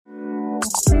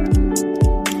Hello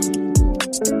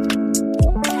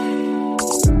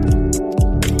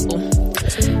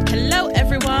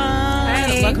everyone.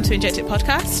 Hey. Welcome to Inject It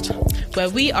Podcast, where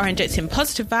we are injecting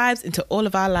positive vibes into all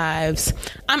of our lives.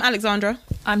 I'm Alexandra.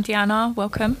 I'm Deanna.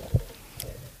 Welcome.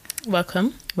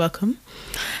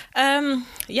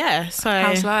 Yeah, so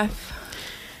how's life?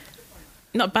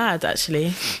 Not bad, actually.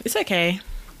 It's okay.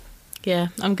 Yeah,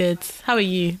 I'm good. How are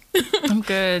you? I'm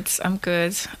good. I've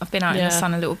been out in the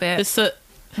sun a little bit.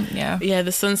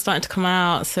 The sun's starting to come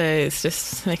out, so it's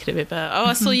just making it a bit better. Oh,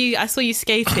 I saw you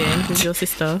skating with your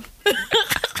sister. The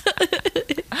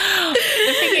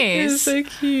thing is, it's so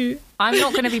cute. I'm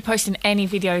not going to be posting any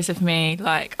videos of me.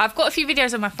 Like, I've got a few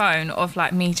videos on my phone of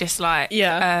like me just like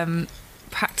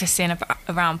practicing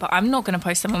around, but I'm not going to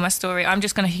post them on my story. I'm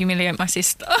just going to humiliate my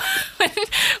sister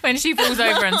when she falls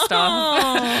over and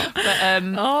stuff. But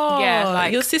yeah,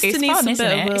 like, your sister it's needs fun, some isn't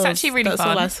better it? wheels. It's actually really fun. That's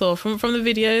all I saw from the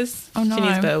videos. Oh no, she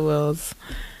needs better wheels.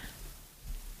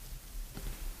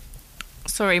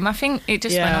 Sorry, my thing, it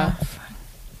just went off.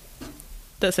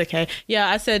 That's okay. Yeah,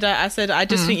 I said I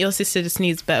just think your sister just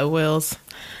needs better wheels.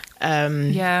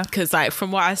 Because like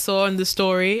from what I saw in the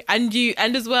story, and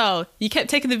as well, you kept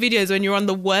taking the videos when you're on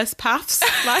the worst paths,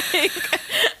 like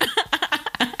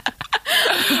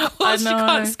she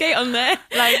can't skate on there.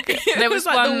 Like there was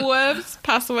like one, the worst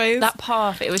pathways. That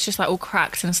path, it was just like all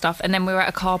cracks and stuff. And then we were at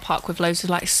a car park with loads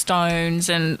of like stones,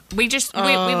 and we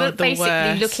were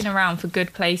basically looking around for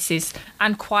good places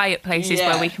and quiet places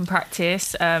where we can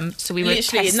practice. So we were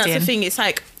literally, testing. and that's the thing. It's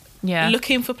like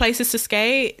looking for places to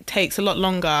skate takes a lot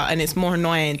longer, and it's more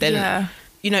annoying than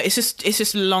it's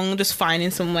just long just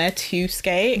finding somewhere to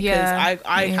skate. Because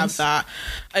I have that.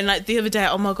 And like the other day,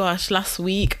 oh my gosh, last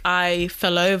week I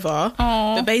fell over.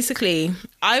 Aww. But basically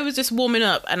I was just warming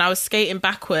up and I was skating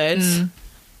backwards.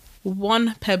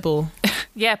 One pebble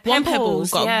one pebble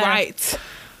got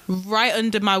right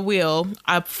under my wheel.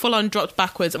 I full on dropped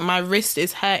backwards and my wrist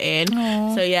is hurting.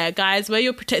 Aww. So yeah, guys, wear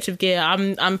your protective gear.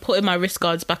 I'm putting my wrist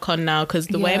guards back on now because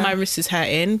the way my wrist is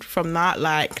hurting from that,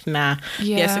 like, nah.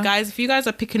 So guys, if you guys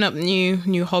are picking up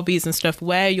new hobbies and stuff,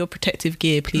 wear your protective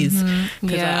gear, please.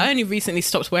 Because I only recently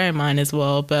stopped wearing mine as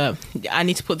well, but I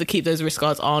need to keep those wrist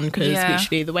guards on because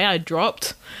literally the way I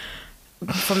dropped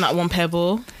from that one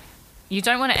pebble. You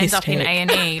don't want to end up in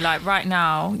A&E. Like right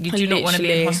now, you do not want to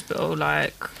be in hospital.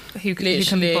 Like who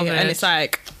can be bothered? And it's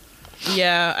like,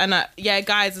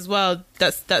 guys as well.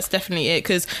 That's definitely it.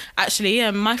 Because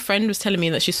actually, my friend was telling me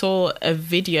that she saw a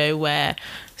video where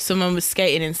someone was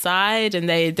skating inside, and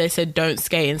they said don't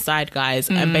skate inside, guys.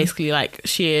 And basically, like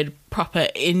she had proper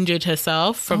injured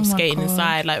herself from skating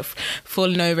inside, like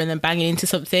falling over and then banging into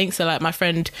something. So like my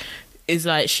friend is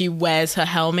like, she wears her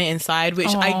helmet inside,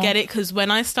 which I get it, because when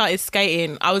I started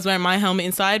skating I was wearing my helmet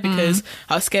inside because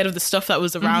I was scared of the stuff that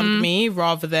was around me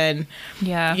rather than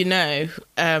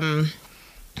and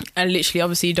literally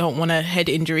obviously you don't want a head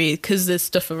injury because there's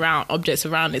stuff around, objects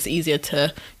around, it's easier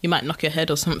to, you might knock your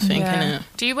head or something. Innit?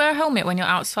 Do you wear a helmet when you're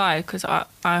outside? Because I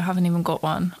haven't even got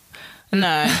one.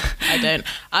 No, I don't.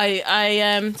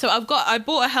 So I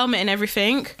bought a helmet and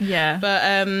everything. Yeah.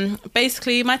 But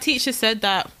basically my teacher said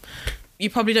that you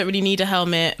probably don't really need a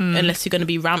helmet unless you're going to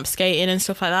be ramp skating and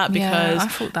stuff like that, because I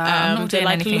thought that. I'm not doing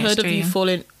likelihood of you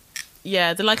falling,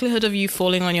 the likelihood of you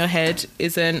falling on your head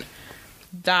isn't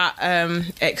that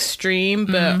extreme.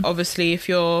 But obviously if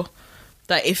you're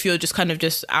just kind of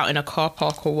just out in a car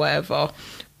park or whatever.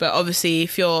 But obviously,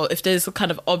 if there's kind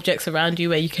of objects around you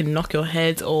where you can knock your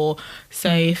head, or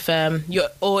say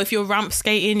if you're ramp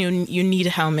skating, you need a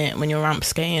helmet when you're ramp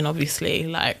skating. Obviously,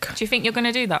 like. Do you think you're going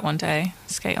to do that one day?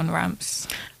 Skate on the ramps?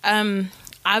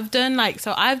 I've done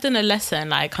a lesson,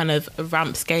 like kind of a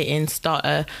ramp skating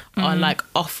starter on like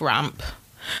off ramp,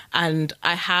 and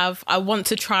I want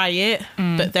to try it,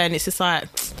 but then it's just like.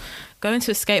 Going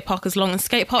to a skate park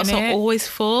skate parks are always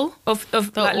full of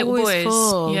like little boys.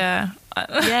 Full. Yeah,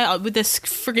 with their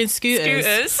friggin'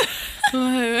 scooters.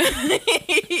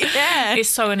 Yeah, it's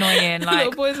so annoying. Like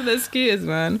little boys with their scooters,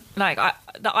 man. Like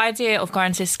the idea of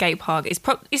going to a skate park is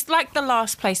it's like the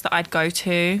last place that I'd go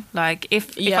to. Like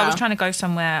if I was trying to go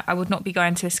somewhere, I would not be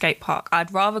going to a skate park.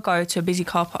 I'd rather go to a busy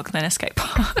car park than a skate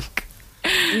park.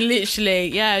 Literally,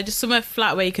 yeah, just somewhere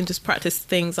flat where you can just practice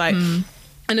things like.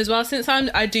 And as well, since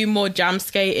I do more jam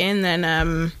skating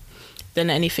than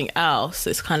anything else,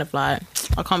 it's kind of like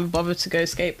I can't be bothered to go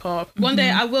skate park. One day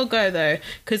I will go though,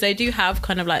 because they do have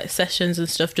kind of like sessions and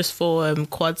stuff just for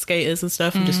quad skaters and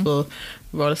stuff, and just for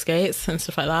roller skates and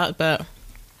stuff like that. But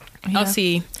I'll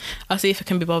see if I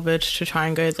can be bothered to try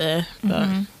and go there. But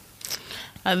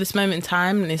at this moment in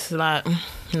time, and it's like,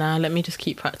 nah, let me just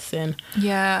keep practicing.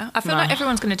 Yeah, I feel like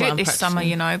everyone's going to do it this summer,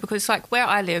 you know, because like where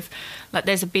I live, like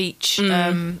there's a beach,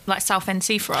 like Southend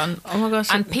Seafront. Oh my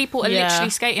gosh. And people are literally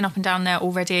skating up and down there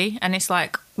already. And it's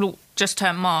like, well, just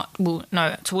turned March, well,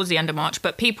 no, towards the end of March,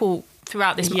 but people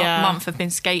throughout this month have been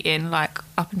skating like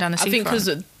up and down the seafront. I think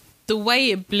because the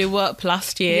way it blew up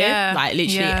last year, like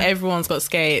literally everyone's got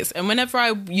skates. And whenever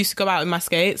I used to go out in my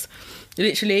skates,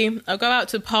 literally I'll go out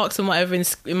to parks and whatever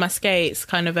in my skates,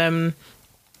 kind of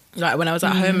like when I was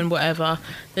at home and whatever,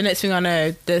 the next thing I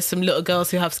know, there's some little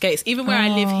girls who have skates. Even where I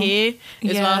live here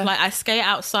as well, like I skate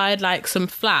outside like some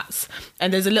flats,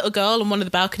 and there's a little girl on one of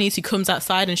the balconies who comes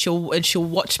outside and she'll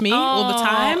watch me all the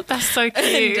time. That's so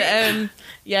cute. And,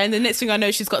 and the next thing I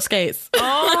know, she's got skates.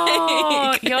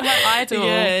 Oh, you're her idol.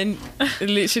 Yeah, and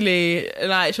literally,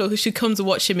 like she comes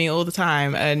watching me all the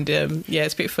time, and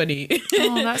it's pretty funny.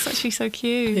 Oh, that's actually so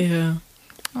cute. Yeah.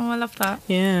 Oh, I love that.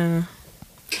 Yeah.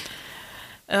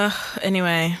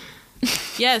 Anyway,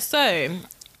 so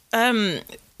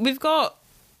we've got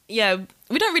we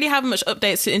don't really have much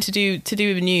updates to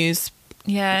do with news.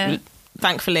 Yeah,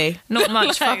 thankfully, not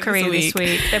much fuckery this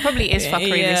week. There probably is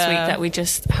fuckery this week that we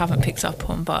just haven't picked up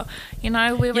on, but you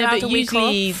know, we're allowed a week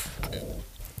off.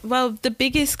 Well, the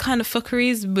biggest kind of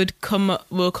fuckeries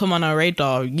will come on our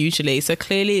radar usually. So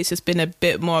clearly, it's just been a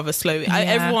bit more of a slow.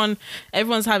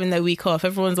 Everyone's having their week off.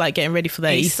 Everyone's like getting ready for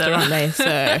their Easter, aren't they?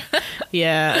 So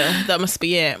yeah, that must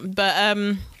be it.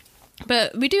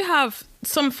 But we do have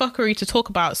some fuckery to talk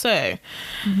about. So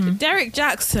Derek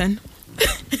Jackson.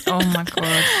 Oh my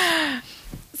god.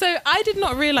 So I did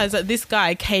not realize that this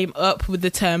guy came up with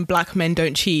the term "black men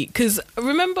don't cheat." Because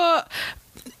remember.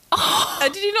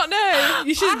 Did you not know?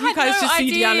 You guys should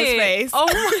see Deanna's face. Oh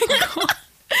my god.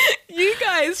 You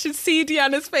guys should see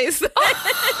Deanna's face.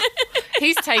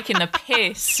 He's taking the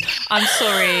piss. I'm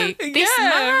sorry. This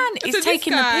man is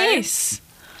taking the piss.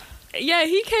 Yeah,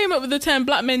 he came up with the term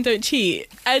 "black men don't cheat,"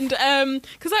 and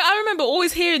because I remember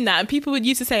always hearing that, and people would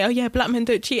used to say, "Oh yeah, black men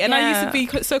don't cheat," and I used to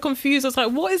be so confused. I was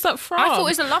like, "What is that from?" I thought it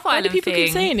was a Love Island thing. Why do people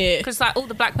keep saying it? Because like all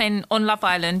the black men on Love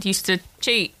Island used to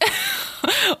cheat,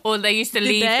 or they used to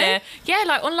leave their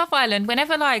like on Love Island.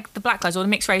 Whenever like the black guys or the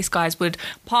mixed race guys would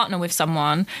partner with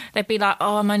someone, they'd be like,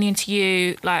 "Oh, I'm only into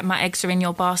you. Like my eggs are in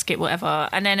your basket, whatever,"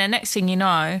 and then the next thing you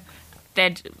know,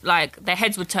 they'd like their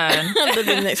heads would turn to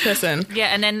the next person. Yeah,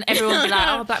 and then everyone would be like,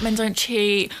 "Oh, black men don't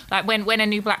cheat." Like when a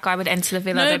new black guy would enter the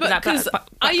villa, they'd be like, "Black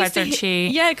guys don't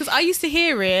cheat." Yeah, because I used to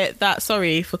hear it. That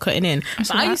sorry for cutting in,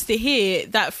 but I used to hear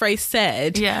that phrase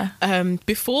said.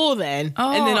 Before then,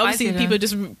 and then obviously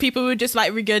people were just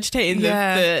like regurgitating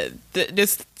the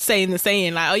just saying the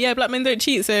saying like, "Oh yeah, black men don't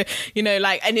cheat." So you know,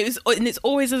 like, and it's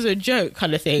always as a joke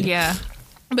kind of thing. Yeah,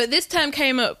 but this term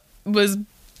came up was.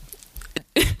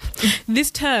 This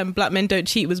term, "black men don't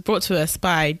cheat," was brought to us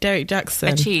by Derek Jackson,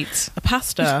 a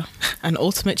pastor, an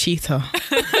ultimate cheater.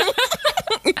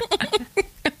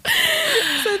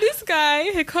 So this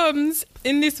guy who comes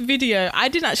in this video, I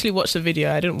didn't actually watch the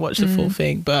video, I didn't watch the full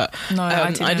thing, but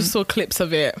I just saw clips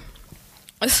of it.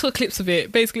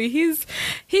 Basically, he's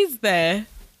there,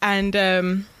 and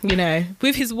you know,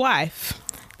 with his wife.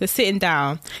 They're sitting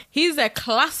down. He's there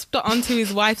clasped onto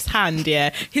his wife's hand,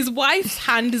 His wife's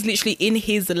hand is literally in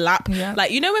his lap. Yeah.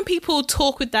 Like, you know when people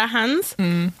talk with their hands?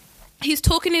 He's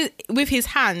talking with his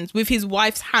hands, with his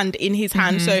wife's hand in his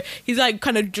hand. So he's like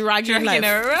kind of dragging like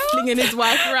flinging his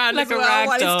wife around like as well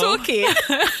while he's talking.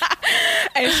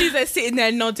 And she's there sitting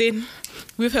there nodding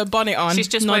with her bonnet on. She's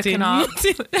just woken up.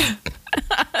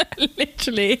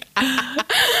 Literally.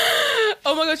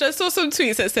 Oh my gosh, I saw some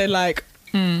tweets that said like,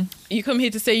 you come here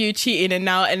to say you're cheating and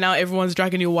now everyone's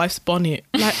dragging your wife's bonnet.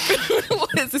 Like, what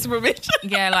is this rubbish?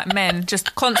 Yeah, like men,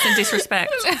 just constant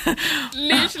disrespect.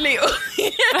 Literally all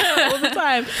the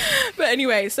time. But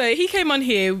anyway, so he came on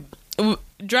here,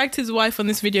 dragged his wife on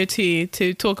this video too,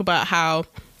 to talk about how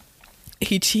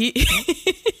he cheated.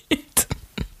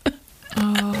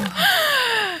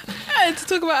 And to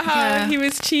talk about how he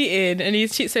was cheating,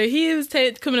 and so he was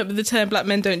coming up with the term "black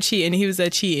men don't cheat," and he was there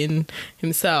cheating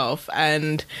himself.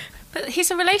 But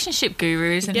he's a relationship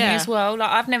guru, isn't he, as well? Like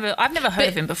I've never heard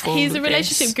of him before. He's a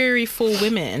relationship guru for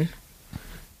women.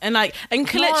 And Kelechi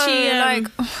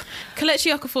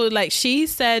Okafor, like she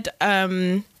said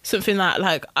something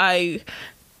that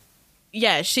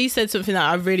she said something that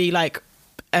I really like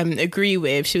agree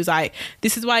with. She was like,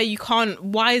 this is why you can't,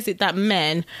 why is it that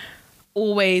men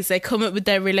always, they come up with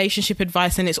their relationship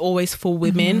advice and it's always for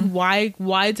women. Why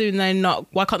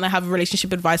can't they have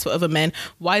relationship advice for other men?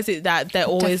 Why is it that they're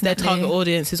always their target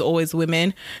audience is always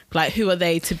women? Like, who are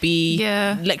they to be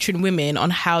lecturing women on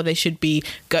how they should be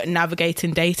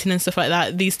navigating dating and stuff like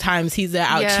that? These times he's there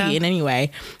out cheating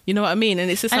anyway, you know what I mean?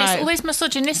 And it's just it's always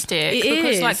misogynistic. It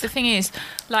because is. Like, the thing is,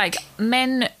 like,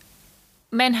 men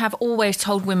have always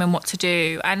told women what to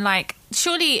do, and like,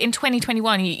 surely in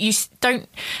 2021 you don't,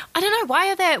 I don't know, why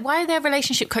are there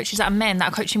relationship coaches that are men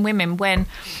that are coaching women, when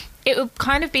it would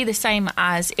kind of be the same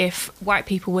as if white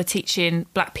people were teaching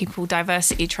black people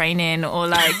diversity training, or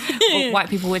like or white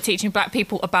people were teaching black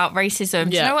people about racism.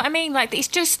 Do you know what I mean? Like, it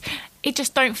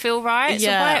just don't feel right.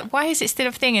 So why is it still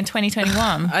a thing in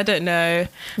 2021? I don't know.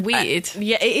 Weird.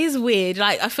 It is weird.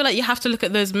 Like, I feel like you have to look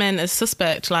at those men as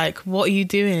suspect. Like, what are you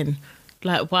doing?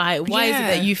 Like, why is it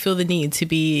that you feel the need to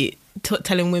be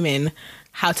telling women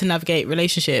how to navigate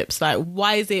relationships? Like,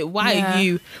 why are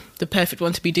you the perfect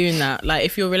one to be doing that? Like,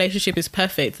 if your relationship is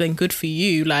perfect, then good for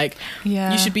you. Like,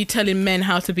 you should be telling men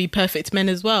how to be perfect men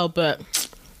as well. But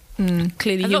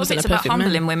clearly he wasn't a perfect man. It's about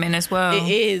humbling women as well. It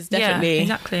is, definitely. Yeah,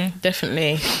 exactly.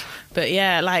 Definitely. But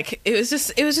yeah, like, it was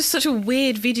just such a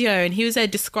weird video, and he was there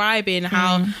describing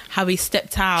how he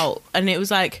stepped out, and it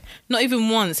was like not even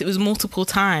once, it was multiple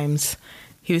times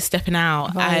he was stepping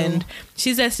out. And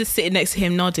she's there just sitting next to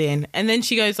him nodding, and then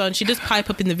she goes on, she does pipe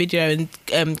up in the video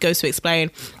and goes to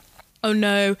explain, oh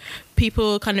no,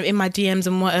 people kind of in my DMs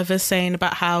and whatever saying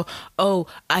about how,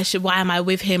 why am I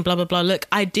with him, blah blah blah. Look,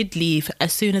 I did leave.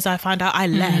 As soon as I found out, I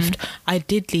left. I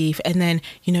did leave, and then,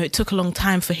 you know, it took a long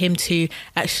time for him to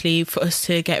actually, for us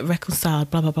to get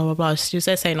reconciled, blah blah blah blah blah. She was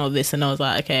there saying all this, and I was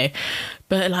like, okay,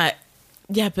 but like,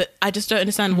 yeah, but I just don't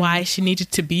understand why she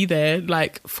needed to be there,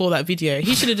 like, for that video.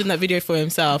 He should have done that video for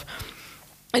himself.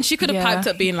 And she could have piped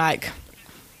up being like,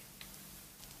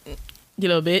 you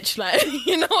little bitch, like,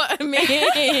 you know what I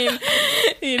mean?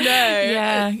 You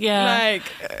know? Yeah. Like,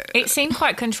 it seemed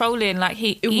quite controlling. Like,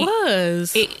 it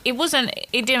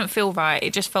didn't feel right.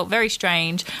 It just felt very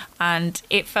strange, and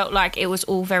it felt like it was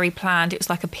all very planned. It was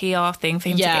like a PR thing for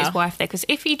him to get his wife there, because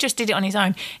if he just did it on his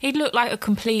own, he'd look like a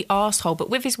complete arsehole.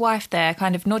 But with his wife there,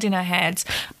 kind of nodding her head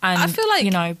and, I feel like,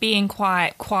 you know, being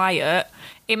quite quiet,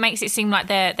 it makes it seem like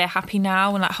they're happy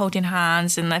now and like holding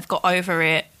hands and they've got over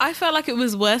it. I felt like it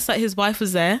was worse that his wife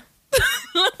was there.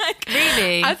 Like,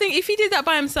 really? I think if he did that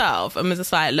by himself and was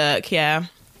just like, look,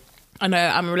 I know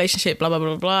I'm in a relationship, blah, blah,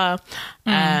 blah, blah.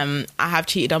 I have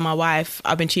cheated on my wife.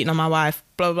 I've been cheating on my wife,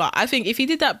 blah, blah, blah. I think if he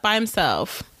did that by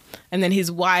himself and then his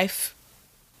wife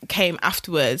came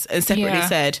afterwards and separately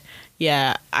said,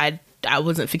 I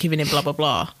wasn't forgiving him, blah, blah,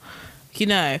 blah. You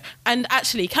know, and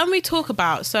actually, can we talk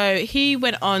about, so he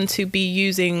went on to be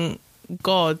using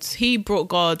God. He brought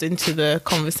God into the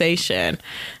conversation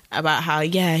about how,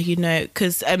 you know,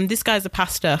 because this guy's a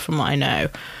pastor from what I know.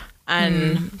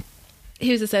 And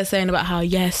he was just there saying about how,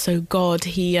 so God,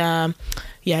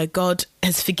 God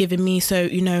has forgiven me. So,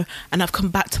 you know, and I've come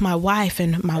back to my wife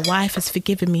and my wife has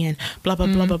forgiven me and blah, blah,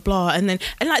 blah, blah, blah. And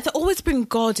like, they always bring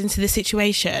God into the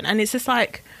situation. And it's just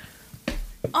like,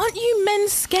 aren't you men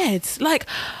scared? Like,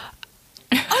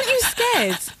 aren't you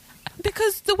scared?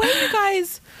 Because the way you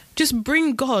guys just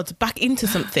bring God back into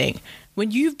something when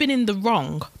you've been in the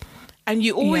wrong, and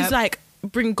you always like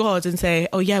bring God and say,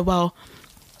 oh yeah, well,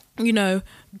 you know,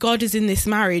 God is in this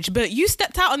marriage, but you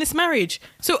stepped out on this marriage.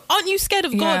 So aren't you scared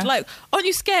of God? Like, aren't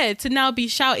you scared to now be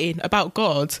shouting about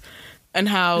God? And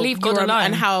how leave God alone,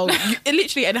 and how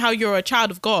literally, and how you're a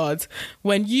child of God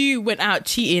when you went out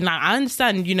cheating. Like, I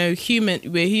understand, you know,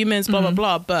 we're humans, blah blah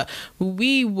blah, but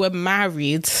we were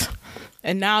married,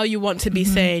 and now you want to be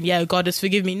saying, God has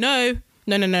forgiven me. No.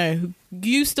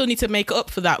 You still need to make up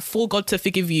for that for God to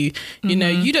forgive you. You know,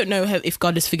 you don't know if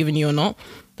God has forgiven you or not.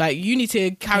 Like, you need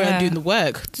to carry on doing the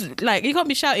work. Like, you can't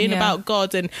be shouting about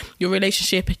God and your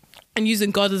relationship and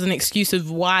using God as an excuse of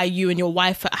why you and your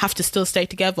wife have to still stay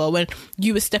together when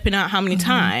you were stepping out how many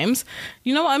times.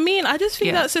 You know what I mean? I just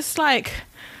think that's just like,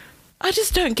 I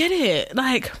just don't get it.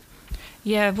 Like,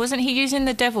 wasn't he using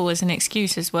the devil as an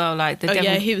excuse as well? Like, the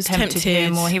devil he was tempted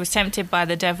him, or he was tempted by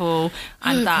the devil,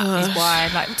 and that is why.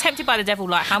 Like, tempted by the devil,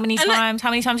 like, how many times?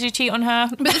 How many times did you cheat on her?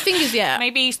 But the thing is,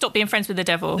 maybe stop being friends with the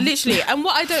devil. Literally. And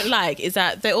what I don't like is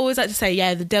that they always like to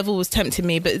say, the devil was tempting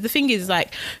me. But the thing is,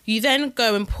 like, you then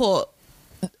go and put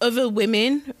other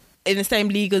women in the same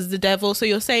league as the devil. So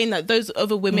you're saying that those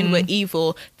other women were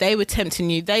evil. They were tempting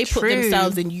you. They put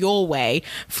themselves in your way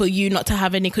for you not to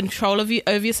have any control over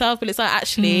yourself. But it's like,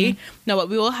 actually, no, but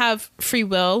we all have free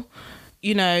will.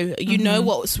 You know, know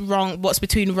what's wrong, what's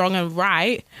between wrong and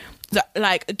right.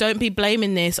 Like, don't be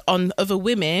blaming this on other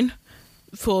women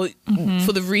for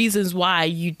the reasons why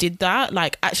you did that.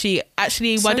 Like, actually,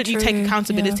 why don't you take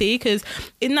accountability? Because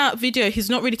in that video, he's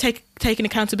not really taking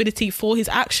accountability for his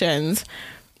actions.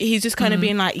 He's just kind of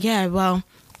being like, yeah, well,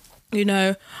 you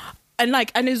know, and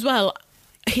as well,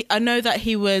 I know that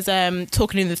he was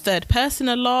talking in the third person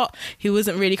a lot. He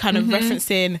wasn't really kind of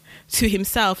referencing to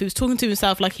himself. He was talking to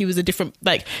himself like he was a different,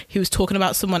 like he was talking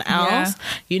about someone else,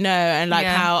 you know, and like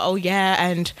how, oh yeah,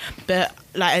 and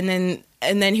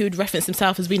then he would reference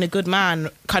himself as being a good man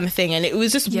kind of thing. And it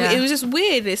was just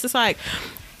weird. It's just like,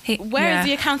 where is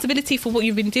the accountability for what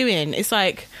you've been doing? It's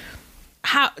like,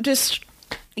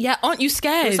 aren't you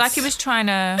scared? It's like he was trying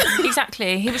to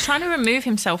he was trying to remove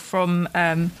himself from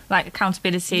like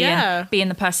accountability and being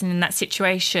the person in that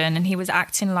situation, and he was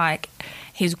acting like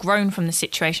he's grown from the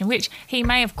situation, which he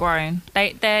may have grown.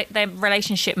 Their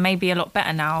relationship may be a lot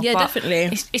better now. Yeah,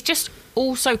 definitely. It's just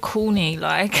all so corny.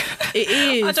 Like, it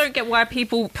is. I don't get why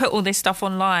people put all this stuff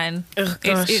online. Oh,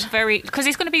 gosh. It's very, because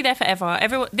it's going to be there forever.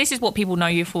 This is what people know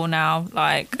you for now.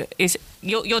 Like, is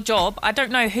your job. I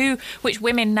don't know which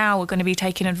women now are going to be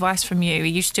taking advice from you. Are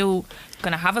you still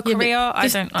going to have a career? I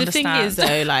don't understand. The thing is,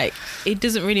 though, like, it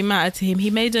doesn't really matter to him.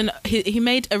 He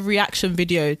made a reaction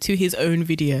video to his own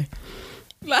video.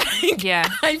 Like, yeah,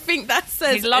 I think that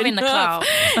says he's loving enough. The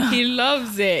clout. He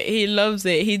loves it.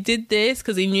 He did this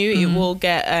because he knew it will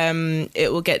get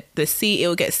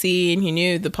seen. He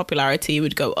knew the popularity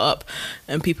would go up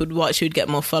and people would watch. He would get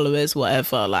more followers,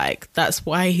 whatever. Like, that's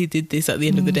why he did this at the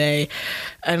end of the day.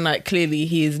 And like, clearly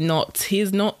he is not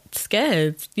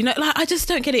scared, you know. Like, I just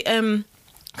don't get it,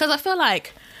 because I feel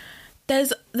like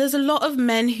there's a lot of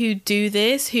men who do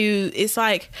this, who it's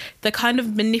like they kind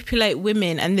of manipulate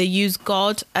women and they use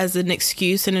God as an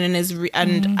excuse and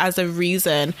as a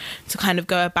reason to kind of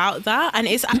go about that. And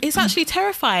it's actually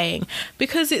terrifying,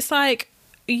 because it's like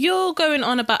you're going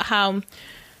on about how,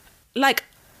 like,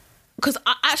 because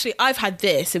I've had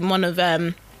this in one of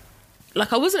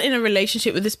like, I wasn't in a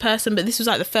relationship with this person, but this was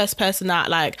like the first person that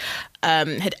like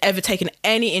had ever taken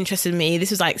any interest in me.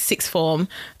 This was like sixth form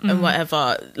and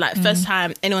whatever. Like, first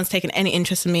time anyone's taken any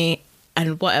interest in me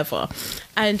and whatever.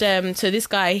 And so this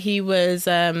guy, he was,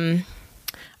 I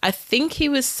think he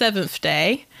was Seventh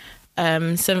Day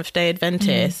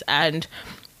Adventist, and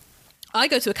I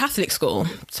go to a Catholic school,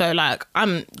 so like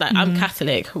I'm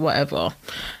Catholic, whatever.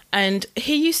 And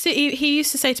he used to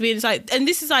say to me, it's like, and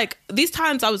this is like, these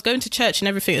times I was going to church and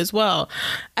everything as well.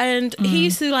 And he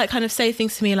used to like kind of say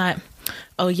things to me like,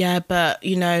 oh yeah, but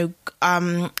you know,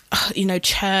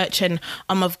 church and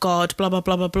I'm of God, blah, blah,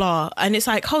 blah, blah, blah. And it's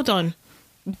like, hold on,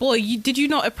 boy, did you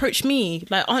not approach me?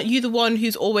 Like, aren't you the one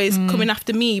who's always coming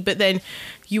after me? But then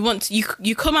you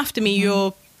come after me.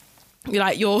 You're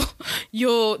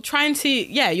trying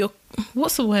to,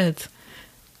 what's the word?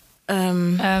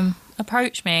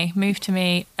 Approach me, move to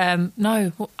me.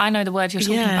 No, I know the word you're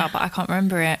talking about, but I can't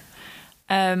remember it.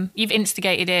 You've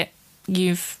instigated it.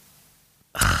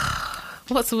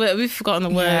 What's the word? We've forgotten the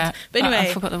word. But anyway,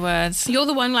 I forgot the words. You're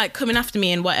the one like coming after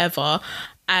me and whatever,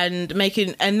 and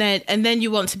making, and then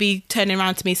you want to be turning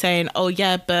around to me saying, oh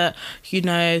yeah, but you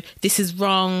know, this is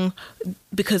wrong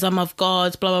because I'm of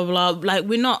God, blah blah blah. Like,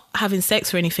 we're not having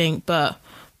sex or anything, but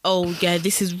oh yeah,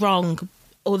 this is wrong,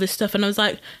 all this stuff. And I was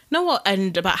like, know what?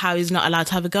 And about how he's not allowed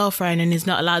to have a girlfriend and he's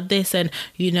not allowed this, and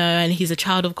you know, and he's a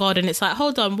child of God. And it's like,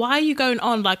 hold on, why are you going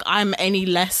on like I'm any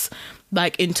less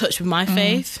like in touch with my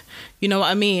faith? You know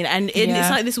what I mean? And it's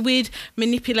like this weird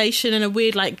manipulation and a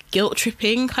weird like guilt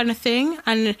tripping kind of thing.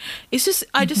 And it's just,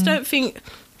 I just don't think,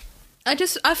 I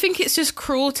think it's just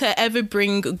cruel to ever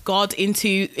bring God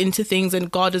into things, and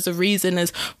God as a reason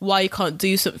as why you can't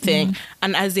do something,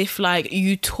 and as if like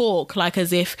you talk like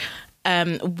as if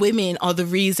women are the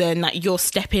reason that you're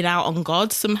stepping out on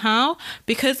God somehow.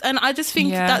 Because, and I just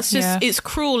think that's just it's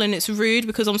cruel and it's rude,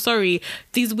 because I'm sorry,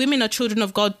 these women are children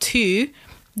of God too.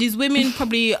 These women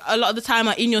probably a lot of the time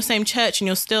are in your same church, and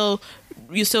you're still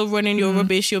running your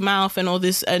rubbish, your mouth, and all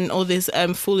this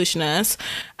foolishness.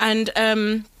 And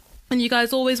you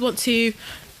guys always want to,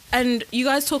 and you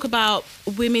guys talk about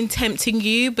women tempting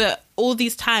you, but all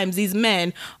these times these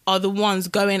men are the ones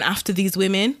going after these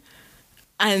women.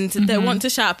 And they want to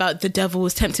shout about the devil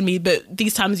was tempting me, but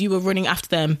these times you were running after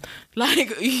them.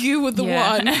 Like, you were the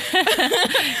one.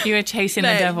 You were chasing the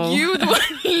devil. You were the one,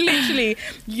 literally.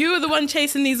 You were the one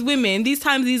chasing these women. These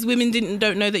times these women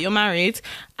don't know that you're married.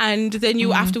 And then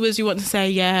you afterwards you want to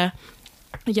say, yeah,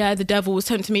 the devil was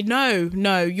tempting me.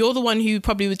 No, you're the one who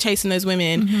probably was chasing those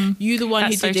women. You're the one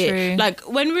who did it. True. Like,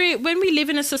 when we live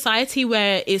in a society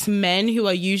where it's men who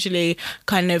are usually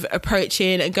kind of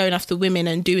approaching and going after women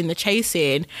and doing the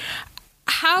chasing,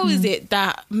 how is it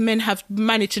that men have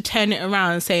managed to turn it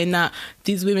around, saying that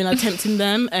these women are tempting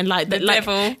them, and like the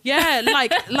devil? Yeah,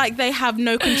 like they have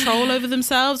no control over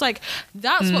themselves. Like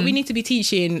that's what we need to be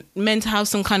teaching men, to have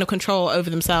some kind of control over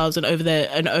themselves and over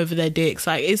their dicks.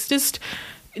 Like it's just,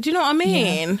 do you know what I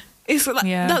mean? Yeah. It's like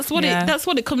that's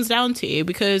what it comes down to.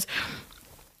 Because,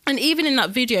 and even in that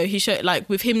video he showed, like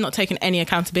with him not taking any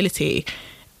accountability,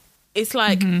 it's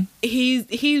like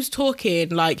he's talking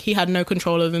like he had no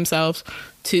control of himself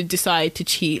to decide to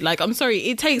cheat. Like, I'm sorry,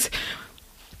 it takes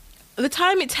the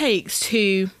time it takes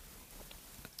to,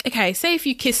 okay, say if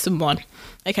you kiss someone,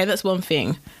 okay, that's one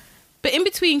thing, but in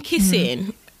between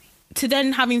kissing to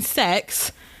then having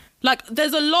sex, like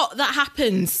there's a lot that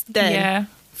happens then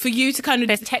for you to kind of,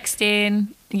 there's texting,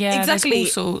 exactly,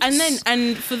 there's all sorts.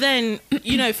 and for then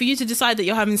you know, for you to decide that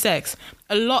you're having sex,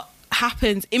 a lot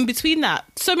happens in between that.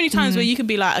 So many times where you can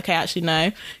be like, okay, actually no,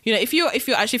 you know, if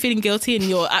you're actually feeling guilty and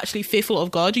you're actually fearful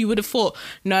of God, you would have thought,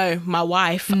 no, my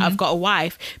wife, I've got a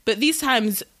wife. But these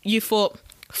times you thought,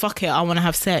 fuck it, I want to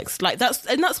have sex. Like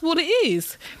that's what it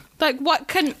is. Like, what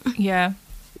can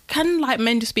like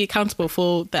men just be accountable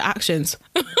for their actions?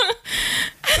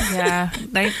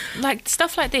 They like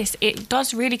stuff like this. It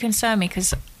does really concern me,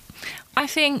 because I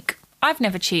think I've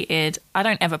never cheated. I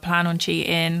don't ever plan on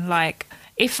cheating. Like,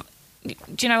 do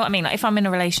you know what I mean? Like, if I'm in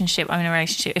a relationship, I'm in a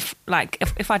relationship.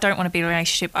 If I don't want to be in a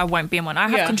relationship, I won't be in one. I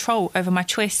have control over my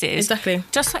choices. Exactly.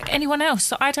 Just like anyone else.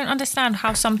 So I don't understand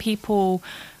how some people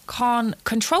can't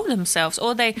control themselves,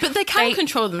 or they can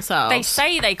control themselves. They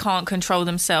say they can't control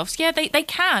themselves. Yeah, they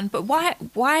can, but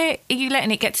why are you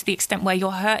letting it get to the extent where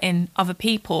you're hurting other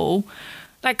people?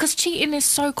 Like, because cheating is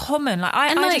so common. Like,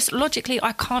 I just logically,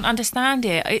 I can't understand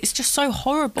it. It's just so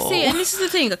horrible. See, and this is the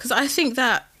thing, because I think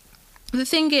that the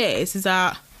thing is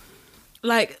that,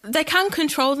 like, they can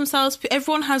control themselves.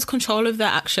 Everyone has control of their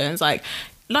actions. Like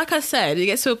I said, it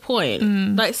gets to a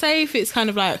point. Like, say if it's kind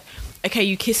of like, okay,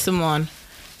 you kiss someone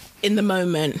in the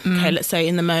moment. Okay, let's say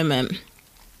in the moment.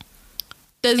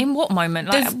 In what moment?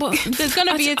 Like, there's going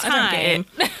to be a time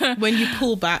when you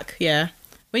pull back. Yeah,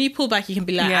 when you pull back, you can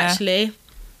be like, actually,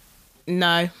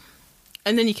 no.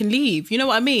 And then you can leave, you know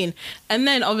what I mean? And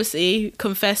then obviously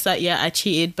confess that, yeah, I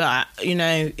cheated, but, you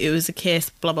know, it was a kiss,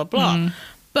 blah, blah, blah.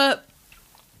 But,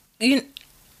 and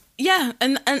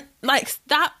like,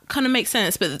 that kind of makes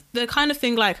sense. But the kind of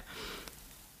thing, like,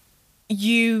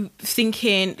 you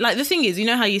thinking, like, the thing is, you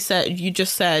know how you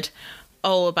just said,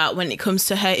 about when it comes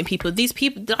to hurting people, these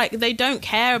people, like, they don't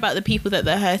care about the people that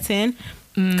they're hurting.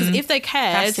 Because if they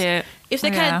cared,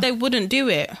 they wouldn't do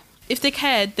it. If they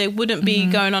cared, they wouldn't be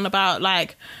going on about,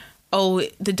 like, oh,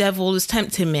 the devil is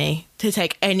tempting me, to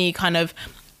take any kind of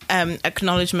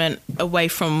acknowledgement away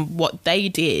from what they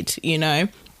did, you know,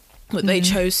 what they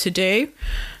chose to do.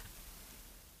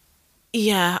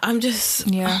 Yeah, I'm just...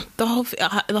 Yeah. The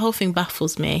whole thing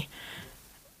baffles me.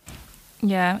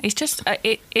 Yeah, it's just...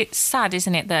 it's sad,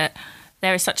 isn't it, that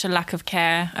there is such a lack of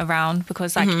care around,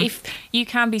 because, like, if you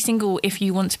can be single, if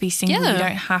you want to be single, you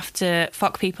don't have to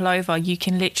fuck people over. You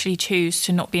can literally choose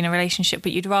to not be in a relationship,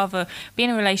 but you'd rather be in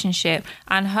a relationship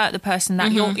and hurt the person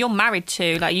that you're married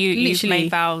to. Like, you've made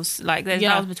vows, like, there's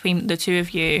vows between the two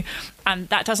of you, and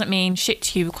that doesn't mean shit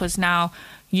to you, because now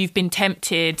you've been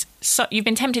tempted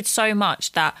so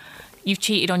much that you've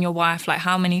cheated on your wife, like,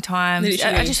 how many times?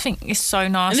 Literally. I just think it's so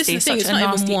nasty. It's such a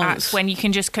nasty act when you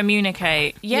can just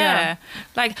communicate. Yeah.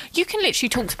 Like, you can literally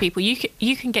talk to people.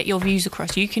 You can get your views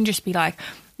across. You can just be like,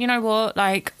 you know what,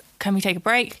 like, can we take a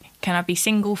break? Can I be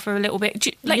single for a little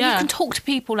bit? Like, you can talk to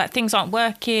people, like, things aren't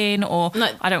working, or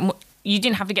you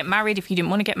didn't have to get married if you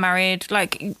didn't want to get married.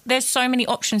 Like, there's so many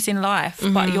options in life,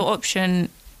 but your option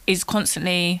is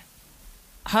constantly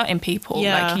hurting people.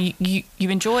 Like, you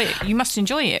enjoy it. You must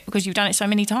enjoy it because you've done it so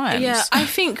many times. Yeah, I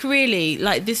think really,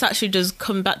 like, this actually does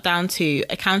come back down to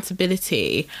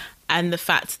accountability and the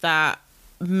fact that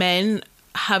men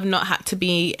have not had to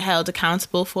be held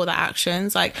accountable for their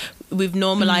actions. Like, we've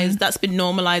normalized, that's been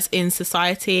normalized in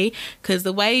society, because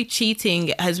the way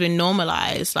cheating has been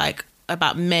normalized, like,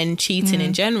 about men cheating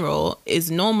in general,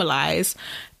 is normalized.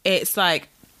 It's like,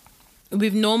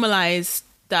 we've normalized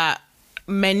that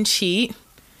men cheat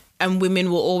and women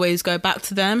will always go back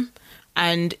to them,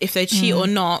 and if they cheat or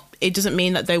not, it doesn't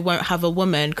mean that they won't have a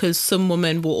woman, because some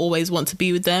woman will always want to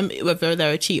be with them whether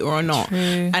they're a cheater or not. True.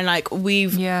 And like,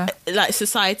 we've like,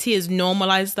 society has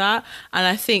normalized that, and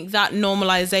I think that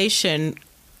normalization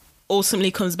ultimately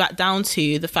comes back down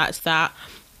to the fact that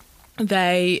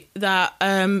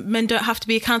men don't have to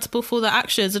be accountable for their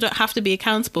actions. They don't have to be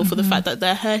accountable for the fact that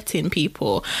they're hurting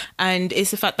people. And it's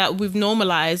the fact that we've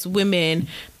normalized women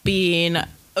being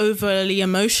overly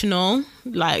emotional,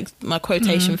 like my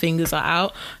quotation fingers are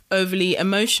out, overly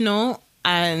emotional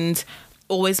and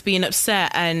always being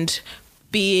upset and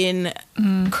being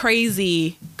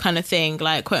crazy kind of thing,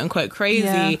 like quote unquote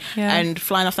crazy, and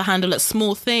flying off the handle at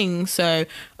small things. So,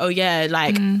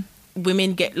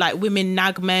 women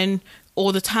nag men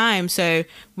all the time. So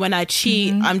when I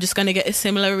cheat, I'm just going to get a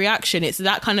similar reaction. It's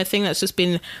that kind of thing that's just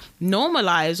been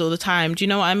normalized all the time. Do you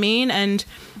know what I mean? And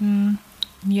and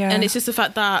it's just the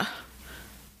fact that,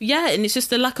 and it's just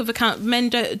the lack of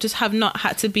men have not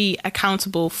had to be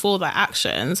accountable for their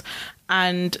actions.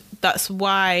 And that's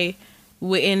why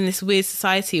we're in this weird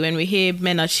society when we hear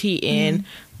men are cheating,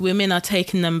 women are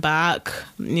taking them back,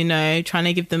 you know, trying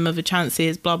to give them other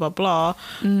chances, blah, blah, blah,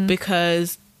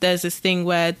 because there's this thing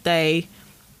where they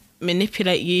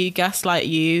manipulate you, gaslight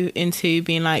you into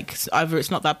being like, either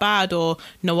it's not that bad, or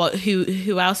you know what,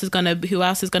 who else is gonna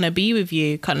be with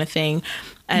you, kind of thing.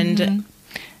 And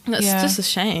that's just a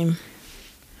shame.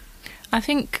 I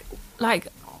think, like,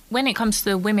 when it comes to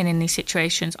the women in these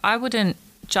situations, I wouldn't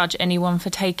judge anyone for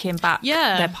taking back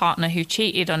their partner who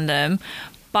cheated on them,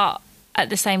 but at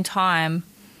the same time,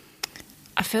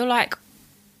 I feel like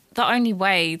the only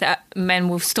way that men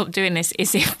will stop doing this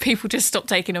is if people just stop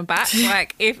taking them back.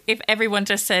 Like, if everyone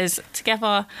just says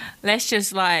together, let's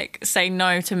just like say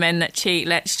no to men that cheat.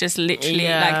 Let's just literally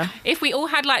like, if we all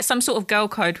had like some sort of girl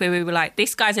code where we were like,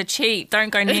 this guy's a cheat, don't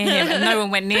go near him, and no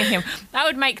one went near him, that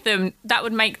would make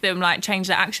them like change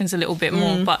their actions a little bit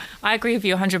more. But I agree with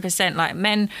you 100%. Like,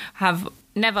 men have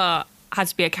never had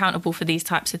to be accountable for these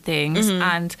types of things,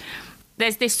 and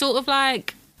there's this sort of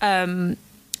like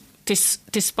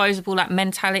disposable like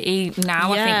mentality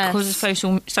now. I think because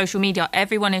of social media,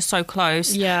 everyone is so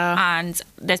close, and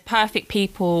there's perfect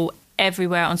people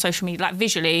everywhere on social media, like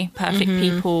visually perfect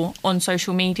people on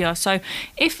social media. So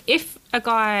if a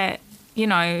guy, you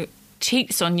know,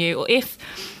 cheats on you, or if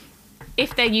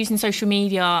they're using social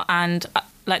media and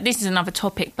like, this is another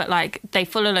topic, but like they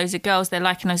follow loads of girls, they're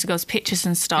liking loads of girls' pictures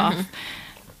and stuff,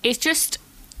 it's just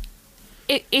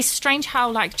it's strange how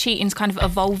like cheating's kind of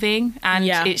evolving, and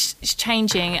it's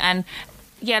changing. And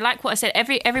like what I said,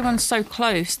 everyone's so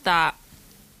close that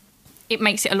it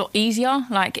makes it a lot easier.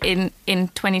 Like in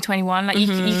 2021, like you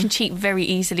can cheat very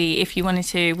easily if you wanted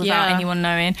to without anyone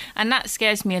knowing, and that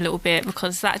scares me a little bit,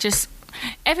 because that just,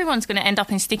 everyone's going to end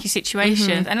up in sticky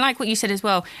situations. And like what you said as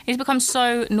well, it's become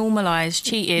so normalised.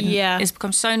 Cheating it's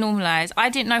become so normalised. I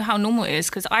didn't know how normal it is,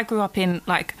 because I grew up in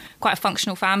like quite a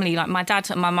functional family. Like my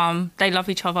dad and my mum, they love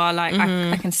each other. Like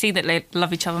I can see that they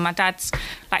love each other. My dad's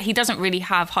like, he doesn't really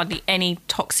have hardly any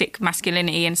toxic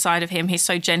masculinity inside of him. He's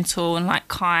so gentle and like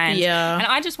kind. And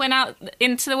I just went out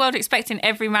into the world expecting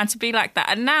every man to be like that.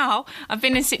 And now I've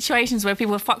been in situations where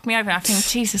people have fucked me over, and I think,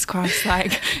 Jesus Christ,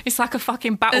 like it's like a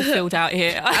fucking battlefield out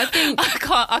here. I think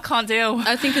I can't deal.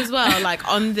 I think as well, like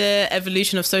on the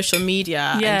evolution of social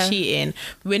media and cheating,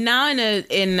 we're now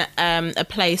in a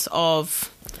place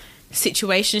of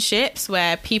situationships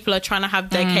where people are trying to have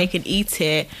their cake and eat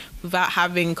it without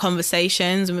having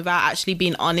conversations and without actually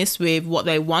being honest with what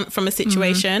they want from a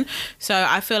situation. So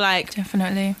I feel like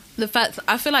definitely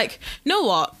I feel like, you know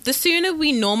what, the sooner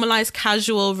we normalize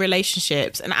casual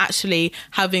relationships and actually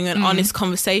having an honest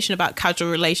conversation about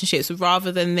casual relationships,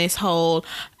 rather than this whole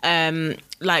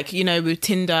like, you know, with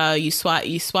Tinder, you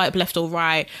swipe left or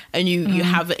right, and you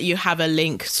have a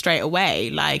link straight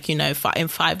away, like, you know, in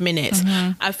 5 minutes.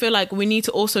 I feel like we need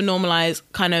to also normalize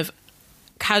kind of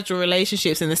casual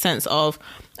relationships, in the sense of,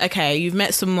 okay, you've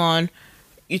met someone,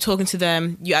 you're talking to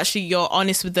them, you're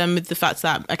honest with them with the fact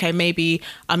that, okay, maybe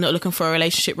I'm not looking for a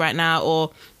relationship right now,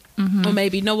 or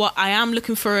maybe, you know what, I am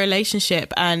looking for a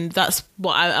relationship, and that's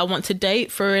what I want to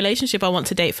date for a relationship, I want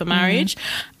to date for marriage.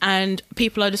 And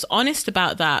people are just honest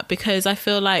about that, because I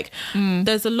feel like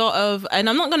there's a lot of, and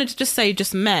I'm not going to just say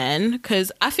just men,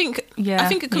 because I think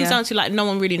it comes down to like, no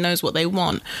one really knows what they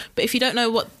want. But if you don't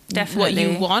know what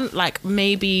you want, like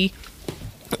maybe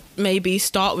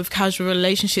start with casual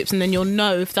relationships, and then you'll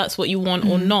know if that's what you want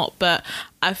or not. But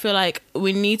I feel like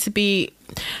we need to be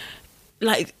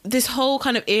like, this whole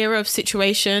kind of era of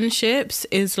situationships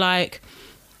is like,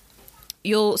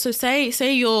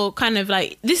 say you're kind of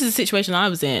like, this is a situation I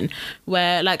was in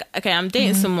where, like, okay, I'm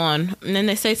dating someone, and then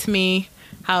they say to me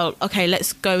okay,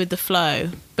 let's go with the flow.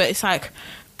 But it's like,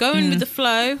 going with the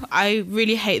flow, I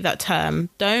really hate that term.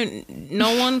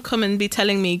 No one come and be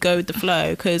telling me go with the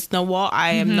flow, because you know what,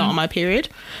 I am not on my period.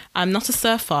 I'm not a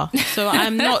surfer, so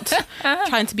I'm not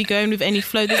trying to be going with any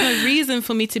flow. There's no reason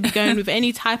for me to be going with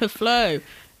any type of flow,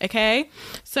 okay?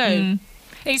 So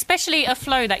Especially a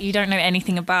flow that you don't know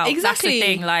anything about. Exactly. That's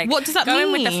the thing. Like, what does that mean?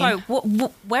 Going with the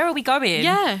flow. Where are we going?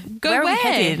 Yeah. Where are we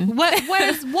heading? What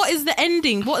is the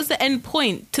ending? What is the end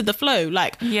point to the flow?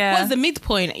 Like, what is the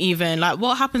midpoint even? Like,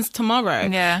 what happens tomorrow?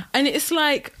 Yeah. And it's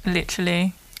like...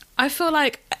 Literally. I feel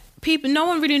like no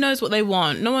one really knows what they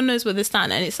want. No one knows where they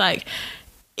stand. And it's like,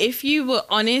 if you were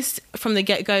honest from the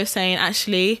get-go saying,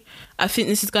 actually, I think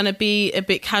this is going to be a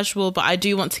bit casual, but I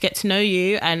do want to get to know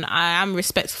you and I am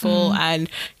respectful and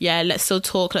yeah, let's still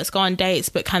talk, let's go on dates,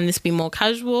 but can this be more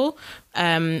casual?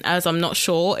 As I'm not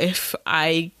sure if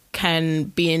I can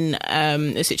be in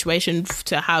a situation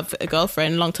to have a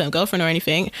girlfriend, long-term girlfriend or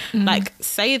anything. Like,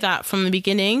 say that from the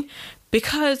beginning,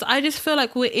 because I just feel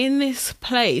like we're in this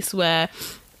place where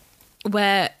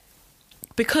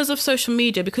because of social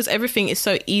media, because everything is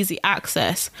so easy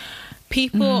access,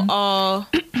 people are...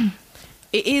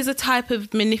 It is a type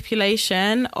of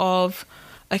manipulation of,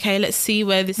 okay, let's see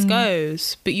where this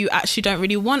goes, but you actually don't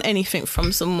really want anything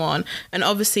from someone. And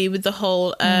obviously with the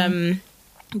whole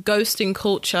ghosting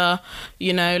culture,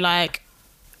 you know, like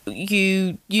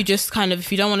you just kind of,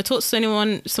 if you don't want to talk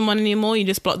to someone anymore, you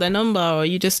just block their number, or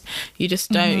you just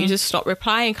don't, you just stop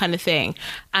replying, kind of thing.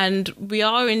 And we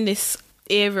are in this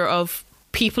era of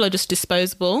people are just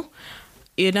disposable.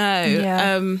 You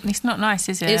know, it's not nice,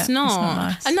 is it? It's not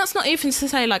nice. And that's not even to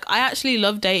say, like, I actually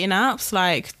love dating apps.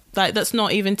 Like that's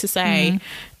not even to say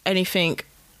anything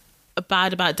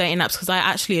bad about dating apps, because I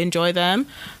actually enjoy them.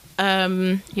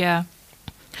 And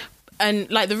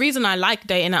like, the reason I like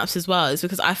dating apps as well is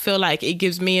because I feel like it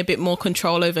gives me a bit more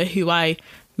control over who I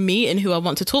meet and who I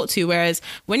want to talk to, whereas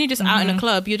when you're just out in a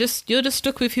club, you're just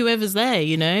stuck with whoever's there,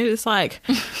 you know. It's like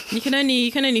you can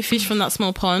only fish from that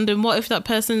small pond, and what if that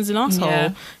person's an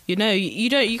asshole? You know,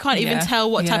 you can't even tell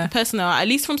what type of person they are, at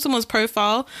least from someone's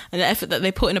profile and the effort that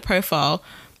they put in a profile.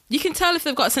 You can tell if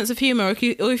they've got a sense of humor, or if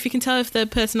you can tell if their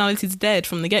personality's dead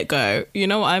from the get-go. You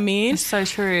know what I mean? It's so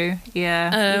true.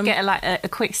 Yeah. You get a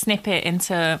quick snippet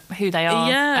into who they are,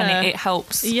 and it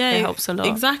helps. Yeah, it helps a lot.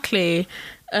 Exactly.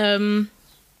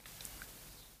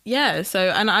 So,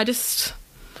 and I just,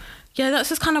 that's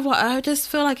just kind of what I just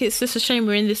feel like. It's just a shame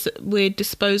we're in this weird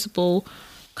disposable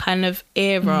kind of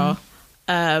era.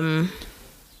 Me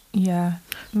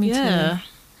too.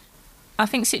 I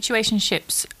think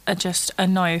situationships are just a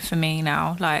no for me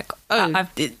now. Like, I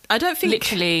don't think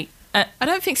literally. I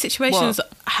don't think situations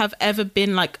have ever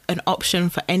been like an option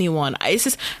for anyone.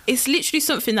 It's literally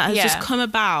something that has just come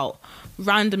about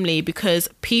randomly because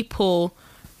people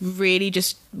really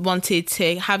just wanted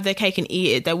to have their cake and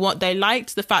eat it. They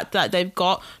liked the fact that they've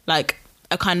got like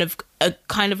a kind of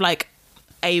like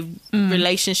a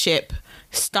relationship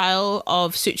style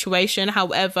of situation.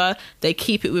 However, they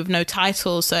keep it with no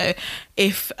title. So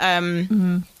if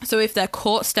if they're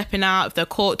caught stepping out, if they're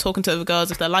caught talking to other girls,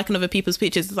 if they're liking other people's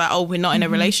pictures, it's like, oh, we're not in a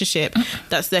relationship.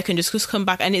 They can just come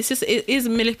back, and it is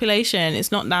manipulation.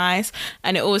 It's not nice,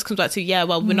 and it always comes back to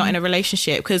we're not in a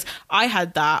relationship, because I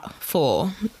had that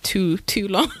for too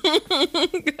long.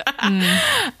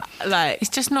 Like, it's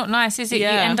just not nice, is it?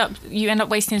 You end up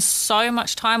wasting so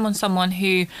much time on someone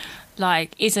who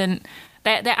like isn't.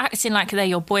 They're acting like they're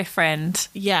your boyfriend,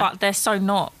 but they're so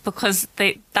not, because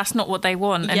that's not what they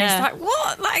want. And it's like,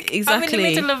 what? Like, exactly. I'm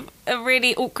in the middle of a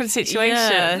really awkward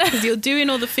situation. Because you're doing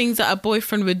all the things that a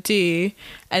boyfriend would do,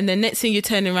 and then next thing you're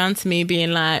turning around to me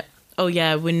being like, oh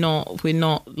yeah, we're not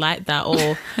like that,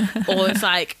 or it's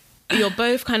like you're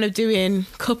both kind of doing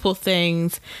couple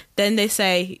things. Then they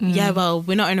say,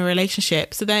 we're not in a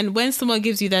relationship. So then when someone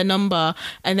gives you their number,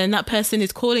 and then that person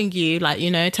is calling you, like,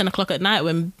 10 o'clock at night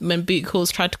when boot calls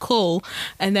tried to call,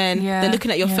 and then they're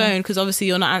looking at your phone, because obviously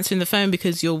you're not answering the phone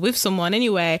because you're with someone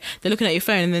anyway. They're looking at your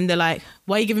phone, and then they're like,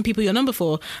 why are you giving people your number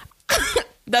for?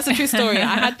 That's a true story.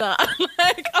 I had that.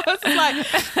 I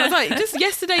was like, just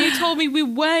yesterday you told me we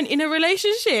weren't in a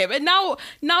relationship, and now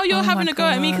you're having a go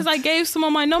at me because I gave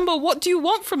someone my number. What do you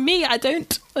want from me? I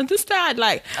don't understand.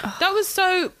 Like, that was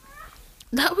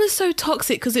so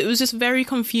toxic, because it was just very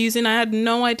confusing. I had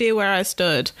no idea where I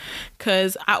stood,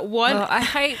 because at one, I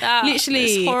hate that. Literally,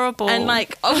 it's horrible. And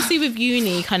like, obviously with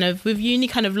uni, kind of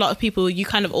a lot of people, you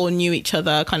kind of all knew each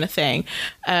other, kind of thing.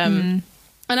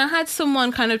 And I had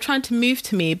someone kind of trying to move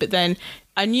to me, but then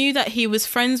I knew that he was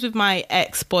friends with my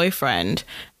ex-boyfriend,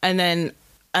 and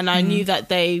I knew that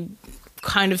they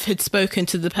kind of had spoken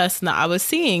to the person that I was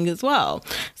seeing as well.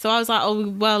 So I was like, oh,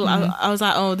 well, I was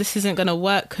like, oh, this isn't going to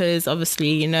work, because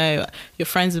obviously, you're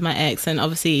friends with my ex, and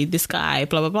obviously this guy,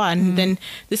 blah, blah, blah. And then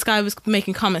this guy was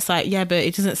making comments like, yeah, but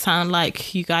it doesn't sound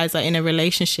like you guys are in a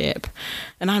relationship.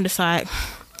 And I'm just like...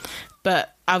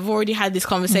 But I've already had this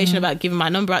conversation about giving my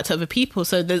number out to other people.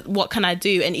 So what can I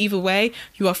do? And either way,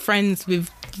 you are friends with,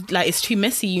 like, it's too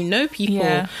messy. You know people.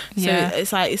 Yeah. So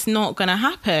it's like, it's not going to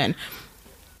happen.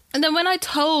 And then when I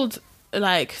told,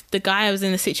 like, the guy I was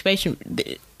in a situation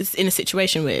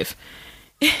with,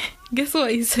 guess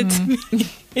what he said to me?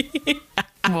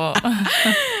 What?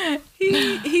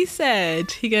 he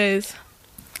said, he goes,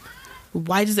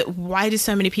 why do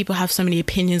so many people have so many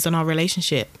opinions on our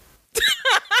relationship?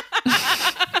 I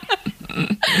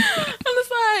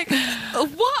was like,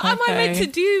 what am I meant to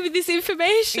do with this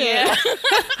information? Yeah.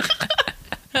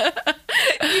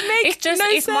 It's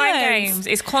sense. mind games.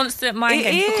 It's constant mind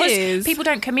games because people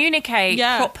don't communicate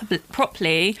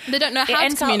properly. They don't know how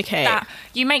to communicate. That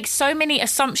you make so many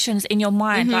assumptions in your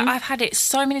mind. Like, I've had it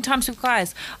so many times with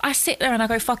guys. I sit there and I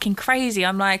go fucking crazy.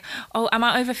 I'm like, oh, am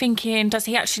I overthinking? Does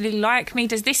he actually like me?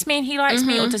 Does this mean he likes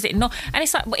me, or does it not? And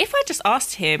it's like, well, if I just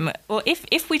asked him, or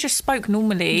if we just spoke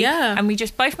normally, and we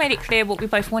just both made it clear what we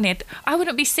both wanted, I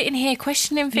wouldn't be sitting here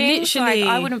questioning things. Literally. Like,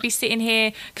 I wouldn't be sitting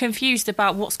here confused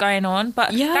about what's going on.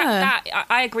 But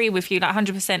I agree with you, like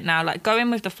 100% now. Like, going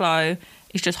with the flow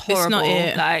is just horrible. It's not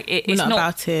it. Like, it's not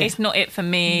about it. It's not it for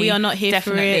me. We are not here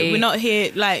for it. We're not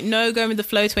here. Like, no, going with the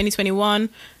flow 2021,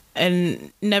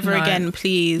 and never again,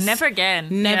 please. Never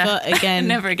again. Never again.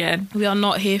 Never again. We are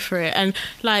not here for it. And,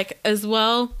 like, as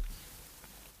well,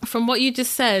 from what you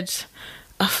just said,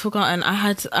 I've forgotten. I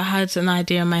had an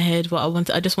idea in my head what I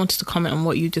wanted. I just wanted to comment on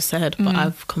what you just said, but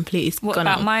I've completely What gone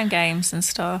about out. mind games and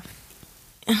stuff?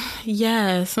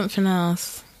 Yeah, something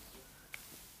else.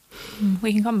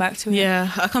 We can come back to it. Yeah,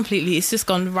 it's just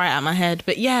gone right out my head.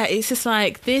 But yeah, it's just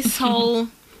like this whole,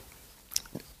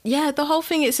 the whole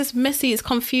thing, it's just messy, it's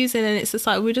confusing, and it's just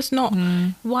like, we're just not,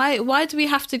 why do we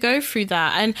have to go through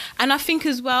that? And I think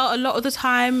as well, a lot of the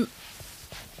time,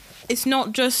 it's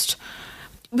not just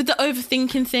with the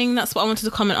overthinking thing. That's what I wanted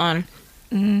to comment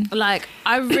on. Like,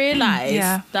 I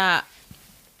realised that,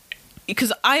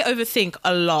 because I overthink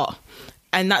a lot.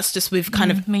 And that's just with kind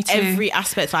of every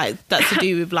aspect, like, that's to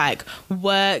do with, like,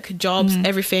 work, jobs,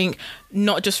 everything,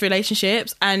 not just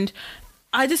relationships. And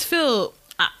I just feel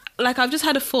like I've just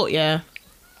had a thought, I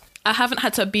haven't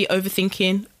had to be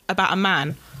overthinking about a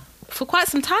man for quite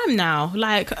some time now.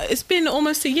 Like, it's been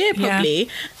almost a year probably.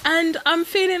 And I'm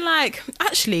feeling like,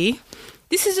 actually,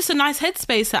 this is just a nice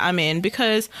headspace that I'm in,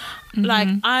 because, like,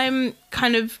 I'm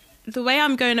kind of, the way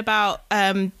I'm going about,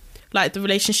 like, the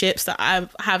relationships that I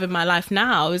have in my life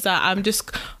now is that I'm just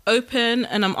open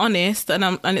and I'm honest,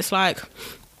 and it's like,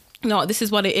 no, this is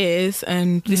what it is,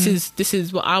 and this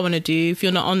is what I want to do. If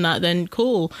you're not on that, then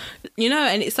cool,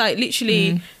 and it's like,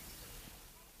 literally,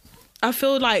 I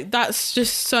feel like that's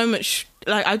just so much,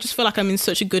 like, I just feel like I'm in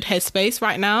such a good headspace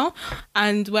right now,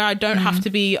 and where I don't have to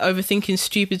be overthinking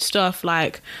stupid stuff,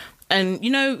 like, and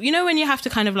you know when you have to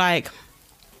kind of, like,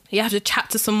 you have to chat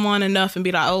to someone enough and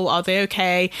be like, oh, are they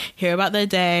okay? Hear about their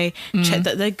day, check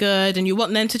that they're good, and you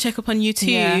want them to check up on you too.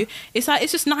 Yeah. It's like,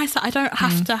 it's just nice that I don't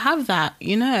have to have that,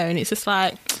 and it's just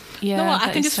like, you know what,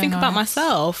 I can just think about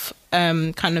myself,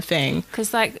 kind of thing.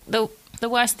 Because, like, the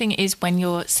worst thing is when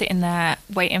you're sitting there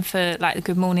waiting for, like, the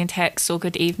good morning text or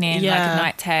good evening, like a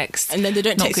night text, and then they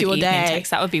don't text you all day.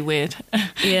 Text. That would be weird.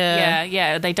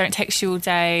 Yeah. They don't text you all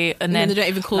day, and then they don't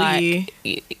even call you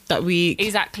that week.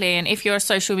 Exactly. And if you're a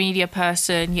social media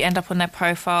person, you end up on their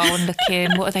profile and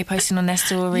looking, what are they posting on their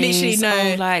stories? Literally,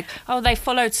 no. Oh, like, oh, they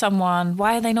followed someone.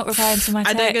 Why are they not replying to my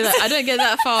text? I don't get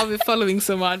that far with following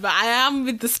someone, but I am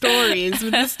with the stories.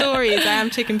 I am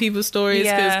checking people's stories,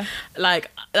 because, like,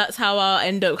 that's how I'll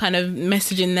end up kind of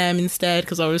messaging them instead,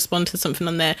 because I'll respond to something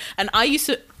on there. And I used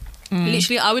to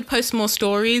literally, I would post more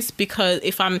stories, because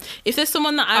if there's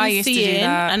someone that I'm seeing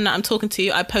and that I'm talking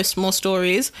to, I post more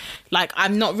stories. Like,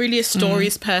 I'm not really a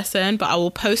stories person, but I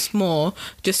will post more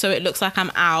just so it looks like I'm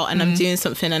out and I'm doing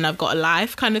something and I've got a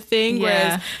life, kind of thing. Yeah.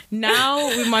 Whereas now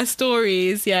with my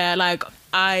stories, like,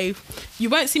 you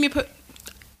won't see me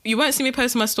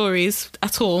post my stories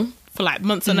at all for, like,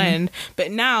 months on end.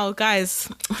 But now, guys,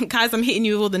 I'm hitting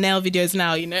you with all the nail videos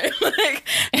now, like,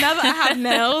 now that I have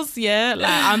nails, like,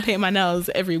 I'm painting my nails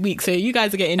every week, so you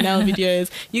guys are getting nail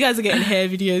videos, you guys are getting hair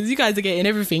videos, you guys are getting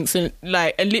everything. So,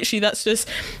 like, and literally, that's just,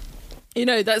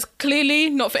 that's clearly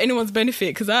not for anyone's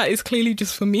benefit, because that is clearly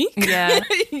just for me.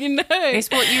 It's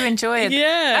what you enjoy.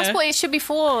 That's what it should be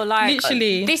for. Like,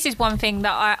 literally, this is one thing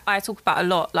that I talk about a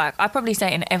lot. Like, I probably say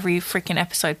it in every freaking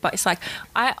episode, but it's like,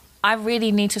 I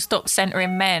really need to stop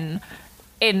centering men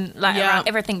in, like, around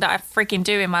everything that I freaking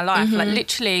do in my life. Like,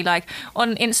 literally, like,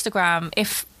 on Instagram,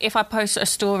 if I post a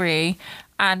story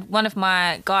and one of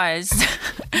my guys,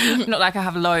 not like I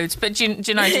have loads, but do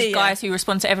you know, just guys who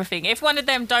respond to everything. If one of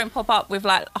them don't pop up with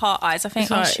like heart eyes, I think,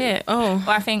 it's like, shit. Oh,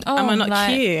 or I think, am I not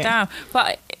like, cute? Damn.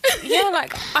 But yeah,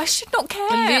 like I should not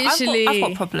care. Literally. I've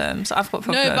got problems. No,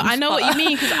 but I know what you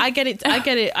mean, because I get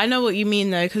it. I know what you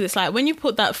mean though, because it's like when you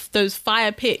put those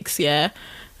fire pics,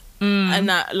 and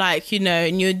that, like, you know,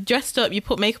 and you're dressed up, you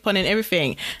put makeup on and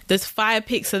everything. Those fire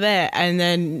pics are there, and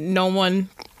then no one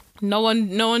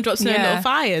drops no little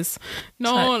fires.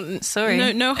 No one.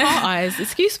 Sorry. No heart eyes.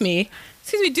 Excuse me.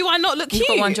 Do I not look cute?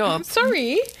 You've got one job.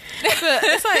 Sorry, but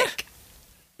it's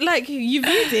like you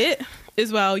viewed it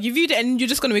as well. You viewed it, and you're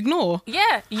just going to ignore.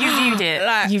 Yeah, you viewed it.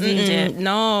 Like, you viewed it.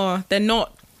 No, they're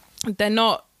not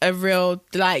a real,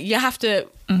 like, you have to,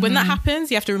 when that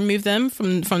happens, you have to remove them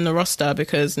from the roster,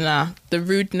 because the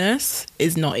rudeness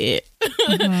is not it.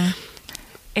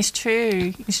 It's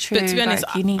true. But to be honest,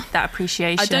 like, you need that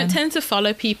appreciation. I don't tend to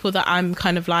follow people that I'm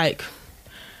kind of like,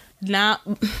 now,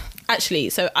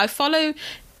 actually, so I follow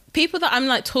people that I'm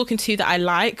like talking to that I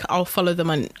like. I'll follow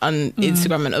them on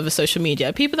Instagram and other social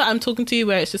media. People that I'm talking to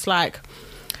where it's just like,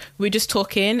 we're just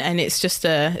talking and it's just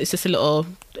a little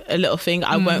thing.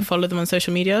 I won't follow them on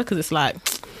social media, because it's like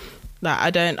I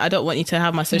don't want you to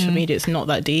have my social media. It's not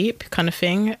that deep, kind of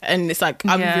thing. And it's like,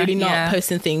 I'm really not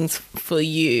posting things for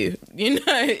you, you know.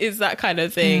 It's that kind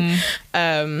of thing.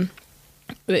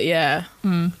 But yeah,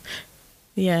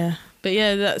 but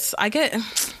yeah, that's, I get,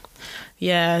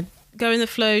 go in the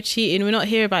flow, cheating. We're not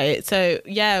here about it. So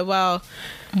yeah, well,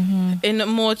 in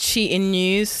more cheating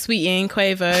news, Sweetie and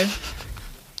Quavo,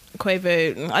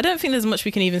 I don't think there's much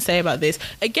we can even say about this.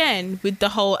 Again, with the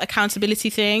whole accountability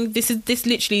thing, this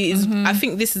literally is, I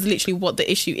think this is literally what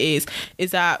the issue is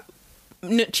that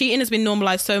cheating has been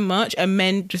normalized so much, and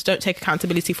men just don't take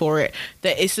accountability for it,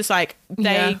 that it's just like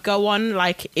they go on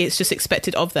like it's just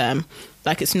expected of them,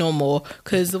 like it's normal.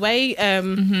 Because the way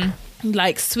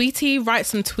like Sweetie writes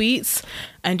some tweets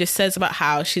and just says about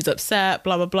how she's upset,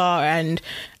 blah blah blah,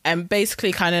 and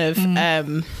basically kind of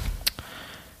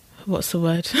what's the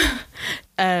word?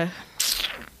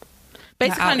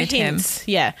 Basically kind of hints.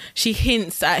 Yeah, she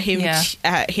hints at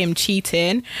him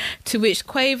cheating. To which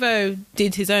Quavo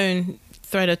did his own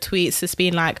thread of tweets, just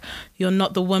being like, "You're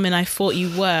not the woman I thought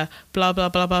you were." Blah blah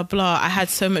blah blah blah. I had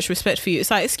so much respect for you. It's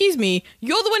like, excuse me,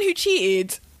 you're the one who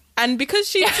cheated. And because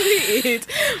she tweeted,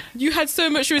 you had so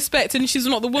much respect, and she's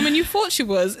not the woman you thought she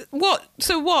was. What?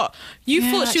 So what? You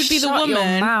thought she would be the woman. Shut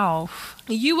your mouth.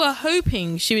 You were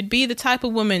hoping she would be the type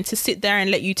of woman to sit there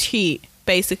and let you cheat,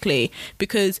 basically,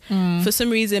 because for some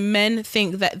reason men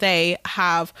think that they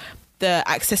have the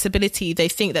accessibility, they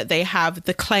think that they have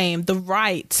the claim, the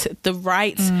right to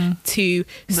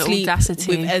the sleep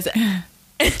audacity. with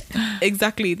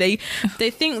exactly. They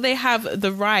think they have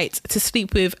the right to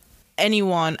sleep with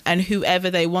anyone and whoever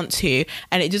they want to,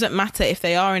 and it doesn't matter if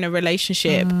they are in a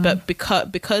relationship, but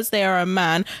because they are a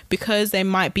man, because they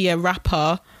might be a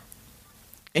rapper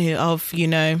of, you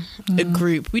know, a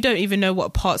group. We don't even know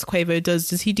what parts Quavo does.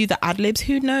 Does he do the ad-libs?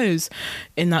 Who knows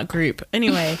in that group?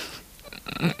 Anyway,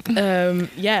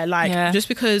 just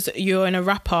because you're in a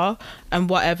rapper and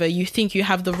whatever, you think you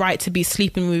have the right to be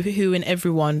sleeping with who and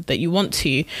everyone that you want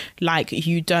to, like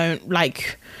you don't,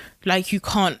 like you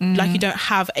can't, like you don't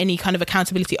have any kind of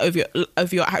accountability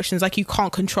over your actions, like you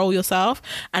can't control yourself.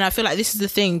 And I feel like this is the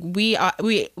thing, we are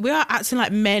acting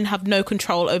like men have no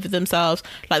control over themselves,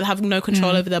 like they have no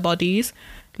control over their bodies.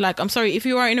 Like, I'm sorry, if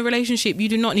you are in a relationship, you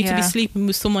do not need to be sleeping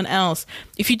with someone else.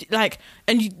 If you like,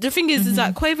 and the thing is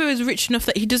that Quavo is rich enough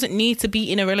that he doesn't need to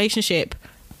be in a relationship.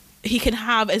 He can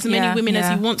have as many women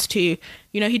as he wants to.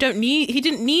 You know, he didn't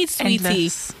need Sweetie.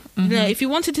 Endless. Yeah, if he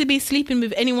wanted to be sleeping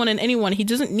with anyone and anyone, he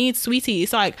doesn't need Sweetie.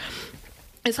 It's like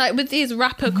with these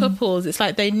rapper couples, it's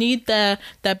like they need their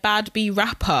bad B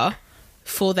rapper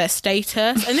for their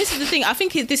status. And this is the thing, I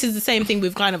think this is the same thing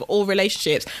with kind of all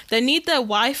relationships. They need their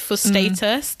wife for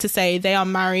status, to say they are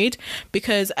married,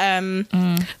 because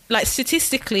like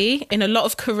statistically in a lot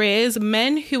of careers,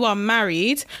 men who are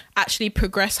married actually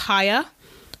progress higher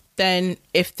than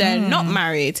if they're not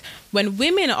married. When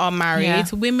women are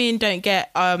married, women don't get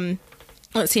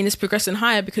not seen as progressing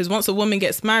higher, because once a woman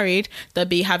gets married, they'll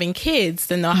be having kids,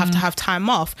 then they'll have to have time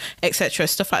off, etc.,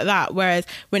 stuff like that. Whereas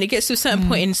when it gets to a certain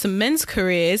point in some men's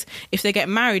careers, if they get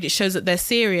married, it shows that they're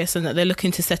serious and that they're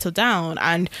looking to settle down,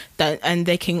 and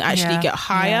they can actually get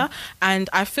higher. And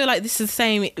I feel like this is the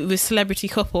same with celebrity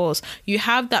couples. You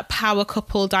have that power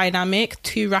couple dynamic,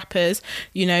 two rappers,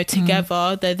 you know,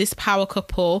 together. They're this power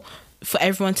couple for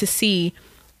everyone to see.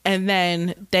 And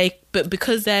then but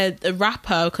because they're a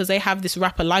rapper, because they have this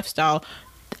rapper lifestyle,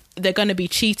 they're going to be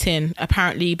cheating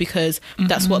apparently, because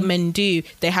that's what men do.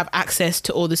 They have access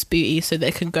to all this booty, so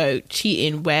they can go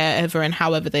cheating wherever and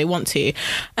however they want to.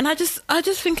 And I just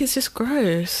think it's just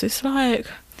gross. It's like,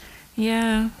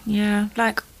 yeah.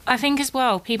 Like, I think as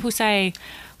well, people say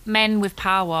men with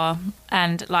power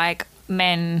and like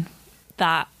men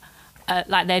that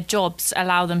like their jobs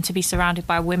allow them to be surrounded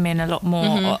by women a lot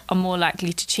more, or are more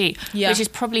likely to cheat, which is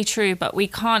probably true, but we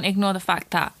can't ignore the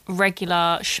fact that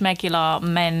regular schmegular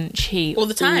men cheat all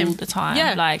the time.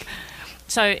 Yeah. Like,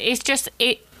 so it's just,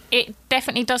 it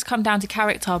definitely does come down to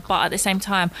character, but at the same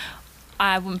time,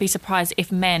 I wouldn't be surprised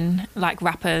if men like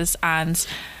rappers and,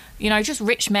 you know, just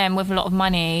rich men with a lot of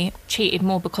money cheated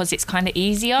more because it's kind of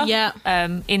easier.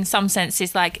 In some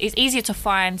senses, like, it's easier to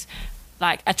find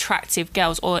like attractive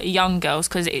girls or young girls,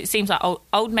 because it seems like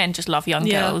old men just love young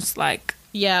girls. Like,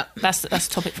 that's a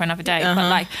topic for another day. But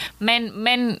like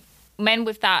men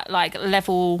with that like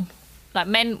level, like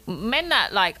men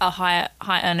that like are high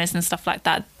earners and stuff like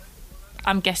that,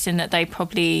 I'm guessing that they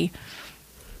probably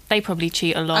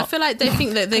cheat a lot. I feel like they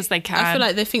think that they can. I feel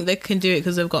like they think they can do it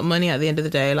because they've got money at the end of the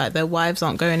day. Like, their wives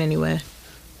aren't going anywhere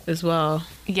as well.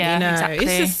 Yeah, you know? exactly.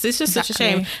 It's just such a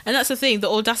shame. And that's the thing, the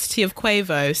audacity of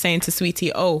Quavo saying to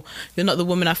Sweetie, oh, you're not the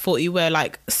woman I thought you were.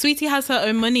 Like, Sweetie has her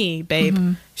own money,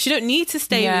 babe. She don't need to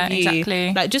stay with you.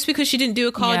 Exactly. Like, just because she didn't do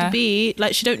a Cardi B,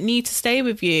 like, she don't need to stay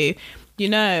with you. You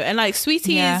know, and like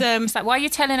Sweetie is it's like, why are you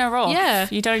telling her off? Yeah,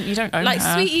 you don't own like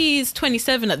her. Sweetie is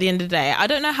 27 at the end of the day. I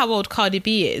don't know how old Cardi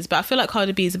B is, but I feel like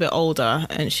Cardi B is a bit older,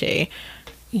 isn't she?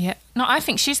 Yeah, no, I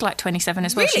think she's like 27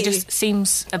 as well. Really? She just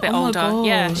seems a bit older. Gosh.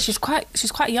 Yeah, she's quite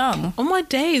young. Oh my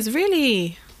days,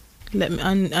 really? Let me.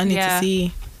 I need to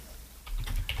see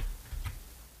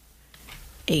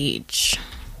age.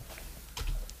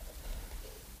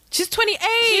 She's 28.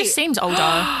 She seems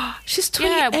older. She's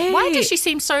 28. Yeah, why does she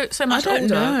seem so much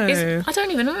older? I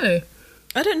don't even know.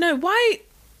 I don't know why.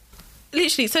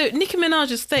 Literally, so Nicki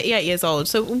Minaj is 38 years old.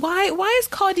 So why is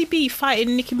Cardi B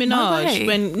fighting Nicki Minaj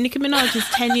when Nicki Minaj is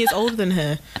 10 years older than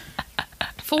her?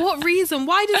 For what reason?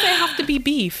 Why does there have to be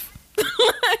beef?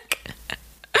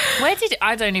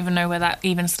 I don't even know where that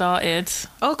even started.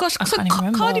 Oh gosh, so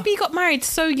Cardi B got married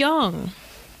so young.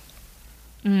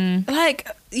 Like,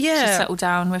 yeah, she settled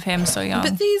down with him so young.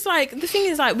 But these, like, the thing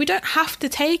is, like, we don't have to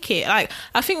take it. Like,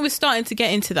 I think we're starting to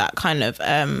get into that kind of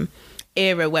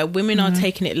era where women are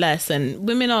taking it less and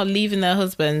women are leaving their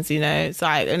husbands, you know. It's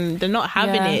like, and they're not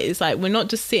having it. It's like, we're not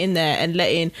just sitting there and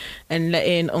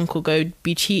letting uncle go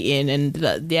be cheating, and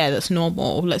that's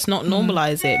normal. Let's not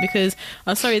normalize it, because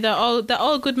I'm sorry, there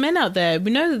are good men out there.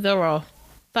 We know that there are.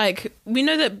 Like, we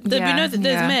know that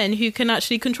there's men who can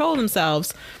actually control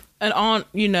themselves and aren't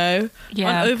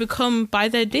overcome by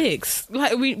their dicks.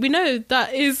 Like, we know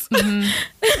that is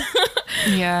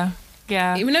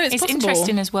Yeah, we know it's possible.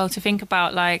 Interesting as well to think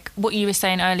about, like, what you were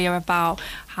saying earlier about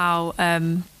how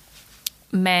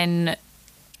men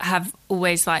have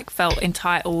always like felt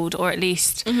entitled, or at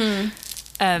least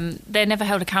they're never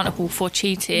held accountable for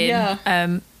cheating.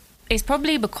 It's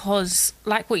probably because,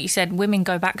 like what you said, women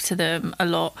go back to them a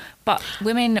lot, but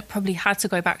women probably had to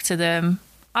go back to them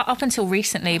up until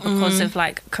recently because of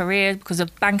like career, because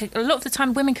of bank. A lot of the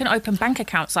time women can open bank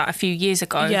accounts like a few years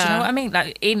ago. Do you know what I mean?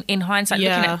 Like, in hindsight,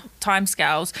 looking at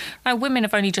timescales, like, women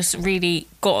have only just really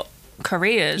got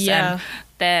careers and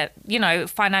their, you know,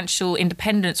 financial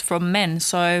independence from men.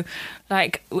 So,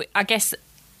 like, I guess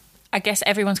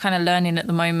everyone's kind of learning at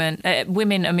the moment.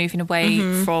 Women are moving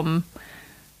away from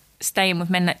staying with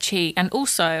men that cheat. And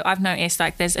also, I've noticed,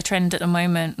 like, there's a trend at the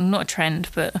moment, not a trend,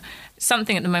 but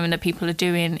something at the moment that people are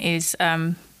doing is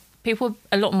people are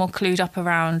a lot more clued up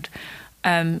around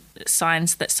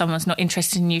signs that someone's not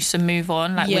interested in you, so move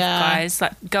on. Like, with guys,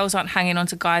 like, girls aren't hanging on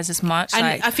to guys as much. And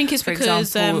like, I think it's because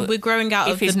example, we're growing out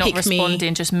of the pick me. If he's not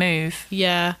responding, just move.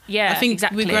 Yeah, I think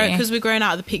exactly. Because we're growing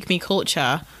out of the pick me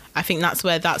culture. I think that's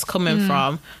where that's coming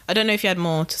from. I don't know if you had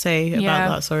more to say about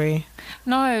that. Sorry.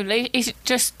 No, it's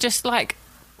just like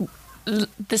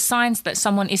the signs that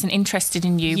someone isn't interested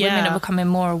in you. Women are becoming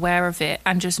more aware of it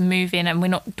and just moving, and we're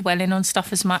not dwelling on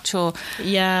stuff as much, or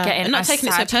getting and not taking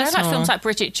it so personal. You know, like films like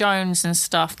Bridget Jones and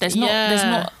stuff. There's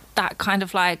not that kind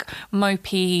of like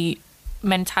mopey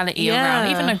mentality around,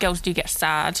 even though girls do get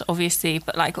sad, obviously,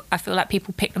 but like, I feel like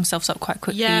people pick themselves up quite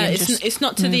quickly. It's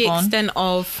not to the extent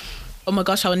of, oh my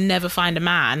gosh, I'll never find a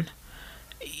man.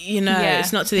 You know,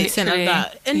 it's not to the extent of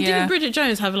that. And didn't Bridget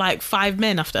Jones have like 5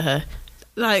 men after her?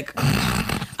 Like,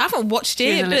 I haven't watched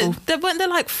it, but weren't there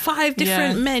like 5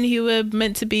 different men who were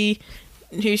meant to be,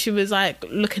 who she was like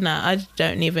looking at? I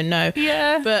don't even know.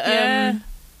 But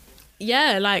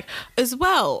like, as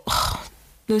well,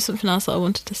 there was something else that I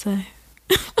wanted to say.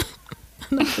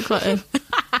 I've forgotten.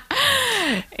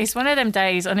 It's one of them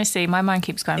days, honestly, my mind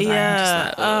keeps going blank.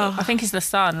 Yeah. I think it's the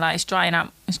sun, like it's drying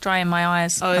my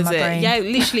eyes. Oh, and is my it? brain. Yeah,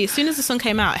 literally, as soon as the sun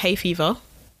came out, hay fever.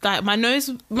 Like my nose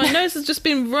has just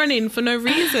been running for no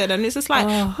reason, and it's just like,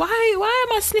 why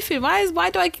am I sniffing? Why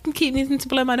do I keep needing to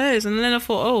blow my nose? And then I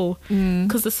thought,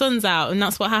 because the sun's out, and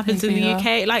that's what happens in the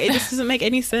UK. Like, it just doesn't make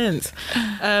any sense.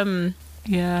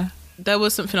 Yeah. There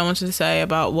was something I wanted to say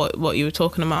about what you were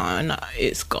talking about, and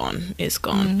it's gone.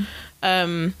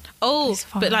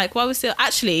 But like, while we're still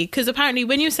actually, because apparently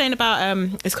when you were saying about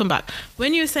it's come back.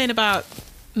 When you were saying about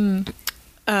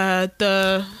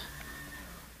the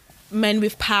men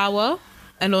with power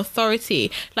and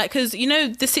authority, like, because you know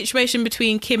the situation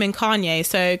between Kim and Kanye.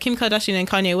 So Kim Kardashian and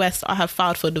Kanye West have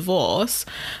filed for divorce,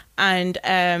 and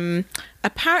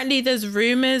apparently there's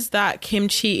rumors that Kim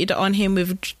cheated on him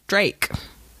with Drake.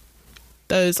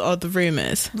 Those are the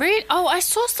rumors. Really? Oh, I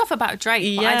saw stuff about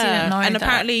Drake, but I didn't know. And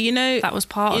apparently, you know, that was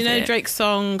part of it. You know Drake's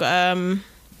song,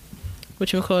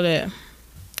 whatchamacallit,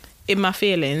 In My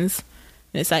Feelings.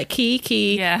 And it's like,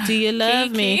 Kiki, do you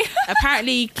love Kiki. me?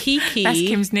 Apparently, Kiki that's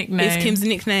Kim's nickname. Is Kim's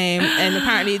nickname. And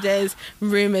apparently there's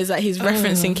rumours that he's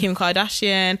referencing Kim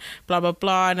Kardashian, blah, blah,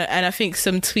 blah. And I think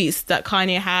some tweets that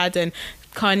Kanye had, and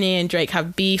Kanye and Drake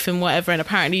have beef and whatever, and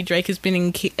apparently Drake has been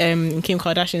in Kim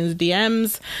Kardashian's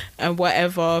DMs and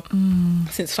whatever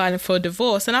since filing for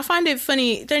divorce. And I find it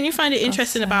funny. Don't you find it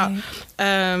interesting about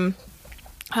how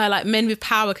like men with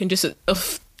power can just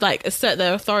like assert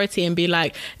their authority and be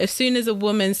like, as soon as a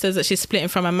woman says that she's splitting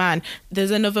from a man,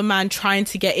 there's another man trying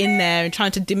to get in there and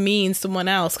trying to demean someone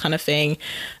else, kind of thing.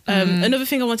 Another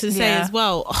thing I wanted to say as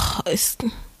well,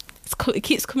 it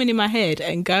keeps coming in my head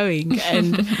and going,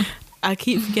 and I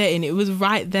keep forgetting. It was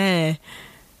right there.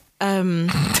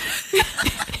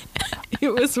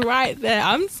 It was right there.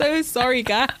 I'm so sorry,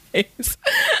 guys.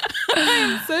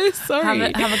 I'm so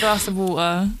sorry. Have a glass of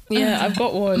water. Yeah, I've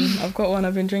got one.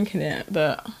 I've been drinking it,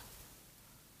 but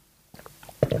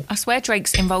I swear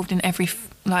Drake's involved in every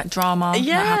drama that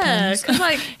happens. Because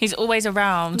like he's always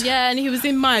around. Yeah, and he was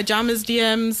in Maya Jama's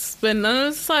DMs when I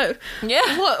was like,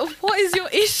 what is your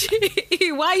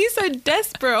issue? Why are you so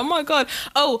desperate? Oh my god.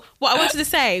 Oh, what I wanted to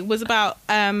say was about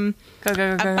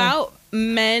go.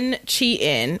 Men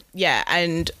cheating,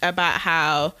 and about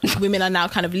how women are now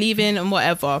kind of leaving and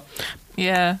whatever.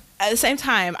 Yeah. At the same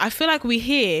time, I feel like we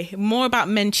hear more about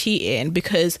men cheating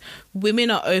because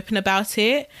women are open about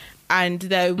it and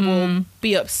they will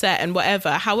be upset and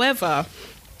whatever. However,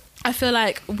 I feel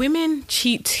like women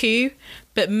cheat too,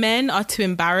 but men are too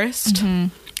embarrassed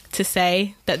to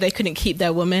say that they couldn't keep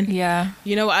their woman. Yeah.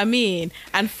 You know what I mean?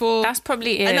 And that's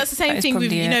probably it. And that's the same thing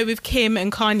with, with Kim and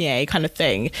Kanye kind of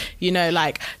thing. You know,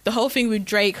 like the whole thing with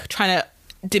Drake trying to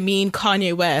demean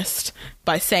Kanye West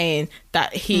by saying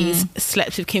that he's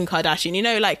slept with Kim Kardashian. You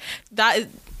know, like that's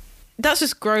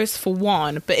just gross for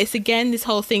one. But it's again this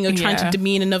whole thing of trying to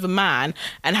demean another man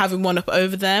and having one up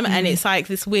over them. And it's like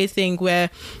this weird thing where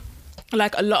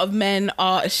like a lot of men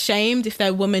are ashamed if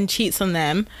their woman cheats on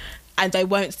them, and they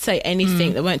won't say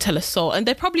anything. They won't tell a soul. And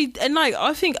they probably, and like,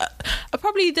 I think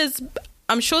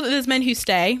I'm sure that there's men who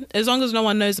stay as long as no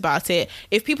one knows about it.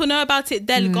 If people know about it,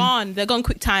 they're gone. They're gone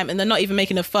quick time, and they're not even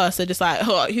making a fuss. They're just like,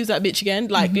 oh, who's that bitch again?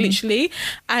 Like literally.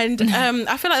 And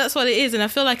I feel like that's what it is. And I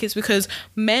feel like it's because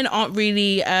men aren't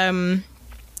really, they're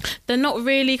not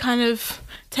really kind of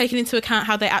taking into account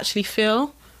how they actually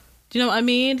feel. Do you know what I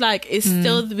mean? Like we're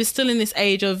still in this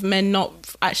age of men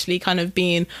not actually kind of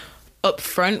being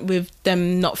upfront with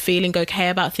them not feeling okay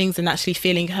about things and actually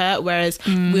feeling hurt, whereas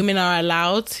women are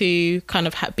allowed to kind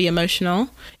of be emotional,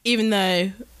 even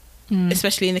though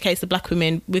especially in the case of black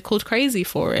women, we're called crazy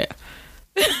for it.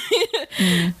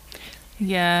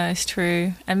 Yeah, it's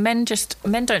true. And men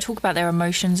don't talk about their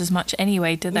emotions as much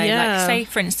anyway, do they? Like, say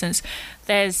for instance,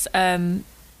 there's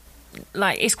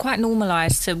like it's quite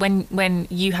normalized to when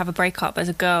you have a breakup as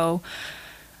a girl,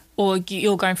 or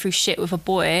you're going through shit with a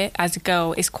boy as a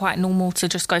girl, it's quite normal to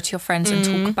just go to your friends and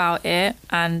talk about it.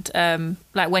 And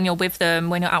like when you're with them,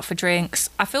 when you're out for drinks,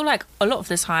 I feel like a lot of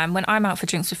the time when I'm out for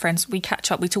drinks with friends, we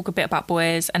catch up, we talk a bit about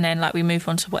boys, and then like we move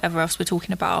on to whatever else we're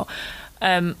talking about.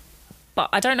 But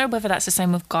I don't know whether that's the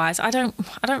same with guys. I don't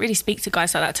really speak to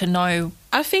guys like that to know.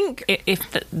 I think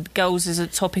if the girls is a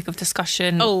topic of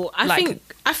discussion. I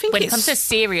think when it comes to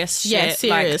serious shit,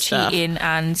 serious like cheating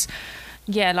and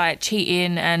like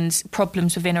cheating and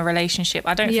problems within a relationship.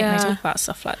 I don't think they talk about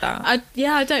stuff like that. I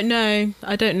don't know.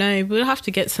 We'll have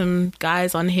to get some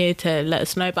guys on here to let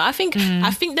us know. But I think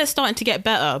they're starting to get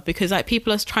better, because like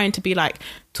people are trying to be like,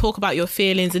 talk about your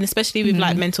feelings, and especially with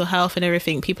like mental health and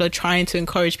everything, people are trying to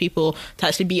encourage people to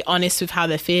actually be honest with how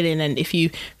they're feeling, and if you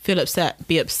feel upset,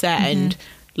 be upset, and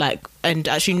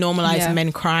actually normalize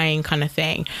men crying kind of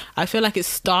thing. I feel like it's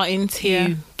starting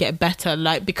to get better,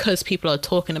 like, because people are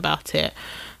talking about it.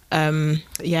 I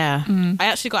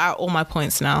actually got out all my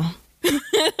points now.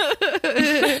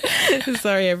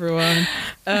 Sorry everyone.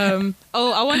 I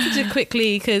wanted to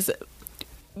quickly, because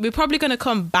we're probably going to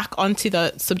come back onto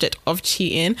the subject of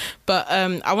cheating, but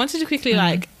I wanted to quickly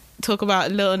talk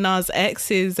about Lil Nas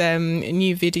X's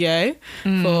new video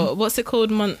for, what's it called,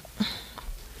 Montello.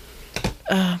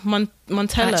 I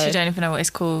actually don't even know what it's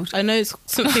called. I know it's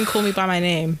something Call Me By My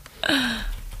Name.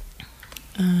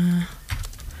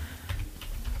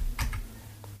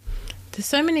 There's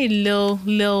so many lil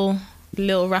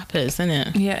rappers, isn't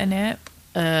it? Yeah, innit?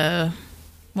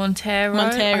 Montero.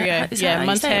 Montero.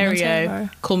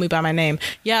 Call Me By My Name.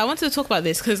 Yeah, I wanted to talk about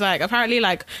this because, like, apparently,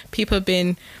 like, people have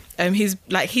been, he's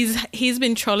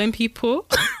been trolling people.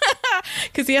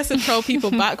 Because he has to troll people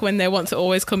back when they want to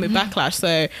always come with backlash.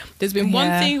 So there's been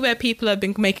one thing where people have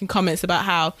been making comments about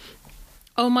how,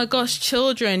 oh my gosh,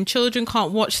 children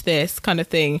can't watch this kind of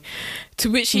thing, to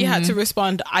which he had to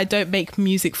respond, I don't make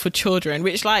music for children,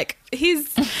 which, like,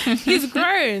 he's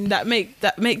grown. That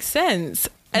makes sense.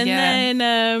 And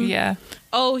then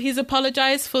he's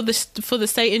apologized for the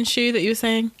Satan shoe that you were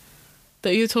saying,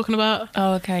 that you were talking about.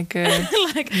 Oh, okay, good.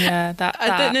 That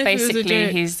I don't know basically if it was a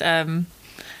joke. He's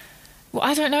well,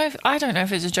 I don't know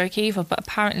if it's a joke either, but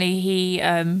apparently he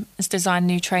has designed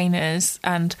new trainers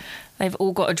and they've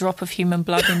all got a drop of human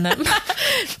blood in them.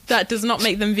 That does not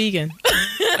make them vegan.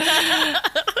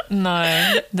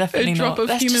 No, definitely not. A drop of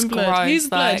human blood. Whose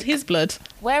blood? His blood.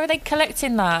 Where are they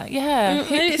collecting that? Yeah.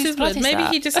 Maybe it's his blood. Maybe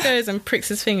he just goes and pricks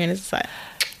his finger and it's just like...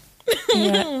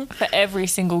 for every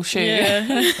single shoe.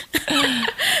 Yeah.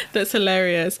 That's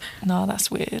hilarious. No, that's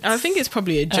weird. I think it's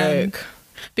probably a joke.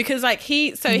 Because, like,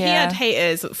 he had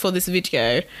haters for this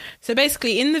video. So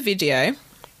basically in the video,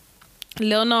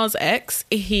 Lil Nas X,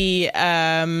 he's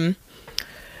there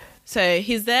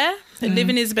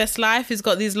living his best life. He's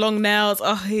got these long nails.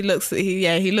 Oh, he looks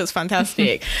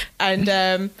fantastic.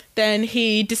 And then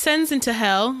he descends into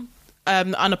hell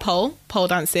on a pole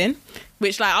dancing,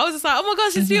 which, like, I was just like, oh my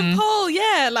gosh, it's your pole.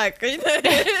 Yeah, like, you know.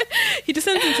 He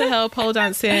descends into hell pole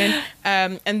dancing,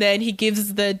 and then he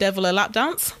gives the devil a lap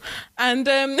dance, and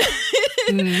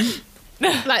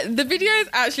like, the video is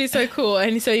actually so cool.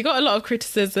 And so you got a lot of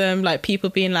criticism, like people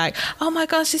being like, oh my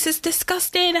gosh, this is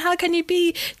disgusting, how can you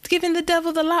be giving the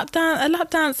devil a lap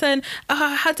dance, and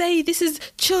how dare you, this is,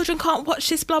 children can't watch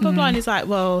this, blah blah blah. And he's like,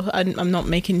 well, I'm not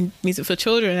making music for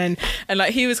children, and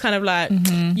like, he was kind of like,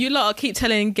 you lot keep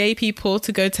telling gay people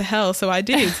to go to hell, so I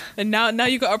did, and now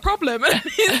you got a problem. And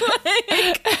he's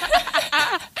like,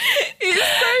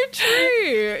 it's so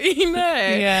true, you know.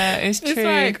 Yeah, it's true. It's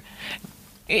like,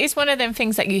 it's one of them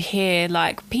things that you hear,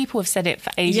 like, people have said it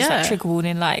for ages, like trigger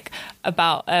warning, like,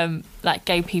 about like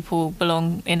gay people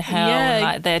belong in hell, and,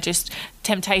 like, they're just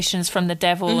temptations from the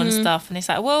devil and stuff. And it's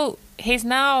like, well, he's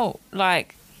now,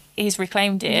 like, he's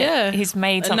reclaimed it, he's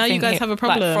made something, and now you guys have a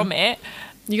problem, like, from it.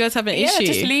 You guys have an issue.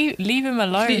 Just leave him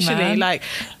alone, literally, man. Like,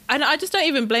 and I just don't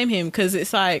even blame him, because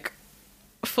it's like,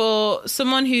 for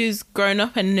someone who's grown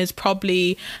up and has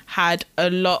probably had a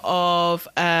lot of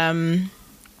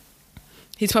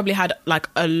he's probably had, like,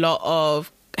 a lot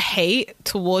of hate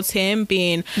towards him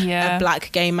being a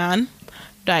black gay man.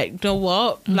 Like, you know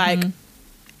what? Like,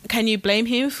 can you blame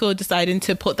him for deciding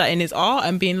to put that in his art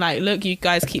and being like, look, you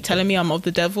guys keep telling me I'm of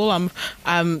the devil, I'm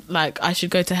like, I should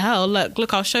go to hell.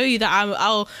 Look, I'll show you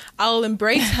that I'll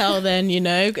embrace hell then, you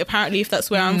know, apparently, if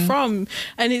that's where I'm from.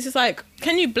 And it's just like,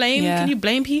 can you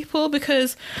blame people?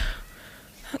 Because,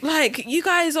 like, you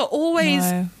guys are always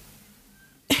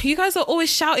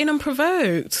shouting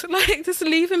unprovoked. Like, just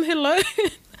leave him alone.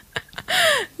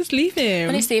 Just leave him.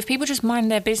 Honestly, if people just mind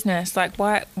their business, like,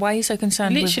 why are you so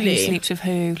concerned with who sleeps with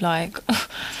who? Like,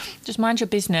 just mind your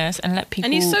business and let people.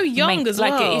 And he's so young as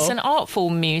well. Like, it's an art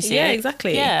form, music. Yeah,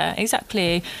 exactly. Yeah,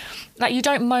 exactly. Like, you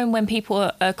don't moan when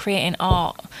people are creating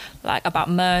art, like, about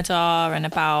murder and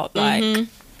about, like,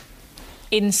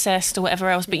 incest or whatever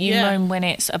else, but you moan when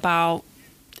it's about,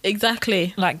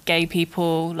 exactly, like, gay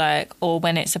people, like, or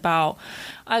when it's about,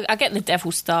 I get the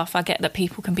devil stuff, I get that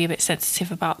people can be a bit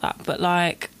sensitive about that, but,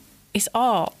 like, it's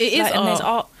art. It is art. And there's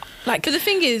art, like, but the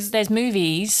thing is, there's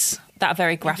movies that are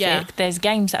very graphic, there's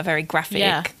games that are very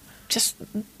graphic, just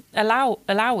allow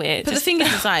it. But the thing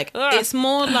is, like, it's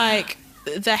more like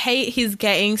the hate he's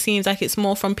getting seems like it's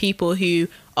more from people who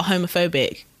are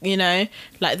homophobic, you know,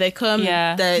 like they come,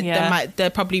 they're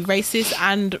probably racist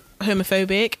and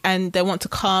homophobic, and they want to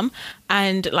come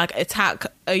and like attack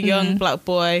a young black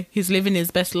boy who's living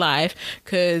his best life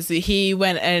because he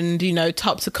went and, you know,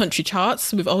 topped the country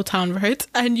charts with Old Town Road,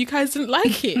 and you guys didn't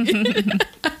like it.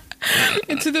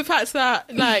 And to the fact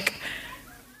that, like,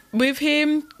 with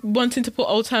him wanting to put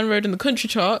Old Town Road in the country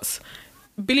charts,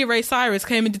 Billy Ray Cyrus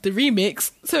came and did the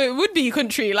remix, so it would be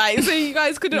country. Like, so you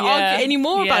guys couldn't argue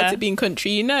anymore about it being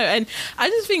country, you know. And I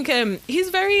just think he's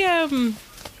very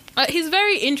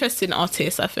interesting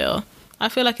artist. I feel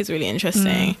like he's really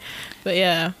interesting. But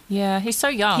yeah, he's so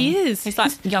young. He is. He's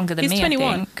like younger than me. He's 21.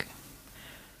 I think.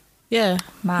 Yeah,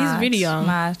 mad, he's really young.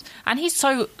 Mad. And he's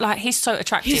so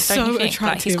attractive. He's don't so you think? attractive.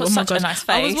 Like, he's got such a nice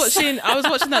face. I was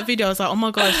watching that video. I was like, oh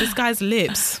my gosh, this guy's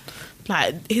lips.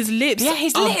 Like, his lips are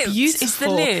beautiful. It's the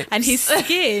lips. And his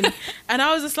skin. And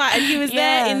I was just like, and he was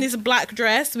there in this black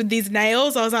dress with these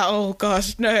nails. I was like, oh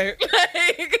gosh, no.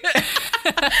 Like,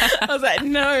 I was like,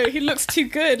 no, he looks too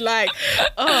good. Like,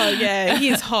 oh yeah, he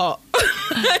is hot.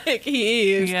 Like,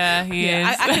 he is. Yeah, he is.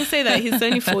 I can say that he's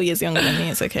only 4 years younger than me.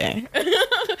 It's okay.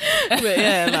 But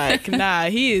yeah, like, nah,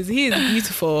 he is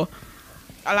beautiful.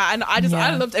 And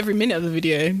I loved every minute of the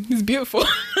video. He's beautiful.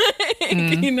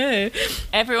 You know,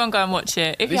 everyone go and watch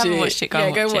it. If you haven't watched it, go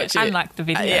and watch it. And like the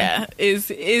video. It's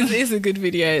a good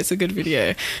video. It's a good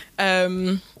video.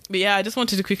 But yeah, I just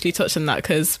wanted to quickly touch on that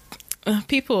because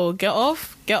people get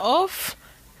off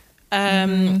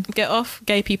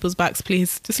gay people's backs,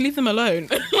 please. Just leave them alone.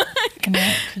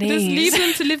 Just leave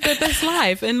them to live their best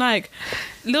life. And like,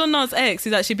 Lil Nas X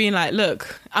is actually being like,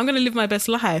 look, I'm gonna live my best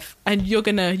life, and you're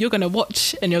gonna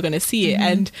watch and you're gonna see it,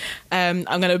 and I'm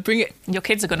gonna bring it. Your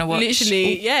kids are gonna watch.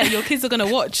 Literally, your kids are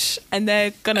gonna watch, and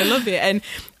they're gonna love it. And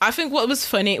I think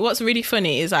what's really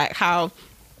funny is like how,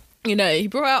 you know, he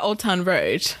brought out Old Town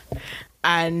Road.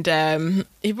 And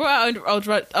he brought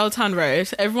out Old Town Road.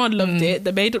 Everyone loved it.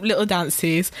 They made up little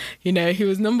dances. You know, he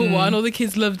was number one. All the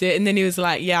kids loved it. And then he was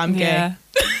like, yeah, I'm gay. Yeah.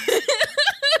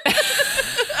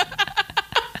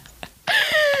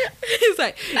 He's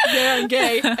like, yeah, I'm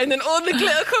gay. And then all the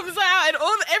glitter comes out and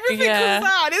everything comes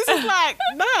out. It's just like,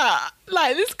 nah.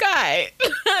 Like, this guy.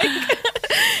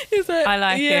 He's like, I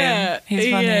like him. He's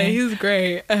funny. Yeah, he's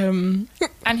great. And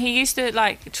he used to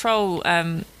like troll.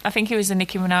 I think he was a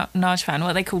Nicki Minaj fan.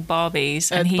 What they call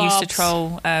Barbies, and he Barbs. used to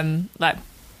troll.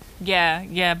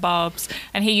 Barbs.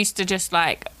 And he used to just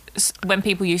like, when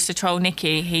people used to troll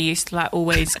Nicki, he used to like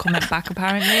always comment back.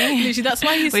 Apparently, literally, that's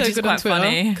why he's so good on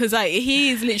Twitter. Because like,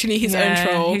 he's literally his own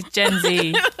troll. He's Gen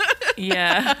Z.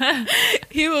 Yeah,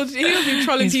 he will be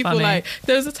trolling he's people. Funny. Like,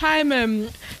 there was a time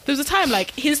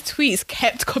like his tweets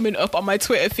kept coming up on my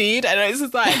Twitter feed, and it's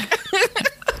just like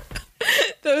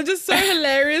they were just so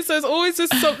hilarious. So there's always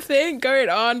just something going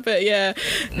on. But yeah,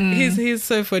 he's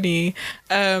so funny.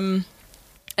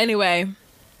 Anyway,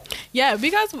 yeah,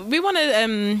 we're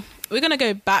gonna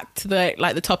go back to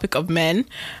the topic of men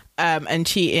and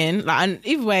cheating, like, and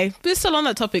either way we're still on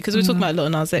that topic because we're talking about Lil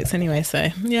Nas X anyway, so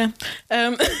yeah.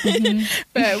 But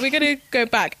we're gonna go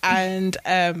back and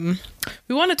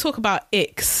we want to talk about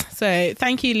icks. So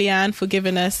thank you, Leanne, for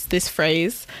giving us this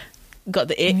phrase, got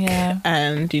the ick.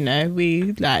 And you know,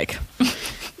 we like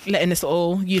letting us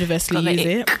all universally use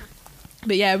it.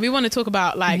 But yeah, we want to talk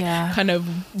about kind of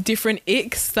different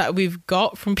icks that we've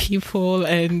got from people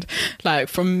and like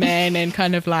from men, and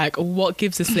kind of like what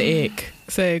gives us the ick.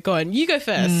 So go on, you go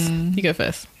first.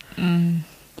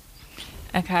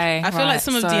 Okay. I feel like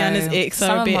some of Deanna's icks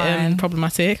are a bit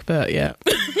problematic, but yeah.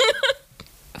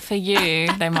 For you,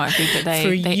 they might be, but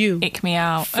they ick me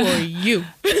out. For you.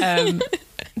 For you.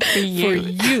 For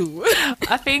you.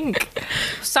 I think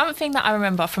something that I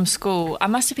remember from school, I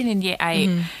must have been in year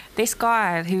 8. This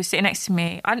guy who was sitting next to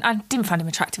me, I didn't find him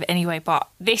attractive anyway, but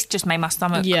this just made my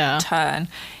stomach turn.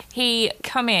 He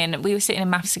come in, we were sitting in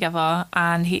maths together,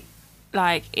 and he,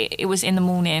 like, it was in the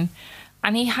morning,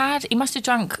 and he must have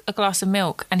drunk a glass of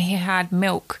milk, and he had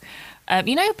milk.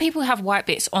 You know, people have white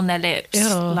bits on their lips,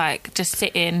 like just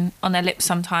sitting on their lips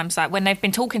sometimes. Like when they've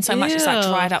been talking so much, it's like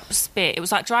dried up spit. It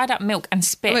was like dried up milk and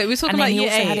spit. Wait, we're talking about year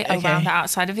 8. And then he also had it around the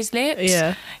outside of his lips.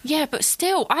 Yeah, but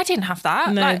still, I didn't have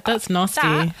that. No, like, that's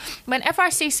nasty. Whenever I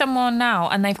see someone now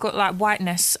and they've got like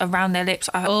whiteness around their lips,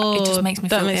 it just makes me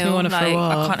feel ill. That makes me want to throw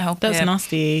up. I can't help it. That's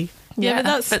nasty. Yeah,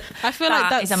 but I feel like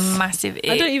that is a massive ick.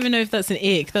 I don't even know if that's an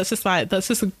ick. That's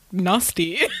just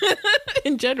nasty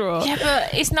in general. Yeah,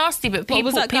 but it's nasty. But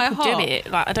people do it.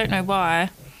 Like, I don't know why.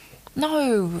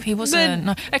 No, he wasn't.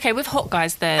 No. Okay, with hot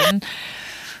guys then.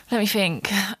 Let me think.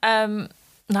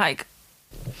 like,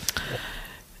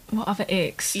 what other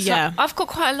icks? Yeah. So I've got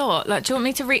quite a lot. Like, do you want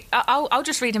me to read? I'll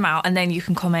just read them out and then you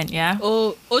can comment, yeah?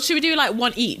 Or should we do like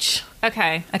one each?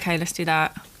 Okay, let's do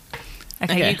that.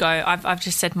 Okay, you go. I've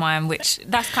just said mine, which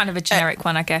that's kind of a generic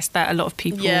one, I guess, that a lot of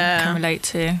people can relate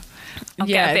to. I'll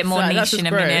get a bit more niche in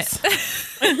a minute.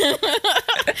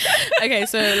 Okay,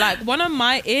 so like one of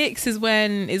my icks is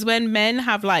when men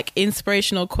have like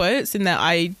inspirational quotes in their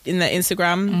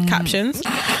Instagram captions.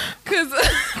 Because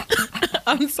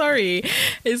I'm sorry,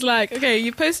 it's like, okay,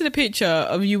 you posted a picture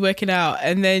of you working out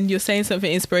and then you're saying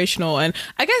something inspirational, and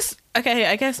I guess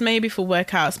maybe for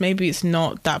workouts maybe it's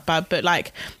not that bad, but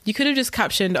like you could have just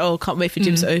captioned, oh, can't wait for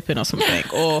gyms to open or something,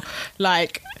 or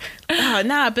like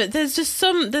but there's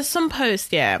some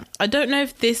posts, I don't know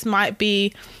if this might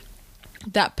be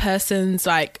that person's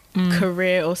like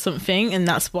career or something, and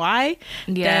that's why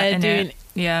they're doing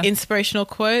inspirational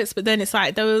quotes, but then it's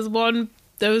like there was one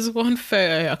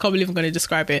photo, I can't believe I'm going to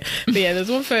describe it, but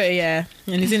there's one photo, and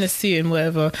he's in a suit and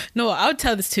whatever. No, I would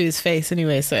tell this to his face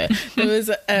anyway. So there was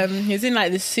he was in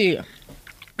like this suit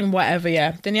and whatever,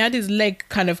 then he had his leg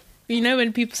kind of, you know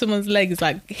when someone's leg is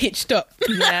like hitched up,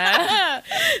 and I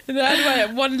had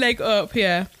like one leg up,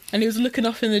 and he was looking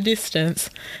off in the distance,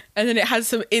 and then it had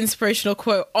some inspirational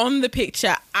quote on the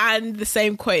picture and the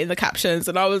same quote in the captions,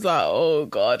 and I was like, oh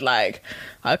god, like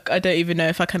I don't even know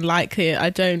if I can like it. I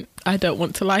don't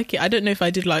want to like it. I don't know if I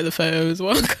did like the photo as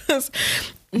well, because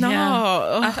I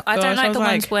don't like the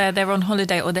ones where they're on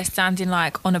holiday or they're standing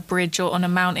like on a bridge or on a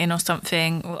mountain or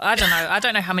something. I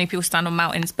don't know how many people stand on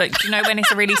mountains, but you know when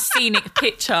it's a really scenic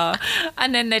picture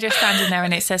and then they're just standing there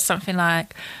and it says something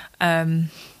like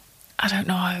I don't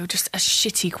know, just a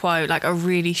shitty quote, like a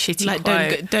really shitty like,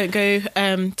 quote. Don't go,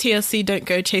 TLC, don't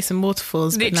go chasing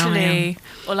waterfalls. Literally.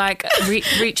 Or like,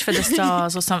 reach for the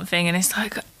stars or something. And it's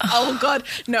like... Oh, God.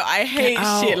 No, I hate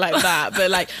shit like that. But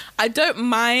like, I don't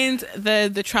mind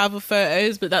the travel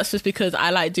photos, but that's just because I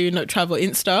like doing travel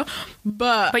Insta.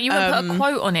 But you would put a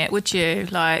quote on it, would you?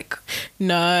 Like...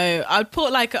 No, I'll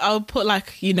put like,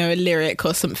 you know, a lyric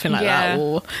or something like that.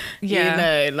 Or, you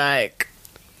know, like...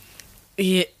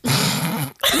 Yeah.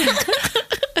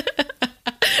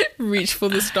 Reach for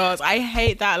the stars. I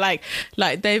hate that.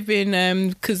 Like they've been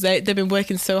because they've been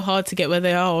working so hard to get where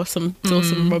they are, or some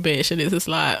rubbish, and it's just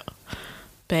like,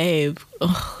 babe,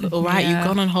 all right, you've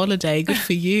gone on holiday, good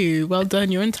for you, well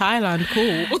done, you're in Thailand,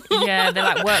 cool. Yeah, they're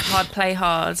like work hard, play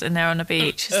hard, and they're on the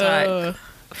beach. It's like,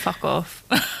 fuck off.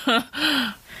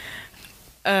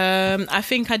 I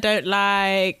think I don't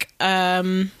like.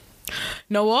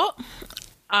 Know what?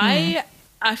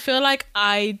 I feel like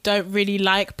I don't really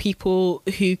like people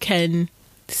who can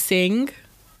sing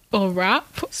or rap.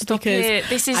 Stop because it.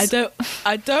 This is...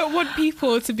 I don't want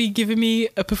people to be giving me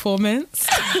a performance.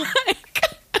 Like,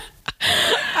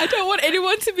 I don't want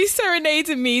anyone to be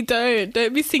serenading me.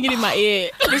 Don't be singing in my ear.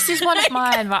 This is one of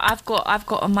mine. Right, I've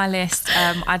got on my list.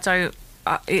 I don't.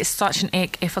 It's such an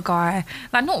ick if a guy,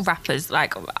 like, not rappers,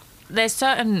 like there's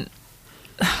certain.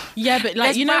 Yeah, but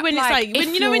like, you know when it's like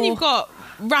when when you've got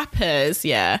rappers,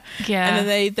 and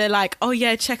then they're like, oh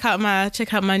yeah, check out my music,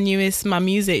 check out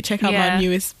my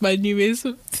newest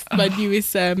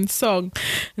song,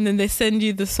 and then they send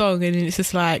you the song and it's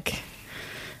just like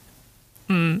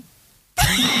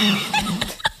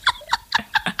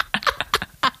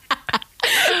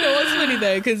What's funny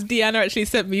though, because Deanna actually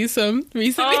sent me some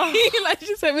recently. Like,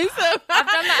 she sent me some. I've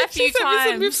done that a few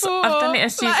times. I've done it a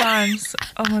few times.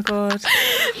 Oh my god!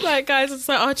 Like, guys, it's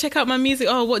like, oh, check out my music.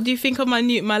 Oh, what do you think of my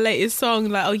latest song?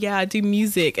 Like, oh yeah, I do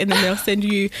music, and then they'll send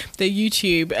you the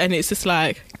YouTube, and it's just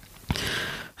like,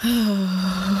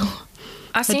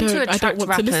 I seem to attract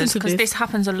rappers because this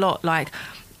happens a lot. Like.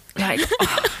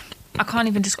 I can't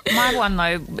even describe my one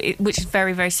though, which is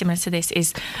very, very similar to this.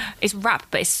 Is rap,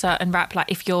 but it's certain rap. Like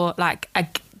if you're like a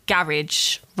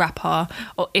garage rapper,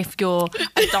 or if you're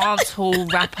a dance hall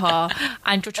rapper,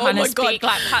 and you're trying to speak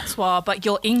like patois, but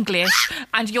you're English,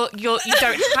 and you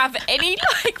don't have any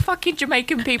like fucking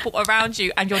Jamaican people around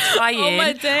you, and you're trying. Oh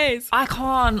my days! I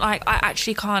can't. Like, I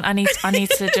actually can't. I need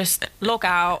to just log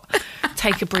out,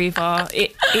 take a breather.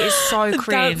 It is so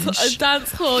cringe. A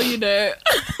dance hall, you know.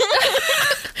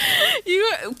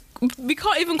 We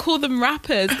can't even call them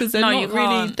rappers because they're not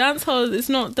really dance halls.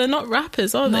 They're not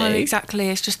rappers, are they? No, exactly.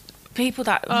 It's just people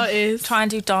that try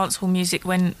and do dance hall music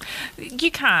when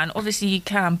you can. Obviously, you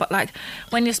can, but like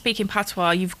when you're speaking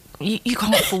patois, you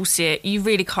can't force it. You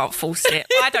really can't force it.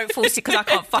 I don't force it because I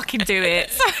can't fucking do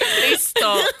it. So please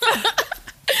stop.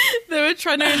 They were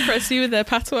trying to impress you with their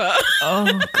patois.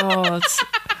 Oh god.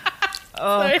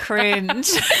 Oh,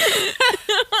 cringe.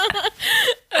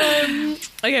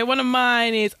 Okay, one of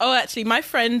mine is, actually, my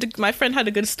friend had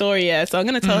a good story, so I'm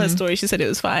going to tell her story. She said it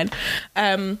was fine.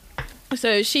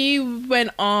 So she went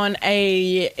on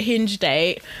a Hinge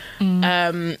date,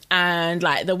 and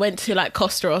like they went to like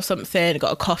Costa or something,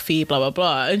 got a coffee, blah blah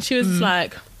blah, and she was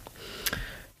like,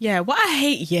 "Yeah, what I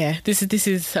hate, this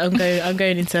is I'm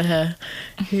going into her."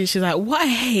 She's like, "What I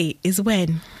hate is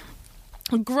when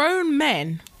grown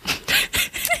men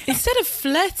instead of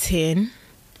flirting,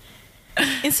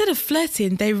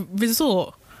 they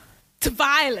resort to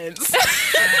violence."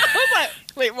 I was like,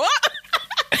 "Wait, what?"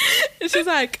 And she's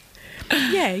like,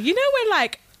 "Yeah, you know when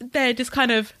like they're just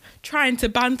kind of trying to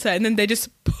banter and then they just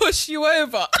push you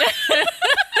over."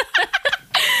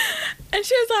 And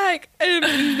she was like,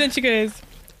 and then she goes,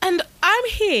 "And I'm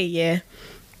here,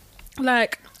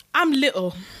 like I'm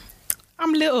little,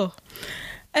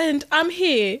 and I'm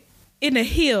here in a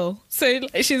heel." So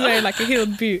she's wearing like a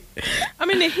heeled boot. "I'm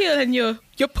in a heel and you're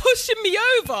pushing me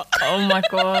over." Oh my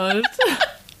God.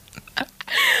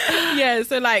 Yeah,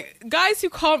 so like guys who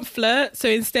can't flirt, so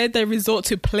instead they resort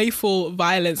to playful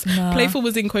violence. Playful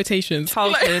was in quotations.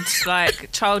 Childhood,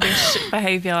 like childish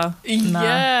behaviour.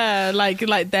 Yeah, like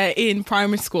they're in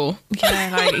primary school. Yeah,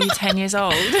 like you're 10 years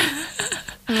old.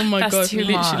 Oh my That's God, too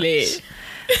literally.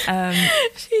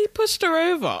 She pushed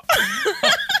her over.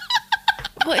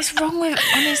 What is wrong with,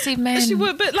 honestly, men?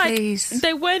 But like, please.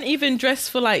 They weren't even dressed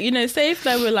for like, say if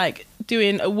they were like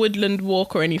doing a woodland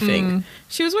walk or anything.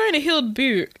 She was wearing a heeled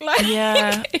boot. Like,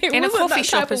 yeah, in a coffee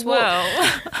shop as well.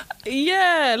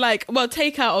 Yeah, like, well,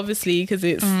 takeout obviously because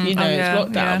it's it's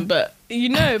lockdown.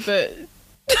 Yeah. But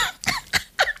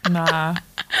but nah,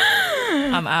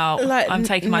 I'm out. Like, I'm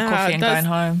taking my coffee and going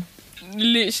home.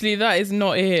 Literally, that is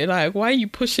not it. Like, why are you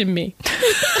pushing me?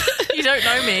 You don't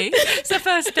know me. It's the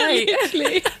first date.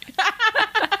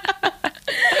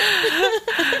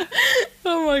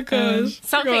 Oh my gosh.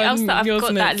 Something else that I've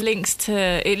got that links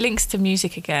to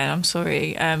music again. I'm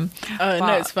sorry. No,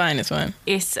 it's fine. It's fine.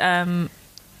 It's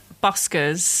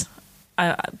buskers.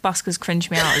 Buskers cringe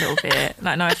me out a little bit.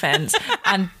 Like, no offense.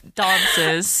 And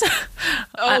dancers.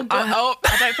 I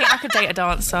don't think I could date a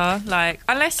dancer. Like,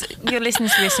 unless you're listening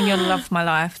to this and you'll love my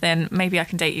life, then maybe I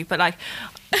can date you. But like,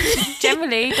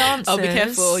 generally, dancers. Oh, be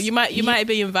careful. You might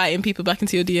be inviting people back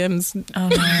into your DMs.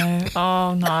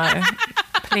 Oh no.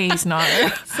 Please no.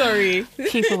 Sorry.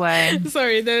 Keep away.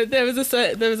 Sorry. There was a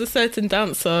certain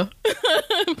dancer.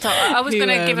 So I was going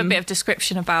to give a bit of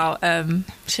description about.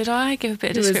 Should I give a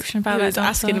bit of description about that dancer?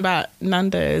 Asking about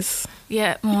Nando's.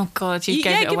 Yeah. Oh God, you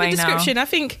gave it away now. Yeah, give a description. I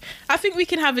think we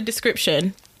can have a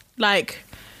description, like,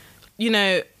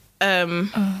 So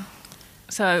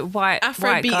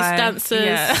Afrobeat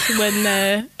dancers when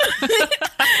they're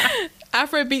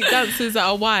Afrobeat dancers that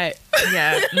are white.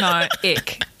 Yeah. No.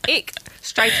 Ick.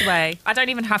 Straight away. I don't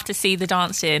even have to see the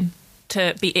dancing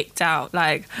to be icked out.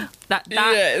 Like that.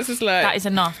 Yeah, it's just like, that is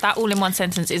enough. That all in one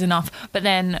sentence is enough. But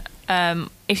then,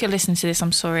 if you're listening to this,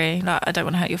 I'm sorry. Like, I don't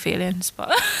want to hurt your feelings,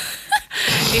 but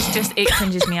it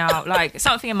cringes me out. Like,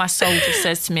 something in my soul just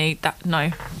says to me that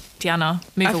no, Diana,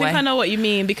 move away. I think I know what you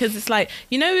mean, because it's like,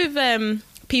 with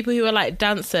people who are like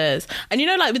dancers, and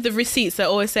like with the receipts they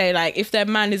always say like if their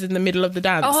man is in the middle of the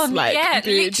dance, like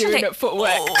doing it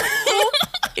footwork. Oh.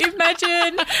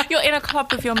 Imagine you're in a club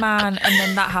with your man and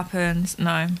then that happens.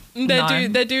 No,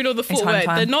 they're doing all the footwork.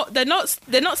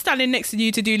 They're not standing next to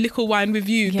you to do little wine with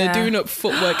you. Yeah. They're doing up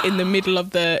footwork in the middle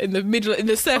in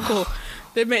the circle.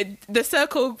 The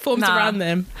circle forms around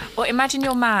them. Or imagine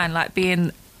your man like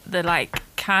being the like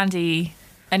candy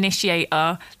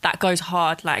initiator that goes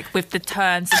hard, like with the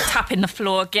turns and tapping the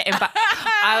floor, getting back.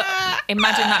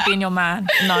 Imagine that being your man.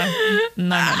 No.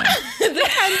 The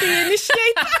candy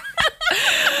initiator.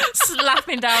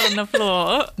 Slapping down on the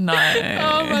floor. No.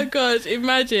 Oh my gosh,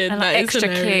 imagine. And like extra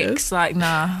kicks, like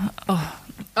nah. Oh,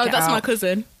 that's my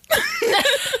cousin.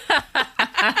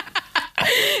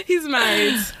 He's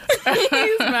married.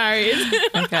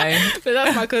 Okay. But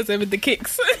that's my cousin with the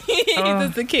kicks. He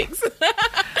does the kicks.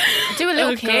 Do a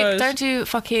little kick. Gosh. Don't do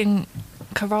fucking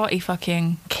karate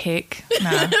fucking kick.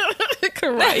 Nah.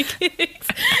 Karate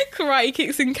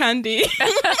kicks and candy.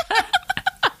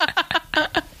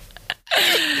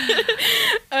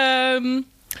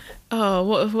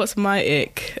 What's my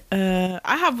ick? I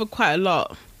have quite a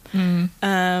lot. I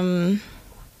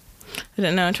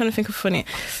don't know. I'm trying to think of funny.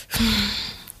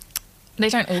 They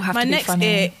don't all have to be funny. My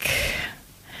next ick.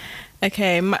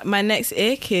 Okay, my next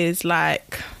ick is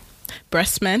like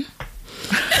breast men.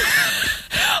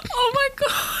 Oh my God.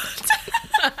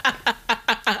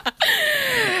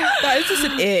 That is just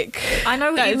an ick. I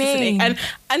know what you mean.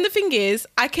 And the thing is,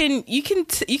 you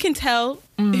can tell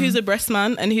who's a breast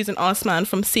man and who's an arse man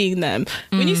from seeing them.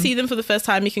 When you see them for the first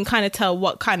time, you can kind of tell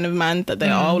what kind of man that they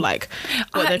are, like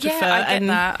what they prefer.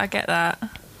 I get that.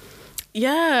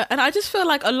 Yeah, and I just feel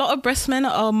like a lot of breast men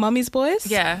are mummy's boys.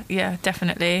 Yeah,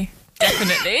 definitely. I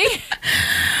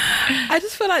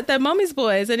just feel like they're mummy's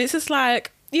boys, and it's just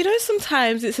like, you know,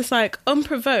 sometimes it's just like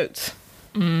unprovoked.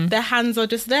 Their hands are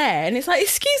just there, and it's like,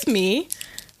 excuse me,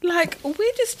 like,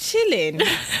 we're just chilling.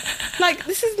 Like,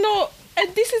 this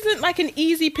isn't like an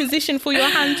easy position for your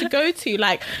hand to go to.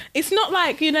 Like, it's not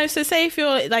like, you know, so say if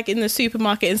you're like in the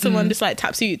supermarket and someone just like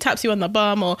taps you on the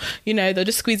bum, or, you know, they'll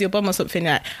just squeeze your bum or something.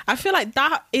 Like, I feel like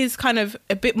that is kind of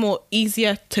a bit more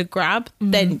easier to grab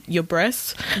than your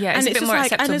breasts. Yeah, it's a bit more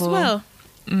acceptable. And as well,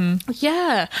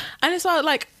 yeah, and it's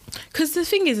like, because the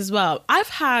thing is as well, I've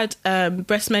had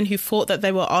breast men who thought that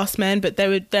they were arse men, but they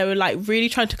were like really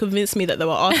trying to convince me that they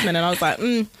were arse men, and I was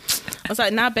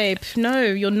like, nah, babe, no,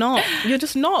 you're not. You're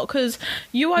just not, because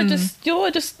you're just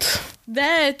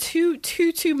there too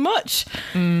much,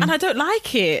 and I don't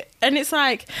like it. And it's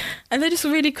like, and they just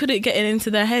really couldn't get it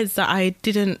into their heads that I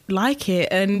didn't like it,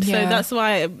 and so that's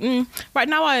why right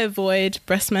now I avoid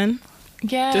breast men.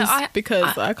 Yeah, just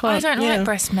because I can't. I don't like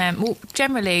breast men. Well,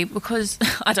 generally because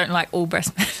I don't like all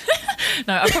breast men.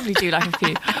 No, I probably do like a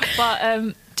few,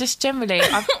 but just generally,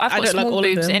 I've got small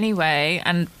boobs anyway,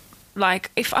 and like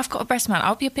if I've got a breast man,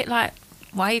 I'll be a bit like,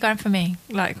 why are you going for me?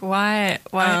 Like, why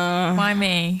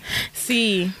me?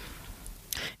 See,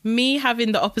 me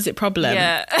having the opposite problem.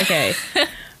 Yeah. Okay.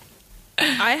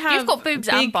 I have. You've got boobs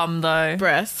and bum though.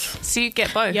 Breasts. So you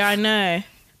get both. Yeah, I know.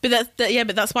 But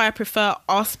that's why I prefer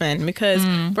arse men, because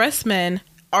breast men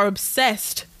are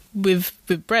obsessed with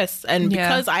breasts, and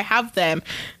because I have them,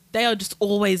 they are just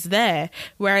always there.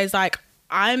 Whereas like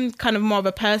I'm kind of more of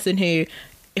a person who,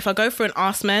 if I go for an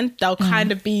arse man, they'll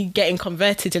kind of be getting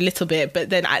converted a little bit,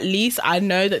 but then at least I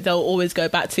know that they'll always go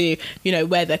back to, you know,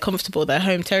 where they're comfortable, their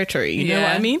home territory. You know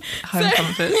what I mean? Home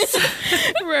comforts.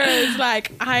 Whereas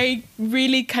like I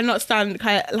really cannot stand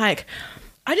like.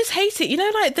 I just hate it. You know,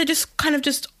 like they're just kind of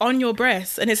just on your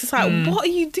breasts, and it's just like, what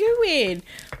are you doing?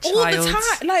 All the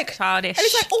time. Like, childish. And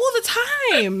it's like all the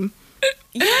time.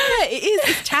 Yeah, it is.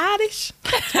 It's childish.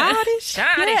 Childish. Yeah,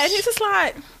 and it's just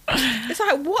like,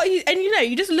 what are you? And you know,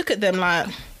 you just look at them like,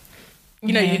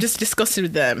 you know, you're just disgusted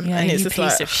with them, and it's just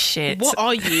piece like, of shit. What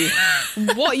are you?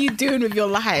 What are you doing with your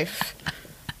life?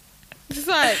 It's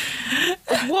like,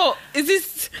 what is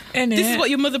this? This is what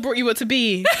your mother brought you up to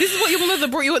be. This is what your mother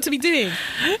brought you up to be doing.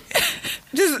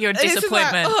 Your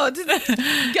disappointment. Like, just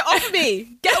get off me.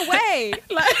 Get away.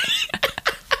 Like,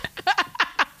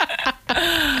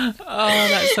 oh,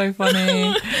 that's so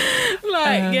funny.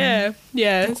 Like,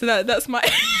 yeah. So that's my.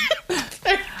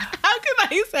 How can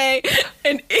I say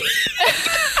an?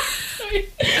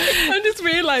 I'm just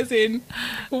realizing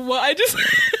what I just.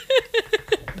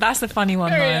 That's the funny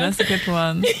one, though. That's a good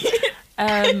one.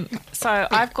 So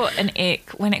I've got an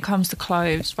ick when it comes to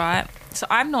clothes, right? So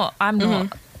I'm not.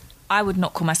 I would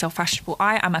not call myself fashionable.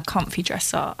 I am a comfy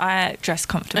dresser. I dress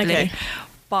comfortably. Okay.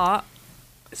 But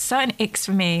certain icks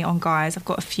for me on guys, I've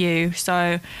got a few.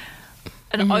 So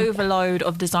an overload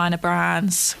of designer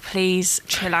brands. Please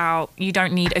chill out. You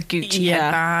don't need a Gucci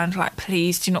headband. Like,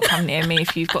 please do not come near me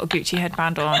if you've got a Gucci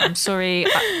headband on. I'm sorry.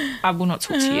 I will not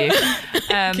talk to you.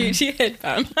 Gucci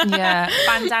headband. Yeah.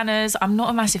 Bandanas. I'm not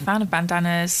a massive fan of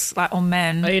bandanas, like on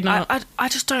men. Are you not? I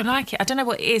just don't like it. I don't know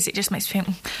what it is. It just makes me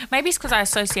think. Maybe it's because I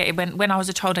associated when I was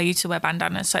a child, I used to wear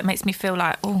bandanas. So it makes me feel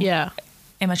like,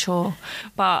 immature.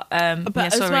 But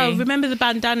as well, remember the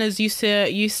bandanas used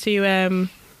to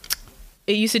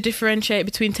it used to differentiate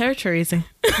between territories.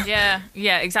 Yeah,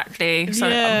 exactly. So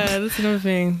that's another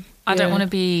thing. I don't want to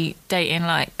be dating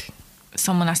like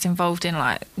someone that's involved in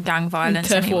like gang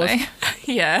violence anyway.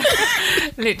 Yeah,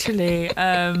 literally.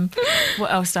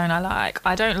 What else don't I like?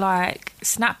 I don't like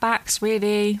snapbacks,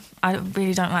 really. I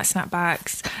really don't like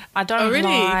snapbacks. I don't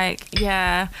like.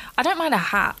 Yeah, I don't mind a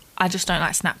hat. I just don't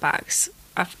like snapbacks.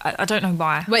 I don't know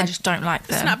why. Wait, I just don't like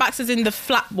them. Snapbacks is in the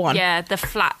flat one. Yeah, the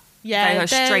flat. Yeah, they go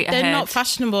straight ahead. They're not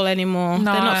fashionable anymore.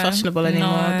 No, they're not fashionable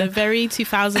anymore. No. They're very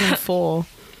 2004.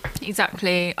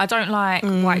 Exactly. I don't like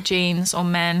white jeans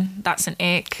on men. That's an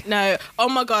ick. No. Oh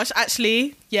my gosh.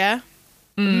 Actually, yeah.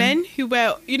 Men who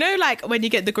wear, you know, like when you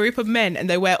get the group of men and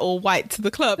they wear all white to the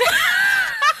club.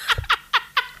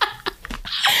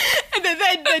 And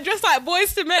then they're dressed like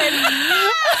boys to men.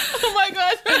 Oh my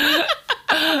god.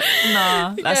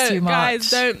 Nah, that's too much.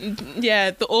 Guys, don't.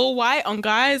 Yeah, the all white on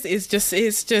guys is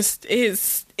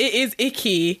is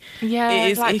icky. Yeah,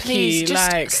 it is like icky. please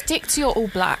just like, stick to your all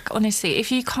black. Honestly,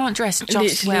 if you can't dress,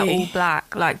 just wear all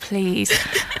black. Like please.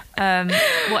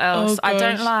 What else? I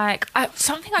don't like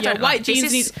something. I don't white like.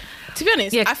 jeans. To be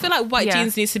honest, I feel like white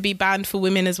jeans needs to be banned for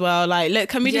women as well. Like, look,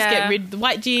 can we just get rid of the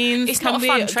white jeans? It's not a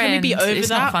fun trend. Can we be over it's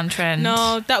that? Not a fun trend.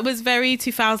 No, that was very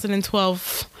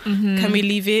 2012. Can we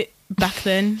leave it back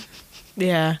then?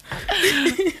 Yeah.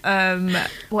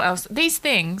 What else? These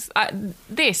things. I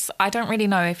don't really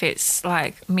know if it's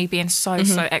like me being so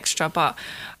extra, but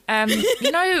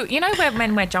you know where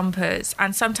men wear jumpers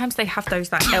and sometimes they have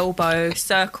those like elbow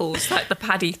circles, like the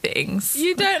paddy things.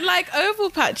 You don't like oval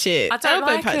patches? I don't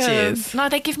elbow like patches. No,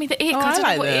 they give me the ick. I don't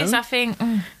like know what it is. I think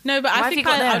no, but I think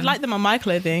I'd like them on my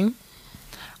clothing.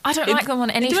 I don't like them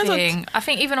on anything. I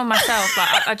think even on myself,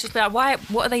 like I just be like, why?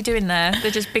 What are they doing there?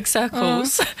 They're just big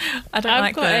circles. I don't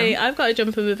like them. I've got a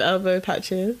jumper with elbow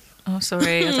patches. Oh,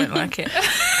 sorry, I don't like it.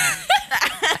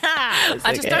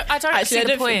 I don't see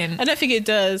the point. I don't think it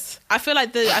does. I feel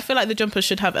like the jumper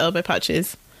should have elbow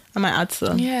patches. I might add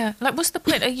some. Yeah, like what's the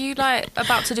point? Are you like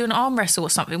about to do an arm wrestle or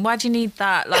something? Why do you need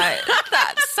that like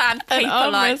that sandpaper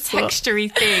like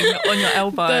textury thing on your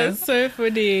elbow? That's so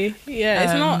funny. Yeah,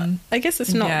 it's not. I guess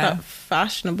it's not that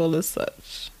fashionable as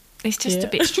such. It's just a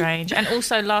bit strange. And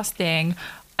also, last thing,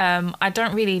 I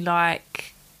don't really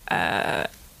like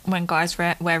when guys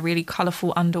wear really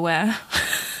colourful underwear.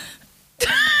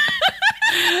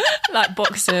 Like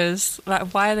boxers.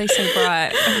 Like, why are they so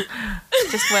bright?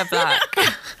 Just wear black.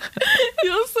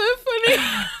 You're so funny.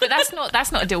 But that's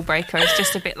not a deal breaker. It's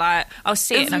just a bit like, I'll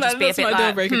see it and I'll just be a bit like... That's not a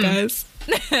deal breaker, guys.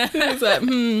 It's like,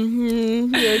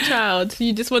 you're a child.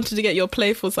 You just wanted to get your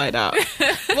playful side out.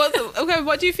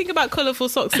 What do you think about colourful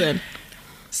socks then?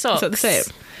 Socks? Is that the same?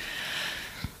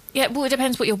 Yeah, well, it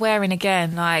depends what you're wearing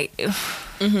again. Like,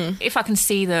 if I can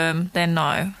see them, then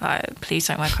no. Like, please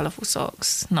don't wear colourful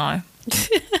socks. No.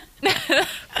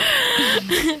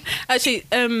 Actually,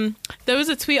 there was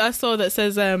a tweet I saw that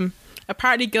says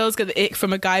apparently girls get the ick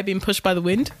from a guy being pushed by the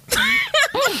wind.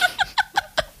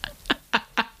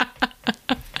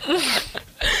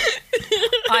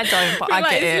 I don't, but I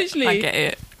get it. I get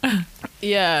it.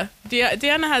 Yeah,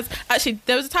 Deanna has actually.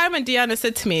 There was a time when Deanna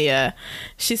said to me,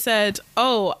 she said,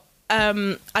 "Oh,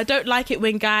 I don't like it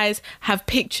when guys have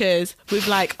pictures with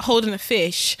like holding a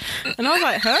fish," and I was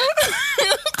like, "Huh?"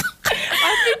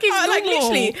 I think it's like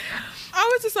literally. I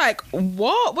was just like,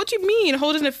 what? What do you mean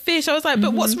holding a fish? I was like,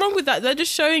 but what's wrong with that? They're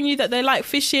just showing you that they like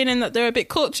fishing and that they're a bit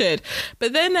cultured.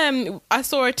 But then I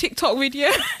saw a TikTok video.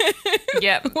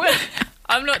 Yep.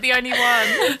 I'm not the only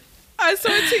one. I saw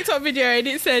a TikTok video and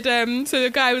it said, so the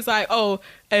guy was like,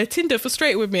 Tinder for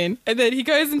straight women. And then he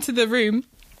goes into the room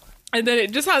and then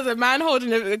it just has a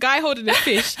guy holding a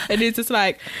fish and he's just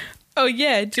like, oh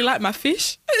yeah, do you like my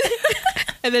fish?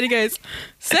 And then he goes,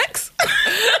 sex?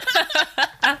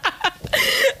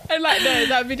 And like, no,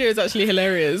 that video is actually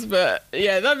hilarious. But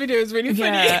yeah, that video is really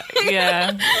funny.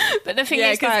 Yeah. But the thing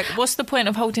is, like, what's the point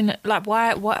of holding it? Like,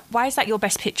 why is that your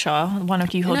best picture? One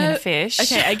of you holding a fish?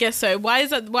 Okay, I guess so. Why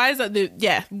is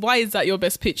that your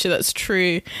best picture? That's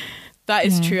true. That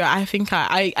is true. I think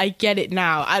I get it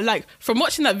now. I like, from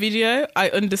watching that video, I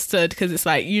understood, because it's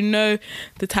like, the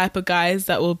type of guys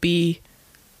that will be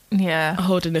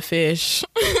holding a fish.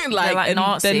 Like, and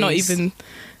Nazis.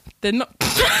 They're not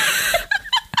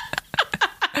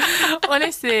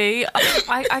honestly,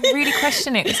 I really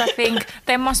question it, because I think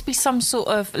there must be some sort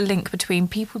of link between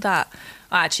people that...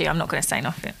 Actually, I'm not going to say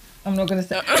nothing. I'm not going to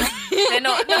say... They're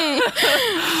not...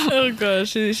 Oh gosh,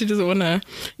 she doesn't want to...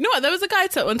 You know what, there was a guy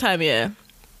at one time,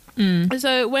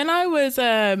 so when I was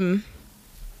so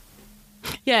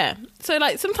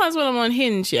like sometimes when I'm on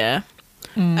Hinge, I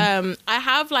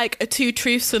have like a 2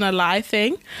 truths and a lie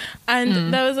thing,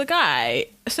 and there was a guy.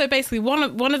 So basically, one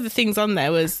of the things on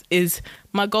there is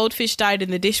my goldfish died in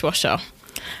the dishwasher,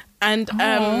 and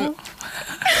so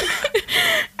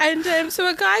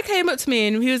a guy came up to me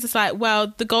and he was just like,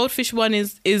 "Well, the goldfish one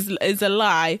is a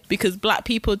lie because black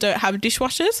people don't have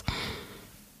dishwashers."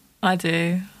 I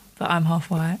do, but I'm half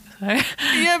white. So.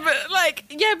 Yeah,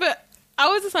 but I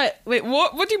was just like, wait,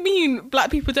 what? What do you mean black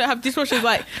people don't have dishwashers?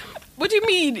 Like, what do you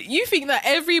mean? You think that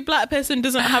every black person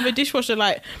doesn't have a dishwasher?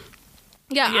 Like,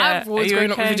 I've always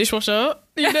grown up with a dishwasher.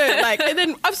 And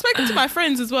then I've spoken to my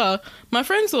friends as well. My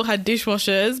friends all had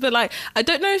dishwashers, but like, I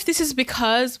don't know if this is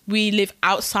because we live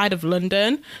outside of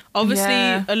London. Obviously,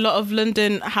 a lot of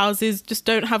London houses just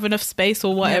don't have enough space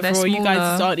or whatever, or you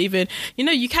guys aren't even,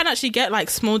 you can actually get like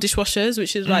small dishwashers,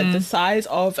 which is like the size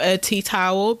of a tea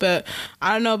towel, but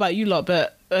I don't know about you lot,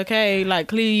 but okay, like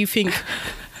clearly you think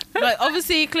Like,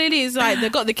 obviously, clearly, it's like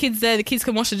they've got the kids there. The kids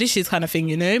can wash the dishes, kind of thing,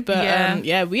 you know. But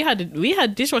we had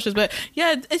dishwashers. But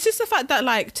yeah, it's just the fact that,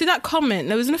 like, to that comment,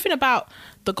 there was nothing about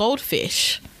the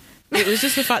goldfish. It was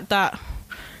just the fact that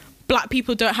black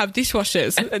people don't have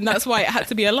dishwashers, and that's why it had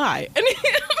to be a lie. And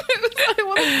it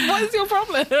was like, what is your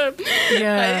problem?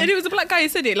 Yeah. And it was a black guy who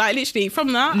said it. Like, literally,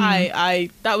 from that, I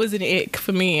that was an ick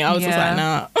for me. I was just like,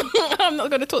 nah, I'm not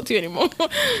going to talk to you anymore.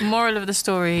 Moral of the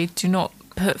story: do not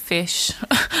put fish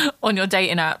on your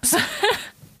dating apps.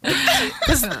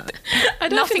 Because I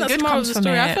don't think that's the moral of the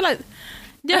story. I feel like.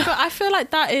 Yeah, but I feel like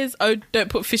that is, don't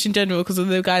put fish in general because of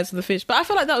the guys with the fish. But I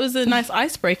feel like that was a nice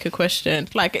icebreaker question.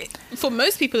 Like, for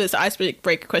most people, it's an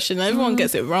icebreaker question. Everyone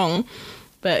gets it wrong.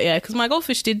 But yeah, because my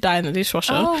goldfish did die in the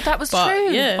dishwasher. Oh, that was true.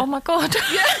 Yeah. Oh my God.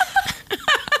 Yeah.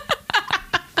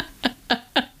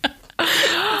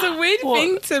 It's a weird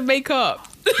thing to make up.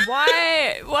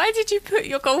 Why did you put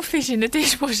your goldfish in the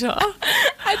dishwasher?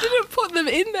 I didn't put them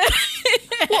in there.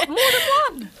 What, more than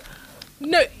one?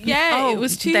 No, it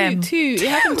was two. It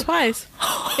happened twice.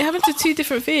 It happened to two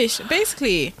different fish,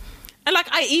 basically. And like,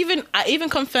 I even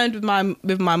confirmed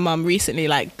with my mum recently,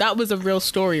 like, that was a real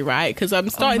story, right? Because I'm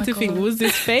starting to think, was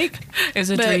this fake? It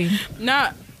was a dream. No,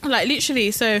 like,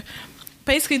 literally. So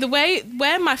basically,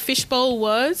 where my fish bowl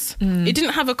was, it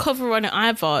didn't have a cover on it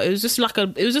either. It was just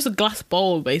a glass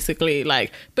bowl, basically.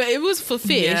 Like, but it was for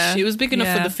fish. Yeah. It was big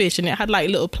enough for the fish, and it had like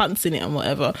little plants in it and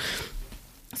whatever.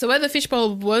 So where the fish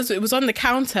bowl was, it was on the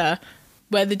counter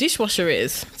where the dishwasher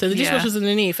is. So the dishwasher's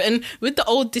underneath. And with the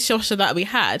old dishwasher that we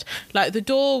had, like, the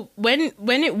door, when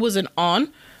it wasn't on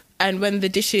and when the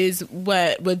dishes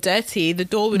were dirty, the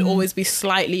door would always be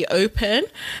slightly open.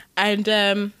 And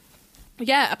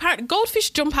apparently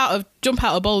goldfish jump out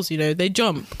of bowls, you know. They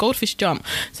jump. Goldfish jump.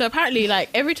 So apparently, like,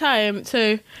 every time,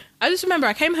 so I just remember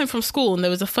I came home from school and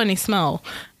there was a funny smell.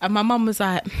 And my mum was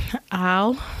like,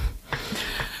 Al,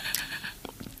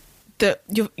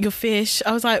 your fish.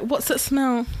 I was like, what's that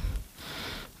smell?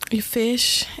 Your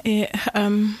fish. It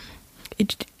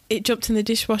jumped in the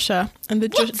dishwasher and the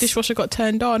dishwasher got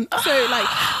turned on. So, like,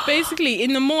 basically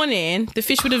in the morning the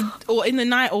fish would have, or in the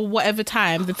night or whatever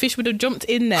time, the fish would have jumped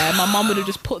in there. My mum would have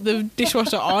just put the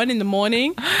dishwasher on in the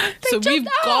morning. We've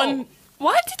gone.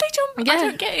 Why did they jump? Yeah. I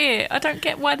don't get it. I don't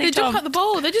get why they jump out the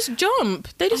bowl. They just jump.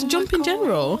 They just jump in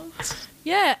general.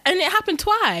 Yeah, and it happened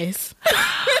twice.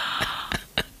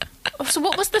 So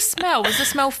what was the smell? Was the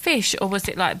smell fish or was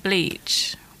it like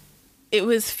bleach? It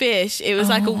was fish. It was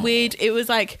like a weird, it was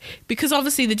like, because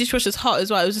obviously the dishwasher's hot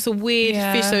as well, it was just a weird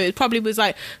fish, so it probably was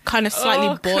like kind of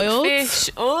slightly boiled.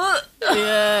 Fish.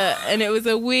 Yeah, and it was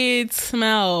a weird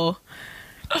smell.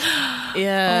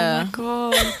 Yeah. Oh my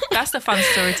God. That's the fun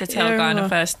story to tell guy on a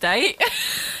first date.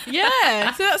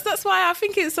 Yeah, so that's why I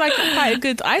think it's like quite a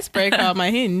good icebreaker on my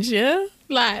Hinge, yeah?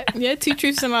 Like, yeah, 2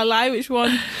 truths and a lie, which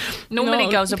one? Normally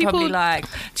girls are probably like,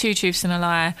 2 truths and a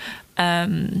lie,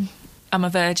 I'm a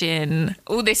virgin,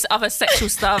 all this other sexual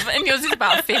stuff, and yours is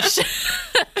about fish.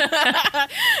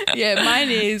 Yeah, mine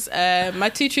is, my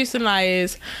 2 truths and a lie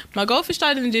is, my goldfish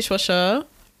died in the dishwasher,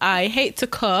 I hate to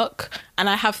cook, and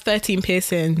I have 13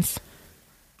 piercings.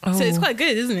 Oh. So it's quite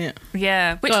good, isn't it?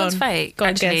 Yeah. Which one's fake,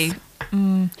 actually?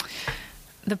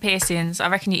 The piercings, I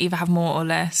reckon you either have more or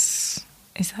less.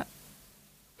 Is that...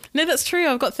 No, that's true.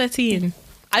 I've got 13.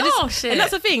 Shit. And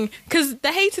that's the thing, because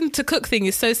the hating to cook thing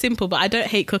is so simple, but I don't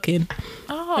hate cooking.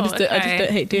 I just don't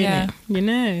hate doing it. You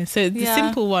know, so the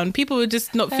simple one, people would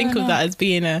just not think of that as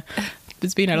being a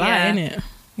lie, innit?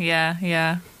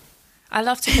 Yeah. I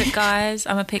love to cook, guys.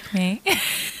 I'm a pick-me.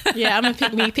 Yeah, I'm a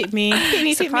pick-me. Pick me.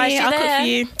 I'll cook for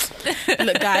you.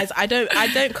 Look, guys, I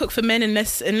don't cook for men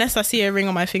unless I see a ring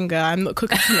on my finger. I'm not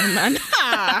cooking for no man.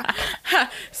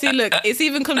 See, look, it's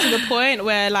even come to the point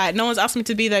where, like, no one's asked me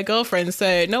to be their girlfriend.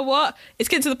 So, you know what? It's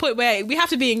getting to the point where we have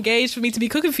to be engaged for me to be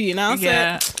cooking for you now.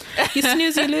 Yeah. So, you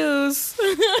snooze, you lose.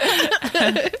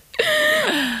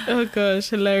 Oh gosh,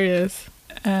 hilarious.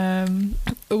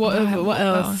 What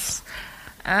else?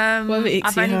 I've only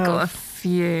got a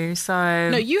few, so...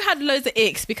 No, you had loads of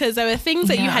icks because there were things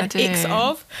that you had icks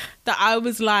of that I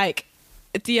was like,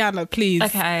 Deanna, please.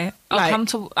 Okay, I'll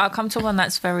come to one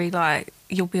that's very, like,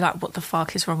 you'll be like, what the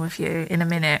fuck is wrong with you in a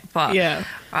minute, but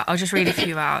I'll just read a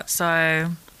few out. So,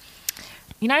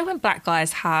 you know when black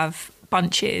guys have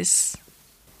bunches,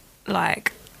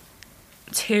 like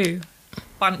 2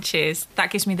 bunches, that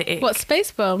gives me the ick. What,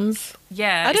 space bums?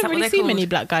 Yeah. I don't really see many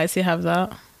black guys who have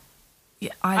that.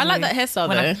 Yeah, I like that hairstyle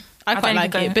though. I quite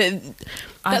like it, but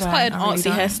that's quite an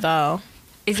artsy hairstyle.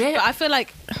 Is it? But I feel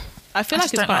like it's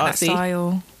quite artsy. That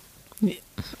style.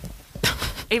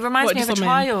 It reminds me of a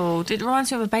child. It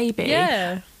reminds me of a baby.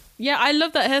 Yeah, I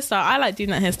love that hairstyle. I like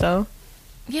doing that hairstyle.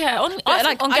 Yeah, I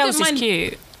think on girls is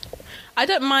cute. I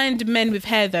don't mind men with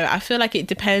hair though. I feel like it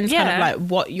depends kind of like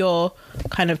what your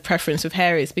kind of preference with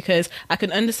hair is, because I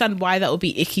can understand why that would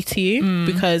be icky to you,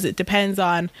 because it depends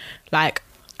on like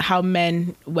how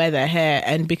men wear their hair,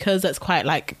 and because that's quite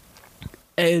like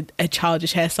a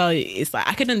childish hairstyle, it's like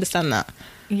I can understand that.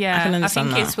 Yeah, I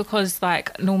think it's because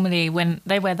like normally when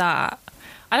they wear that,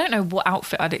 I don't know what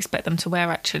outfit I'd expect them to wear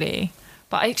actually,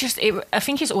 but I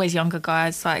think it's always younger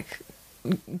guys, like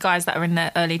guys that are in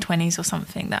their early 20s or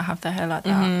something that have their hair like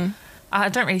that. I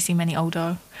don't really see many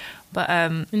older, but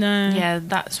no. Yeah,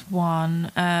 that's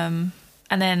one. And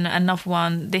then another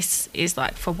one, this is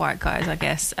like for white guys, I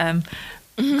guess.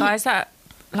 Guys that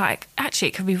like, actually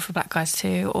it could be for black guys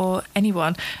too, or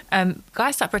anyone,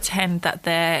 guys that pretend that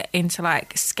they're into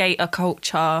like skater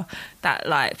culture, that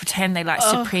like pretend they like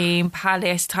Supreme,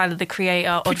 Palace, Tyler the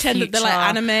Creator, or pretend that they're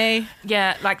like anime.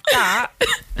 Yeah, like that.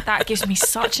 That gives me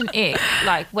such an ick.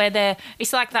 Like where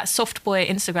it's like that soft boy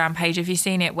Instagram page. Have you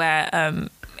seen it? Where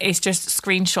it's just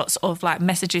screenshots of like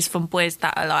messages from boys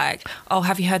that are like, "Oh,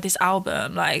 have you heard this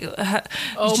album?" Like, do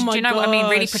you know what I mean?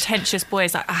 Really pretentious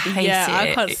boys. Like, I hate it. Yeah,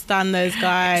 I can't stand those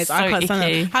guys. So I can't stand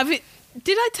icky. them.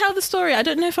 Did I tell the story? I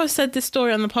don't know if I've said this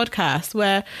story on the podcast,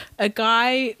 where a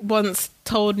guy once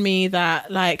told me that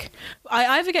like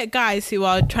I either get guys who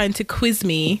are trying to quiz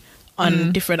me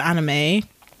on different anime,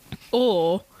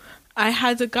 or I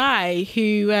had a guy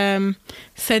who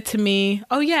said to me,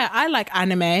 "Oh yeah, I like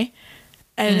anime."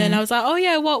 And then I was like, "Oh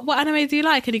yeah, what anime do you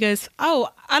like?" And he goes, "Oh,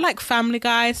 I like Family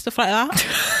Guy, stuff like that."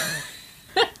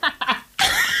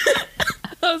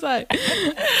 I was like,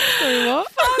 "Sorry, what?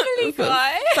 Family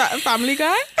Guy? Family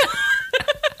Guy?"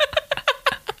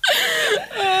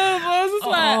 I was just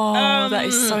like, that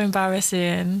is so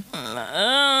embarrassing.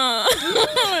 Yeah.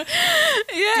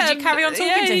 Did you carry on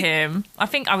talking to him? I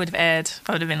think I would have aired.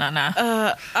 I would have been like, nah.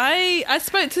 I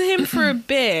spoke to him for a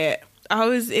bit.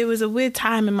 It was a weird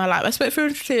time in my life. I spoke for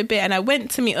a bit, and I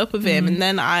went to meet up with him, and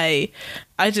then I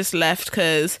just left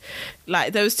because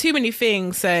like there was too many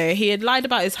things. So he had lied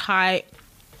about his height.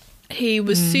 He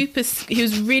was he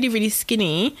was really, really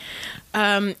skinny.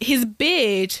 His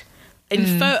beard in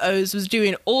photos was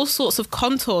doing all sorts of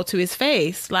contour to his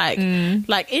face. Like in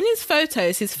his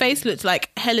photos, his face looked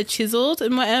like hella chiseled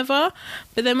and whatever.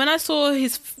 But then when I saw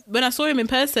him in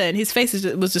person, his face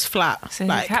was just flat. So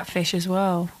like, he's a catfish as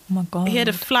well. Oh my God. He had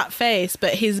a flat face,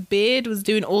 but his beard was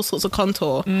doing all sorts of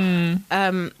contour.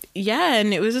 Yeah,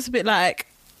 and it was just a bit like,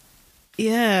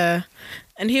 yeah.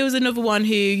 And he was another one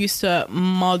who used to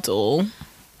model.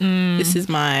 This is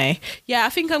I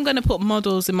think I'm going to put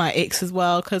models in my icks as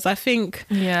well, because I think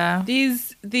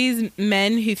these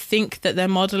men who think that they're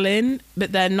modeling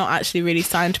but they're not actually really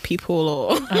signed to people,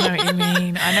 or I know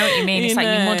what you mean. It's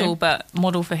like you model, but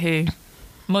model for who?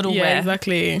 Model where?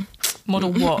 Exactly.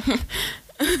 Model what?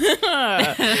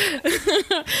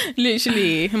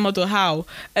 Literally model how.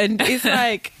 And it's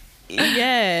like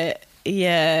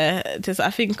just I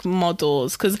think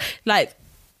models, because like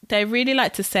they really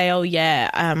like to say, "Oh yeah,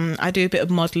 I do a bit of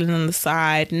modelling on the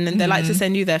side," and then they like to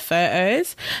send you their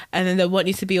photos, and then they want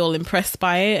you to be all impressed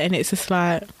by it, and it's just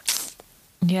like,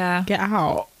 yeah, get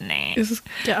out, nah. Just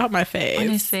get out my face.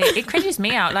 Honestly, it cringes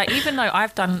me out. Like, even though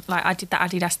I've done, like, I did the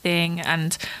Adidas thing,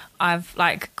 and I've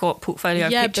like got portfolio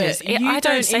pictures. But I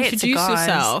don't say introduce it to guys.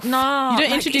 Yourself. No, you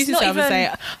don't introduce yourself and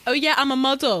say, "Oh yeah, I'm a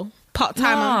model." I'm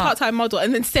a part-time model,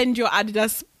 and then send your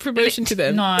Adidas promotion to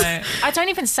them. No, I don't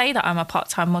even say that I'm a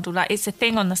part-time model. Like, it's a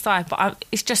thing on the side, but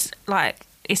it's just like,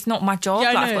 it's not my job.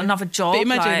 Yeah, like, I've got another job. But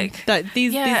imagine that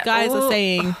these guys are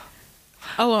saying,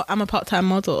 "Oh, well, I'm a part-time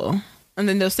model," and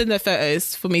then they'll send their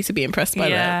photos for me to be impressed by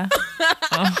them.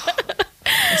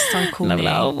 It's so cool. And I'm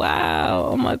like, oh wow,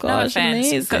 oh my gosh,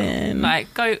 amazing!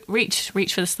 Go reach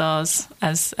for the stars,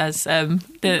 as the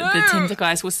Tinder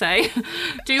guys will say.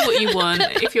 Do what you want.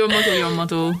 If you're a model, you're a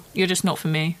model. You're just not for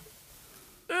me.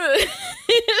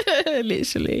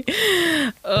 Literally.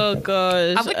 Oh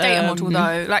gosh. I would date a model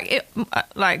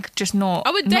though. Just not.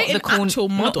 I would date an actual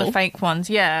model, not the fake ones.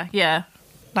 Yeah.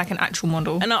 Like an actual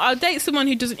model. And I'll date someone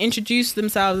who doesn't introduce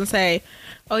themselves and say,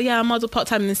 "Oh yeah, I model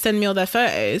part-time," and then send me all their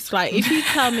photos. Like, if you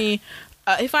tell me,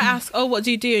 if I ask, "Oh, what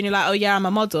do you do?" and you're like, "Oh yeah, I'm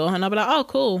a model," and I'll be like, "Oh,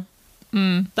 cool."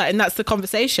 And that's the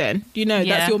conversation.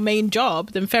 That's your main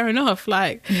job. Then fair enough.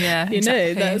 Like,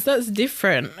 exactly. That's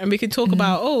different. And we can talk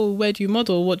about, oh, where do you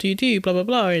model? What do you do? Blah blah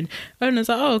blah. And Owner's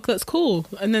like, oh, that's cool.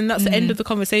 And then that's the end of the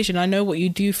conversation. I know what you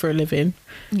do for a living.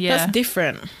 Yeah, that's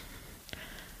different.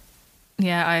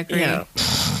 Yeah, I agree. Yeah.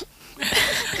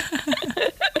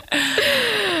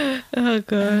 Oh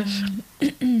gosh.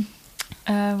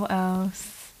 What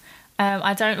else?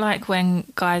 I don't like when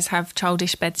guys have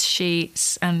childish bed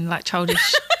sheets and like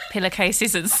childish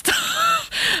pillowcases and stuff,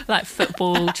 like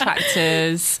football,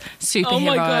 tractors, superheroes. Oh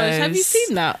my gosh, have you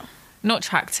seen that? Not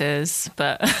tractors,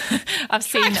 but I've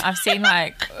seen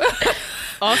like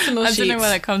Arsenal sheets. I don't know where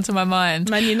they come to my mind.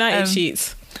 Man United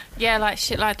sheets. Yeah, like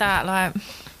shit like that. Like,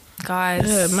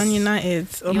 guys. Man United.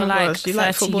 Oh my gosh, you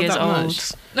like football that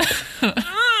much?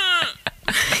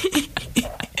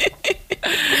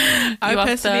 I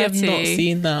personally have not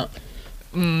seen that.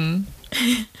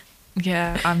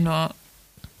 Yeah, I'm not.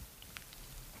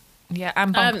 Yeah,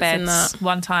 and bunk beds.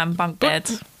 One time, bunk bed.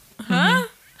 Huh?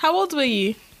 How old were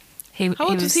you? How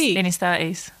old was he? In his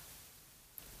 30s.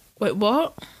 Wait,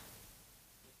 what?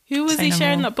 Who was he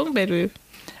sharing that bunk bed with?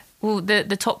 Well,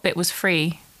 the top bit was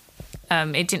free.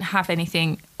 It didn't have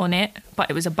anything on it, but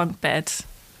it was a bunk bed.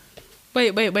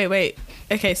 Wait.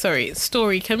 Okay, sorry.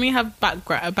 Story. Can we have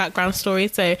a background story?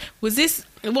 So, was this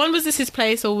his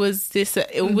place, or was this?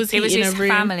 It was his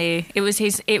family. It was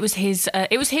his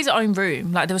own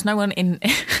room. Like, there was no one in.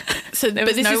 So,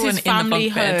 but this is his family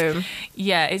home.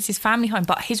 Yeah, it's his family home.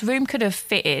 But his room could have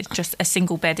fitted just a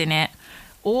single bed in it,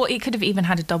 or it could have even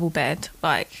had a double bed.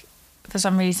 Like, for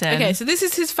some reason. Okay, so this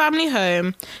is his family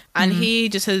home, and he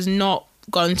just has not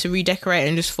gone to redecorate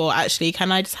and just thought, actually, can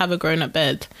I just have a grown-up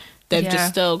bed? They've just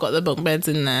still got the bunk beds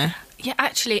in there. Yeah,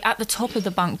 actually, at the top of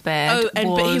the bunk bed. But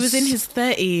he was in his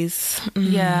 30s.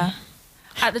 Yeah.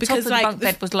 At the top of the bunk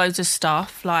bed was loads of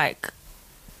stuff, like.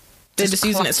 They're just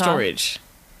using it as storage.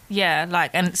 Yeah,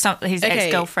 like, and his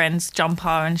ex-girlfriend's jumper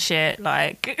and shit,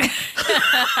 like.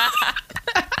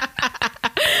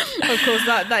 Of course,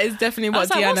 that is definitely what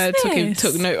Deanna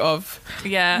took note of.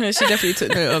 Yeah. She definitely took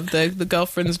note of the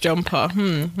girlfriend's jumper.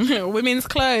 Women's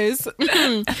clothes.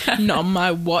 Not on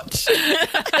my watch.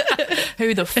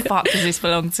 Who the fuck does this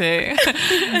belong to?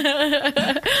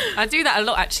 I do that a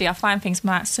lot, actually. I find things, I'm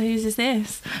like, so whose is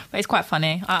this? But it's quite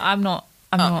funny. I'm not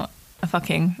a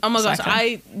fucking oh my gosh,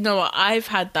 psycho. I've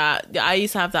had that. I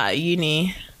used to have that at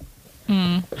uni.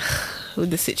 With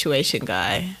the situation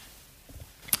guy.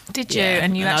 Did you?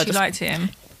 And you actually liked him?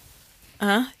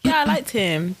 Yeah, I liked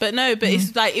him. But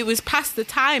it's like, it was past the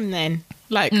time then.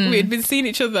 Like, we had been seeing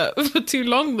each other for too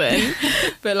long then.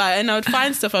 But like, and I would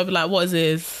find stuff, I'd be like, what is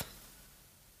this?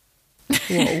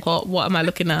 What am I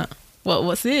looking at?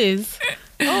 What's this?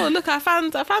 Oh, look, I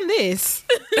found this.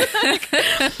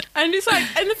 And it's like,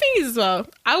 and the thing is as well,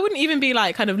 I wouldn't even be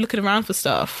like kind of looking around for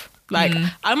stuff. Like,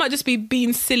 I might just be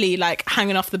being silly, like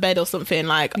hanging off the bed or something.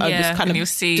 Like, I'm just kind of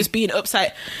just being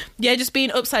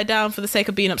upside down for the sake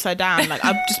of being upside down. Like,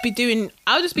 I'll just be doing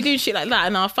shit like that,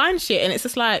 and I'll find shit, and it's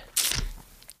just like,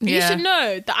 you should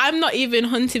know that I'm not even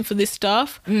hunting for this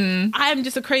stuff. I'm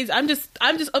just I'm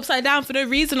just upside down for no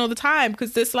reason all the time,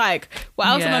 because it's like, what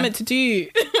else am I meant to do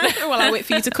while I wait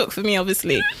for you to cook for me?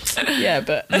 Obviously,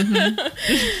 but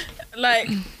like,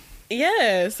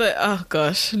 yeah. So, oh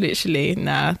gosh, literally,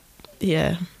 nah.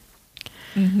 Yeah.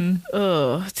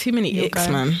 Oh, too many icks,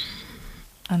 man.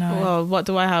 I know. Well, what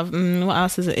do I have? What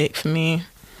else is an ick for me?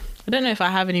 I don't know if I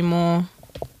have any more.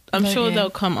 I'm sure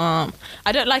they'll come up.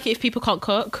 I don't like it if people can't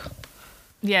cook.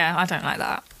 Yeah, I don't like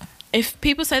that. If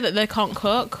people say that they can't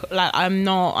cook, like, I'm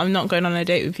not going on a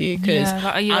date with you, because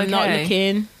I'm not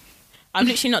looking. I'm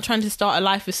literally not trying to start a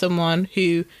life with someone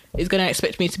who is going to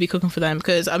expect me to be cooking for them,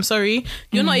 because I'm sorry,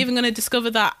 you're not even going to discover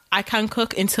that I can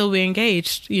cook until we're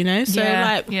engaged, you know? So,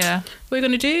 what are we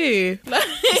going to do?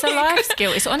 It's a life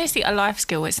skill. It's honestly a life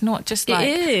skill. It's not just like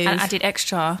an added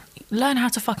extra. Learn how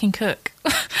to fucking cook.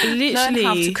 Literally. Learn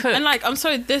how to cook. And like, I'm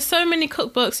sorry, there's so many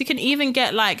cookbooks. You can even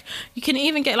get like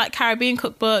Caribbean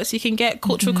cookbooks. You can get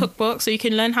cultural cookbooks, so you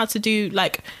can learn how to do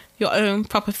like your own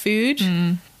proper food.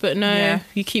 But no,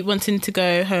 you keep wanting to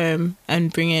go home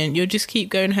and you'll just keep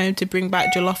going home to bring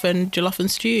back jollof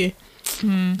and stew.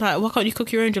 Like, why can't you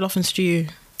cook your own jollof and stew?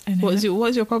 What is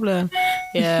your problem?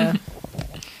 Yeah.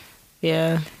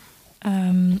 Yeah.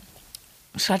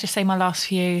 Should I just say my last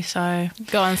few? So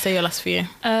go on, say your last few.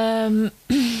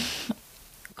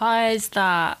 Guys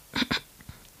that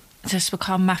just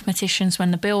become mathematicians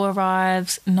when the bill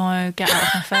arrives. No, get out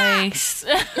of my face.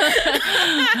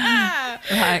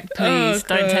 Like, please,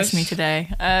 don't test me today.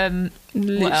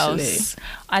 What else?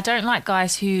 I don't like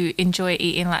guys who enjoy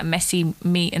eating like messy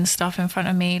meat and stuff in front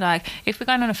of me. Like, if we're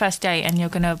going on a first date and you're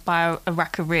going to buy a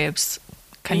rack of ribs,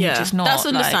 can you just not? That's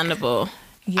understandable.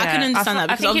 Yeah, I can understand that,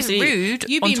 because I think it's rude.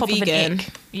 You've been vegan.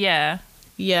 Yeah,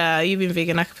 you've been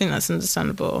vegan. I think that's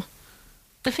understandable.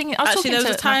 The thing is, I was talking to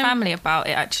my family about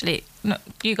it, actually. No,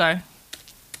 you go.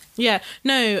 Yeah,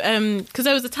 no, because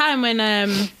there was a time when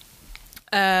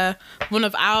one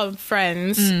of our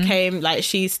friends came, like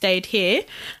she stayed here,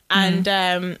 and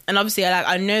obviously like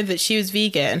I know that she was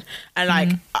vegan, and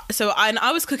like so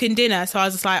I was cooking dinner, so I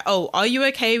was just like, oh, are you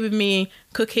okay with me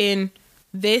cooking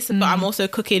this, but I'm also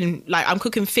cooking, like I'm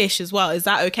cooking fish as well, is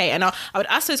that okay? And I would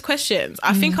ask those questions.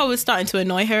 I think I was starting to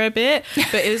annoy her a bit,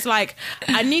 but it was like,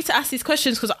 I need to ask these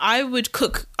questions, because I would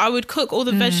cook all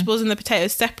the vegetables and the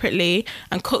potatoes separately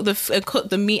and cook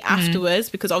the meat afterwards,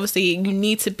 because obviously you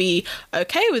need to be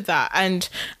okay with that. And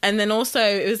then also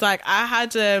it was like, I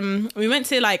had we went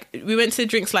to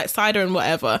drinks like cider and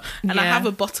whatever, and I have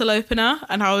a bottle opener,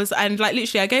 and like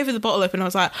literally I gave her the bottle opener. I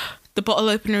was like, the bottle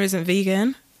opener isn't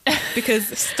vegan. Because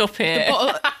stop it,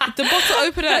 the bottle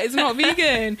opener is not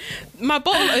vegan. My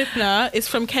bottle opener is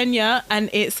from Kenya,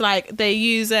 and it's like they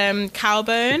use cow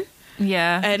bone,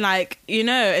 and like, you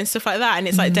know, and stuff like that, and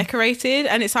it's like decorated,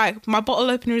 and it's like, my bottle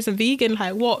opener isn't vegan.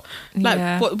 Like what,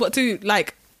 like what do,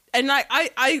 like, and like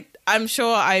I'm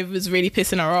sure I was really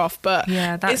pissing her off, but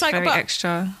that's it's like very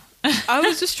extra. I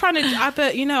was just trying to,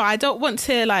 but you know, I don't want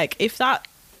to, like, if that's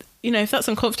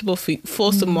uncomfortable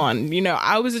for someone, you know,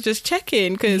 I was just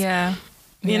checking, because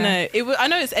you know, I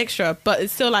know it's extra, but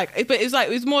it's still like, but it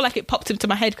was more like it popped into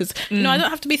my head, because you know, I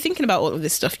don't have to be thinking about all of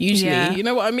this stuff usually, you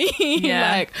know what I mean?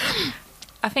 Like,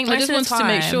 I think I just wanted to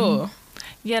make sure.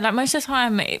 Like most of the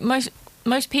time,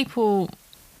 most people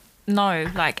know,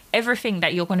 like, everything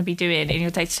that you're going to be doing in your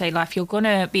day-to-day life, you're going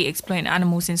to be exploiting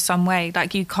animals in some way.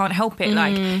 Like, you can't help it.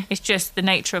 Like, it's just the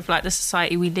nature of, like, the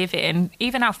society we live in.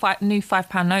 Even our new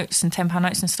 £5 notes and £10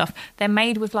 notes and stuff, they're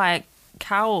made with, like,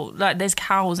 cow, like, there's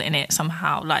cows in it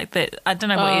somehow. Like, I don't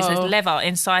know what it is. There's leather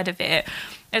inside of it.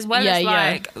 As well as,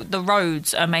 like, the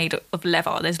roads are made of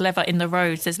leather. There's leather in the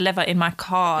roads. There's leather in my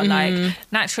car. Like,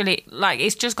 naturally, like,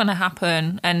 it's just going to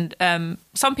happen. And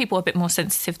some people are a bit more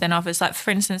sensitive than others. Like,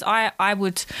 for instance, I'd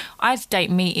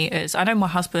date meat eaters. I know my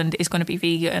husband is going to be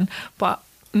vegan, but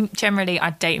generally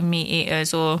I'd date meat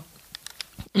eaters, or,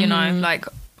 you know, like,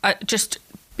 just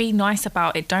be nice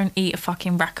about it. Don't eat a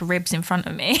fucking rack of ribs in front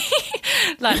of me.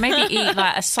 Like, maybe eat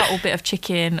like a subtle bit of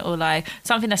chicken, or like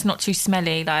something that's not too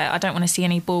smelly. Like, I don't want to see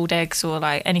any boiled eggs, or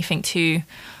like anything too,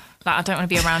 like, I don't want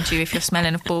to be around you if you're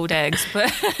smelling of boiled eggs.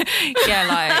 But yeah,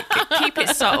 like, keep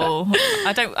it subtle.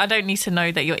 I don't need to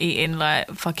know that you're eating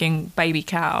like fucking baby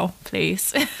cow,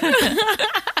 please.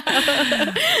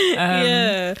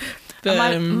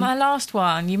 But my last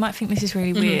one, you might think this is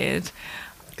really weird.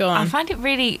 Go on. I find it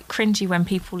really cringy when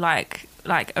people like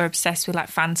are obsessed with like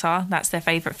Fanta. That's their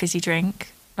favourite fizzy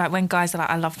drink. Like, when guys are like,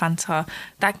 I love Fanta,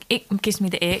 that it gives me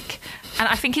the ick. And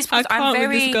I think it's because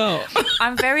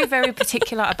I'm very, very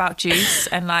particular about juice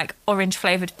and like orange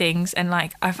flavoured things, and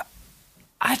like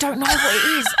I don't know what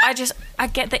it is. I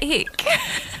get the ick.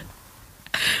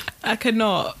 I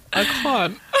can't.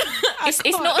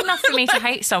 It's not enough for me to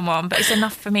hate someone, but it's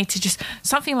enough for me to just,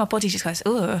 something in my body just goes,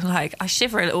 oh, like, I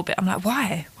shiver a little bit. I'm like,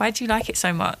 why do you like it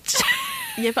so much?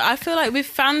 Yeah, but I feel like with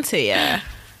Fanta,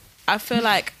 I feel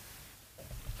like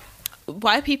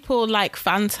why people like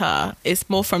Fanta is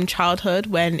more from childhood,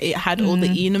 when it had all the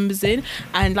E numbers in,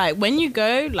 and like when you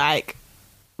go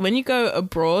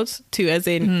abroad to, as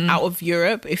in out of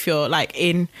Europe, if you're like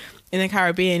in the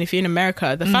Caribbean, if you're in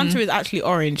America, the Fanta is actually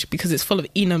orange because it's full of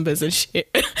E numbers and shit.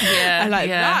 Yeah, and like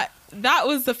that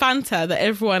was the Fanta that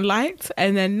everyone liked.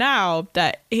 And then now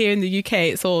that here in the UK,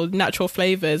 it's all natural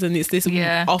flavors and it's this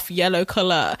off yellow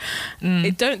color.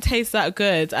 It don't taste that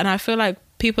good, and I feel like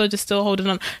people are just still holding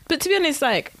on. But to be honest,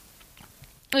 like,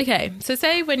 okay, so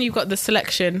say when you've got the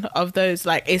selection of those,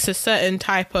 like, it's a certain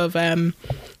type of there's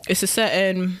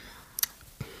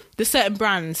certain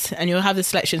brands, and you'll have the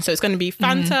selection. So it's going to be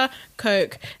Fanta,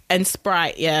 Coke, and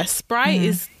Sprite. Yeah, Sprite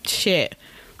is shit.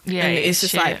 Yeah, and it's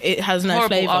just shit. Like, it has no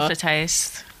horrible flavour.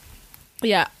 Aftertaste.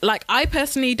 Yeah, like, I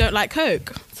personally don't like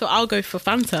Coke, so I'll go for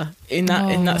Fanta in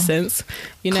that sense.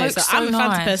 You know, Coke's so I'm a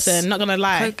Fanta person, not gonna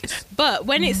lie. Coke. But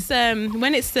when it's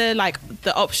the like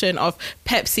the option of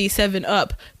Pepsi,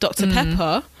 7-Up, Dr.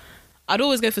 Pepper, I'd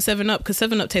always go for 7-Up, because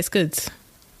 7-Up tastes good.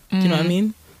 Do you know what I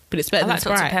mean? But it's better than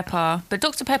Sprite. Dr. Pepper, but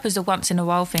Dr. Pepper's a once in a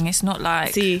while thing. It's not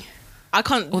like, see, I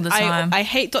can't all the time. I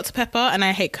hate Dr. Pepper and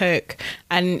I hate Coke,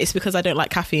 and it's because I don't like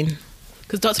caffeine.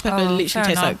 Because Dr. Pepper literally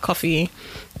tastes like coffee.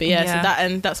 But yeah,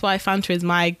 so that's why Fanta is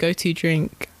my go-to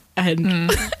drink.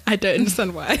 And I don't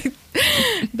understand why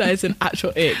that is an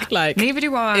actual ick. Like, neither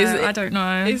do I. I don't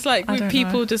know. It's like with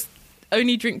people just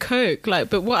only drink Coke. Like,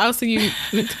 but what else are you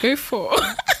meant to go for?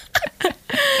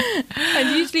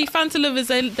 And usually Fanta lovers,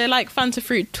 they like Fanta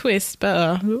Fruit Twist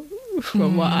better,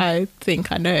 from what I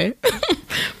think I know.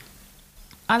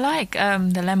 I like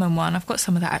the lemon one. I've got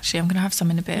some of that actually. I'm going to have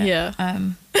some in a bit. Yeah.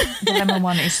 The lemon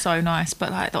one is so nice, but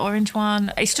like the orange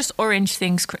one, it's just orange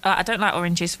things. I don't like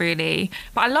oranges really,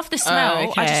 but I love the smell. Oh,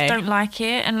 okay. I just don't like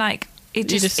it, and like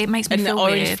it it makes me feel and the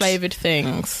orange weird. flavoured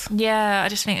things. Yeah, I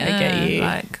just think I get you.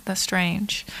 like that's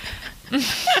strange.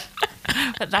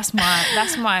 But that's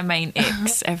my main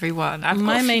icks, everyone.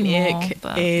 My main ick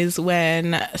is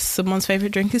when someone's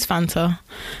favourite drink is Fanta.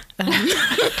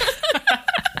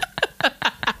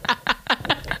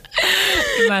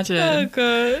 Imagine. Oh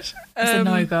gosh. It's a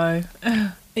no-go.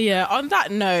 Yeah, on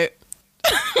that note,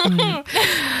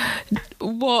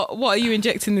 what are you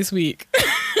injecting this week?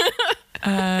 What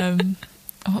am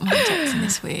I injecting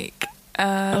this week?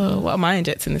 What am I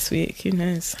injecting this week? Who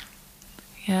knows?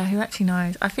 Yeah, who actually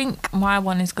knows? I think my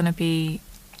one is going to be...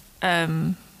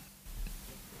 fucking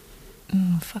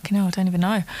hell, I don't even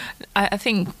know. I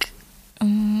think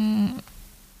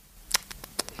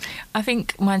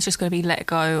mine's just going to be let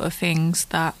go of things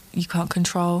that you can't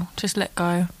control. Just let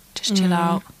go. Just chill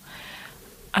out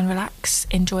and relax.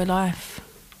 Enjoy life.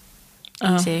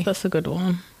 Easy. Oh, that's a good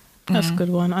one. That's a good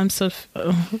one. I'm sort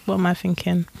of... what am I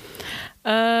thinking?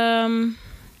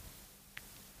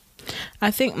 I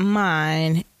think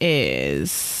mine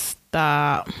is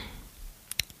that...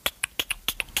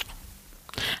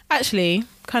 Actually,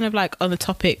 kind of like on the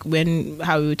topic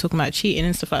how we were talking about cheating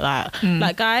and stuff like that.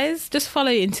 Like, guys, just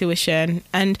follow your intuition.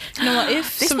 And you know what?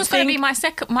 If this was going to be my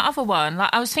other one. Like,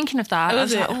 I was thinking of that. I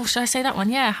was like, oh, should I say that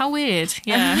one? Yeah, how weird.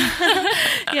 Yeah.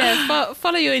 Yeah,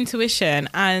 follow your intuition.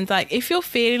 And like, if you're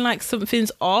feeling like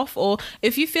something's off, or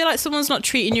if you feel like someone's not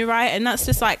treating you right, and that's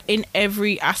just like in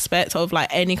every aspect of like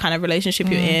any kind of relationship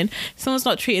you're in, someone's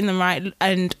not treating them right,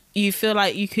 and you feel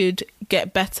like you could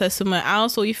get better somewhere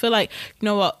else, or you feel like, you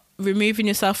know what, removing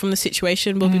yourself from the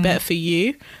situation will be better for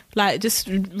you. Like, just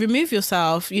remove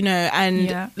yourself, you know,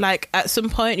 and like at some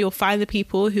point you'll find the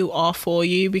people who are for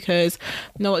you, because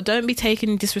you know what, don't be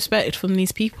taken disrespect from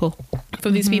these people,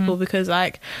 because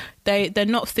like they're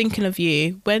not thinking of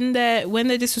you when they're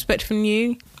disrespecting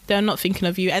you. They're not thinking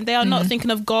of you, and they are not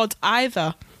thinking of God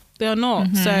either. They are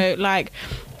not. So like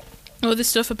all this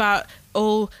stuff about,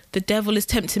 oh, the devil is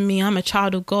tempting me, I'm a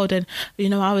child of God, and you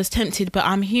know, I was tempted, but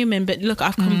I'm human, but look,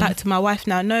 I've come back to my wife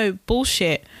now. No,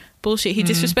 bullshit. He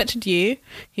disrespected you.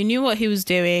 He knew what he was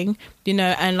doing, you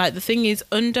know, and like the thing is,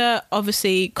 under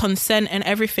obviously consent and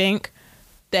everything,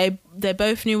 they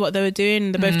both knew what they were doing,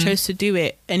 and they both chose to do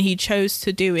it, and he chose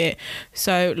to do it.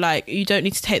 So like, you don't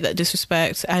need to take that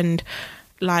disrespect, and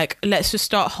like, let's just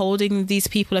start holding these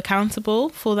people accountable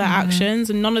for their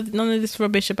actions, and none of this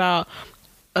rubbish about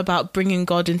bringing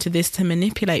God into this to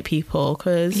manipulate people,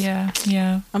 because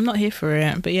I'm not here for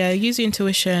it. But yeah, use your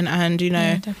intuition, and you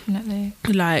know, definitely,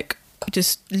 like,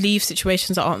 just leave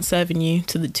situations that aren't serving you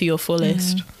to your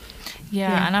fullest.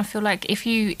 Yeah, and I feel like if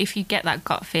you get that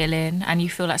gut feeling and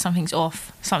you feel like something's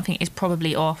off, something is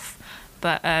probably off,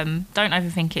 but don't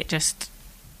overthink it. Just,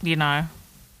 you know,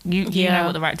 you know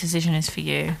what the right decision is for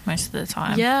you most of the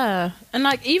time. Yeah. And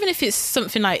like, even if it's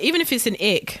something like, even if it's an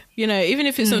ick, you know, even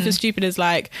if it's something stupid as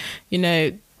like, you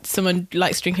know, someone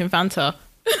likes drinking Fanta.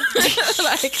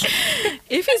 Like,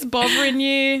 if it's bothering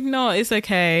you, no, it's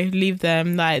okay. Leave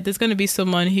them. Like, there's going to be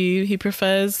someone who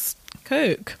prefers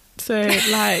Coke. So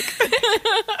like,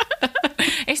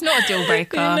 it's not a deal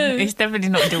breaker. You know? It's definitely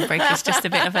not a deal breaker. It's just a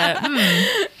bit of a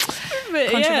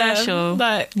controversial.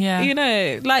 You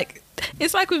know, like,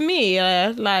 it's like with me,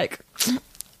 like,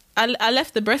 I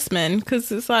left the breastman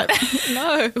because it's like,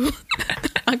 no,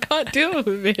 I can't deal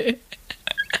with it.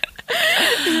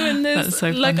 When there's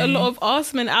so like a lot of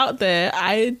arse men out there,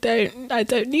 I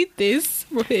don't need this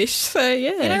rubbish. So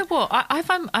yeah, you know what? I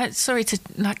find, sorry to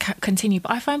like continue,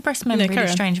 but I find breast men really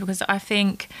strange, because I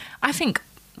think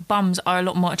bums are a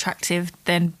lot more attractive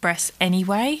than breasts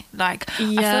anyway. Like, I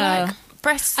feel like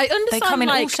breasts, they come in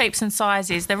all shapes and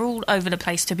sizes. They're all over the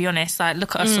place, to be honest. Like,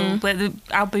 look at us all.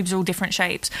 Our boobs are all different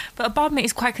shapes. But a bum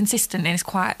is quite consistent, and it's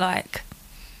quite like,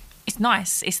 it's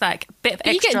nice. It's like a bit of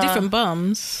extra. You get different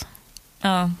bums.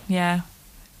 Oh, yeah.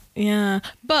 Yeah.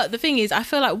 But the thing is, I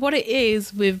feel like what it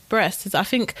is with breasts is, I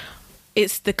think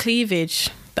it's the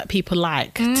cleavage that people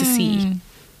like to see.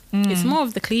 It's more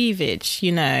of the cleavage,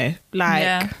 you know.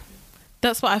 Like,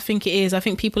 that's what I think it is. I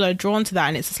think people are drawn to that,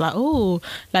 and it's just like, oh,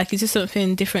 like, it's just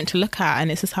something different to look at,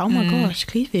 and it's just like, oh my gosh,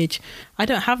 cleavage. I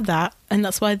don't have that, and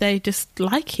that's why they just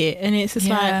like it. And it's just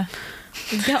like,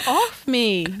 get off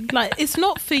me. Like, it's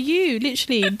not for you,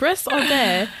 literally. Breasts are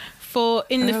there for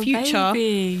in the future,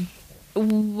 baby.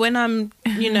 When I'm,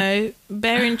 you know,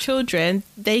 bearing children,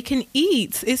 they can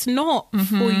eat. It's not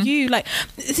for you. Like,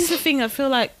 this is the thing. I feel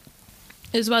like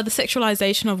as well, the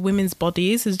sexualization of women's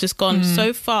bodies has just gone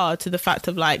so far to the fact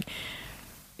of like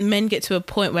men get to a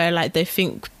point where like they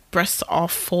think breasts are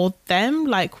for them,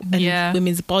 like, and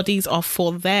women's bodies are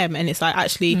for them, and it's like,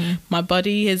 actually my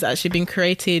body has actually been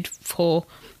created for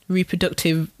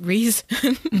reproductive reasons.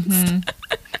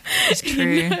 It's true.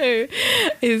 You know?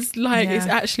 It's like it's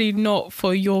actually not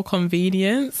for your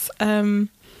convenience. And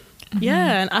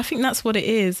I think that's what it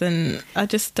is, and I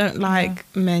just don't like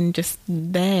men just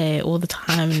there all the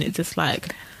time, and it's just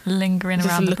like lingering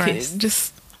around the breast,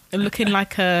 just looking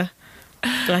like a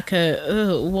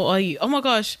what are you? Oh my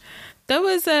gosh, there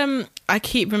was I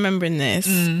keep remembering this.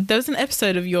 There was an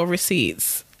episode of Your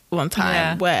Receipts one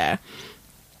time where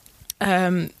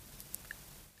a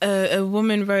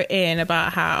woman wrote in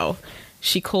about how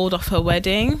she called off her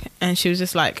wedding, and she was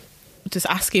just like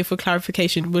asking for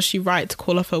clarification, was she right to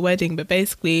call off her wedding? But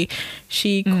basically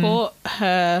she caught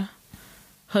her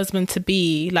husband to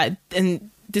be like,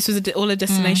 and this was all a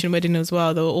destination wedding as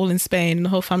well, they were all in Spain, the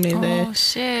whole family there. Oh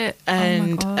shit.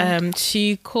 And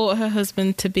she caught her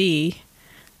husband to be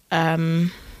like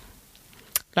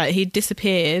he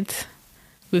disappeared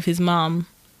with his mum,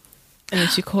 and then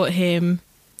she caught him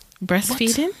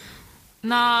breastfeeding.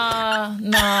 No.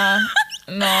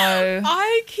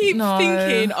 I keep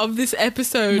thinking of this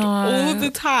episode all the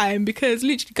time, because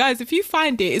literally, guys, if you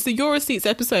find it, it's a Your Receipts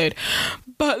episode.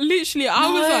 But literally, I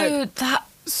was like,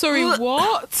 sorry,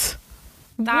 what?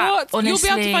 What? Honestly, you'll be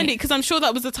able to find it, because I'm sure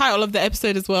that was the title of the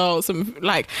episode as well. Some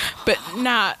like, but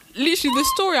literally the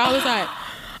story. I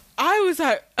was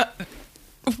like,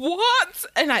 what?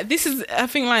 And like, this is, I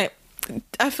feel like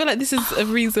this is a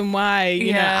reason why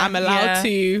you know I'm allowed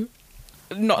to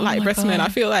not like breast men. I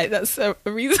feel like that's a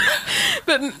reason.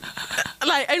 But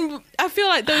like, and I feel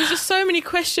like there was just so many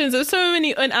questions. There were so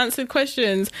many unanswered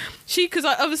questions. Because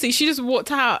obviously she just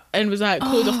walked out and was like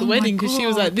called off the wedding, because she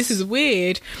was like, this is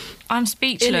weird. I'm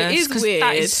speechless. And it is weird.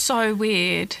 That is so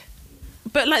weird.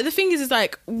 But like the thing is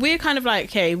like, we're kind of like,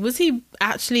 okay, was he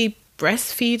actually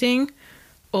breastfeeding,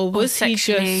 or was he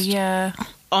just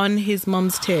on his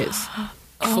mum's tits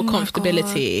for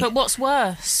comfortability? But what's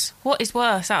worse? What is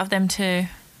worse out of them two?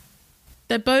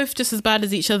 They're both just as bad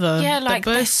as each other. Yeah, like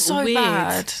they're so weird.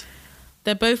 Bad.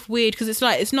 They're both weird, because it's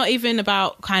like, it's not even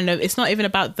about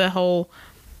the whole,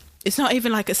 it's not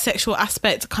even like a sexual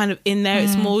aspect kind of in there.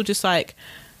 It's more just like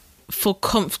for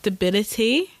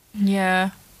comfortability.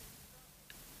 Yeah.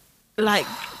 Like,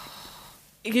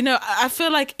 you know, I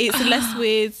feel like it's less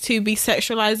weird to be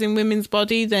sexualizing women's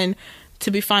body than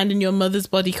to be finding your mother's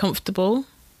body comfortable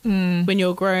when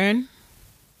you're grown.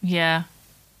 Yeah,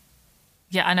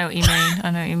 I know what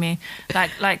you mean.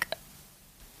 Like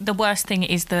the worst thing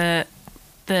is that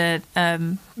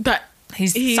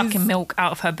he's sucking milk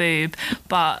out of her boob,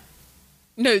 but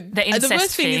the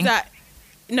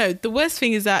worst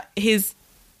thing is that his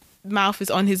mouth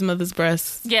is on his mother's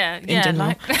breast.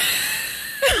 Like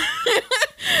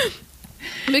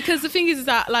because the thing is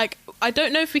that, like, I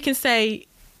don't know if we can say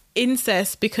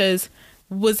incest, because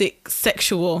was it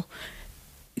sexual?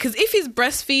 Because if he's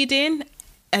breastfeeding,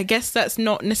 I guess that's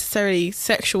not necessarily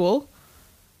sexual.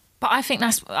 But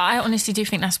I honestly do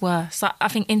think that's worse. Like, I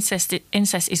think incest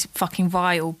is fucking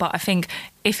vile, but I think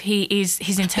if his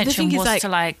intention was to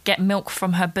like get milk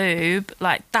from her boob,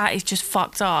 like that is just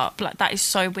fucked up. Like that is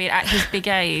so weird at his big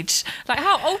age. Like,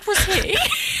 how old was he?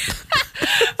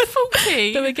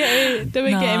 40. They were getting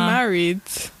married.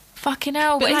 Fucking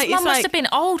hell. But his mum must have been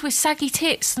old with saggy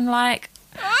tits and like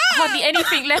hardly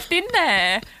anything left in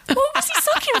there. What was he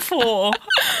sucking for?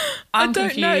 I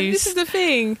don't know. This is the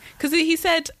thing, because he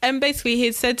said, basically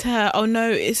he said to her, oh no,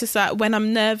 it's just that when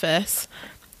I'm nervous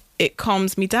it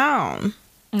calms me down.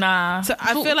 Nah. So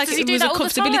I feel like it was a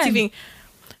comfortability thing.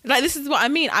 Like, this is what I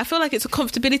mean. I feel like it's a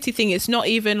comfortability thing. It's not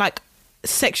even like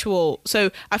sexual.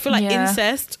 So I feel like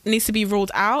incest needs to be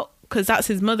ruled out, because that's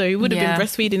his mother. He would have been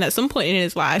breastfeeding at some point in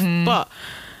his life.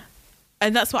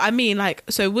 And that's what I mean. Like,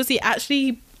 so was he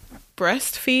actually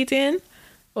breastfeeding,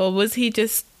 or was he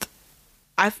just...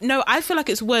 I feel like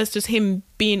it's worse just him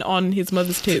being on his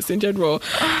mother's tits in general.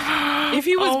 If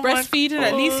he was breastfeeding,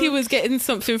 at least he was getting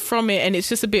something from it, and it's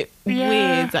just a bit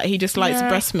weird that he just likes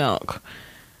breast milk.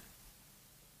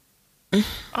 Oh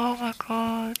my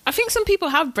God. I think some people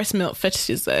have breast milk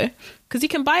fetishes though, because you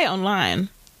can buy it online.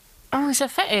 Oh, it's a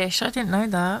fetish? I didn't know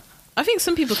that. I think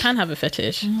some people can have a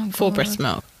fetish for breast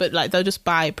milk, but like they'll just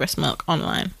buy breast milk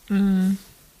online. Well,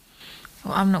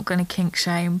 I'm not going to kink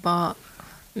shame, but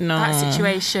that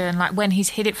situation, like when he's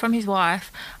hid it from his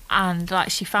wife and like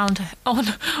she found her on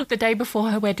the day before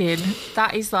her wedding,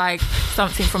 that is like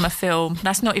something from a film.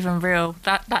 That's not even real.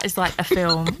 That is like a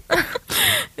film.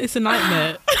 It's a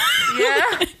nightmare.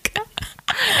 Yeah.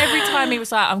 Every time he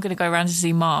was like, I'm going to go around to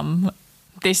see mum,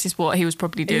 this is what he was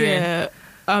probably doing. Yeah,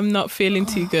 I'm not feeling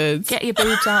too good. Get your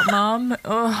boobs out, mum.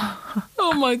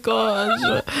 Oh my gosh.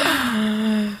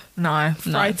 No.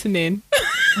 Frightening.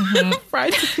 Mm-hmm.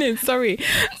 Frightening. Sorry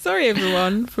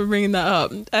everyone for bringing that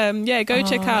up. Go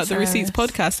check out the Receipts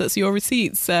podcast. That's your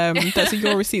receipts. That's a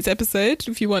Your Receipts episode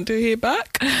if you want to hear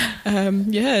back.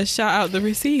 Shout out the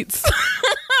receipts.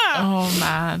 Oh,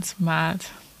 mad.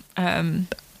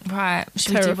 Right,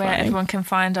 should we do where everyone can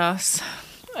find us?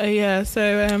 Guys,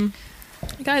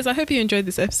 I hope you enjoyed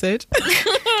this episode.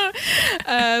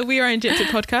 We are Injected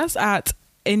Podcast at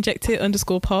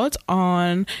Injected_pod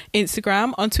on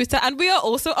Instagram, on Twitter, and we are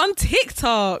also on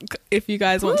TikTok if you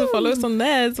guys want to follow us on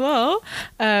there as well.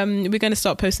 We're going to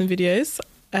start posting videos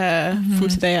from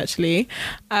today actually,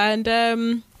 and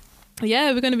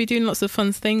we're going to be doing lots of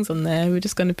fun things on there. We're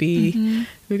just going to be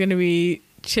we're going to be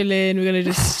chilling. We're going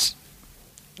to just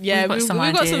we've got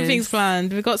some things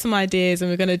planned. We've got some ideas,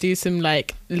 and we're going to do some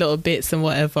like little bits and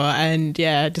whatever, and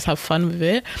just have fun with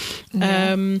it.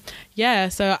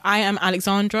 So I am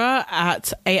Alexandra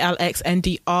at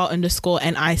ALXNDR_NIC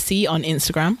on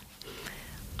Instagram.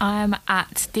 I'm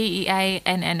at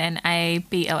DEANNNABLAKE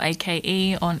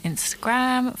on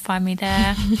Instagram. Find me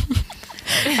there.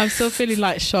 I'm still feeling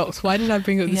like shocked. Why did I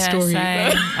bring up this story?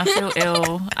 Same. I feel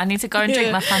ill. I need to go and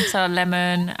drink my Fanta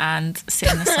lemon and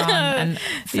sit in the sun and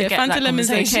forget Fanta that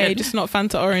lemon's okay, just not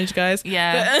Fanta orange, guys.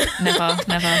 Yeah, never.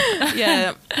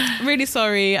 Yeah, really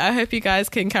sorry. I hope you guys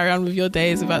can carry on with your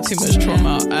days without too much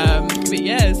trauma. So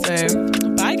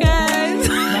bye, guys.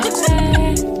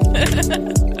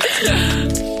 Bye.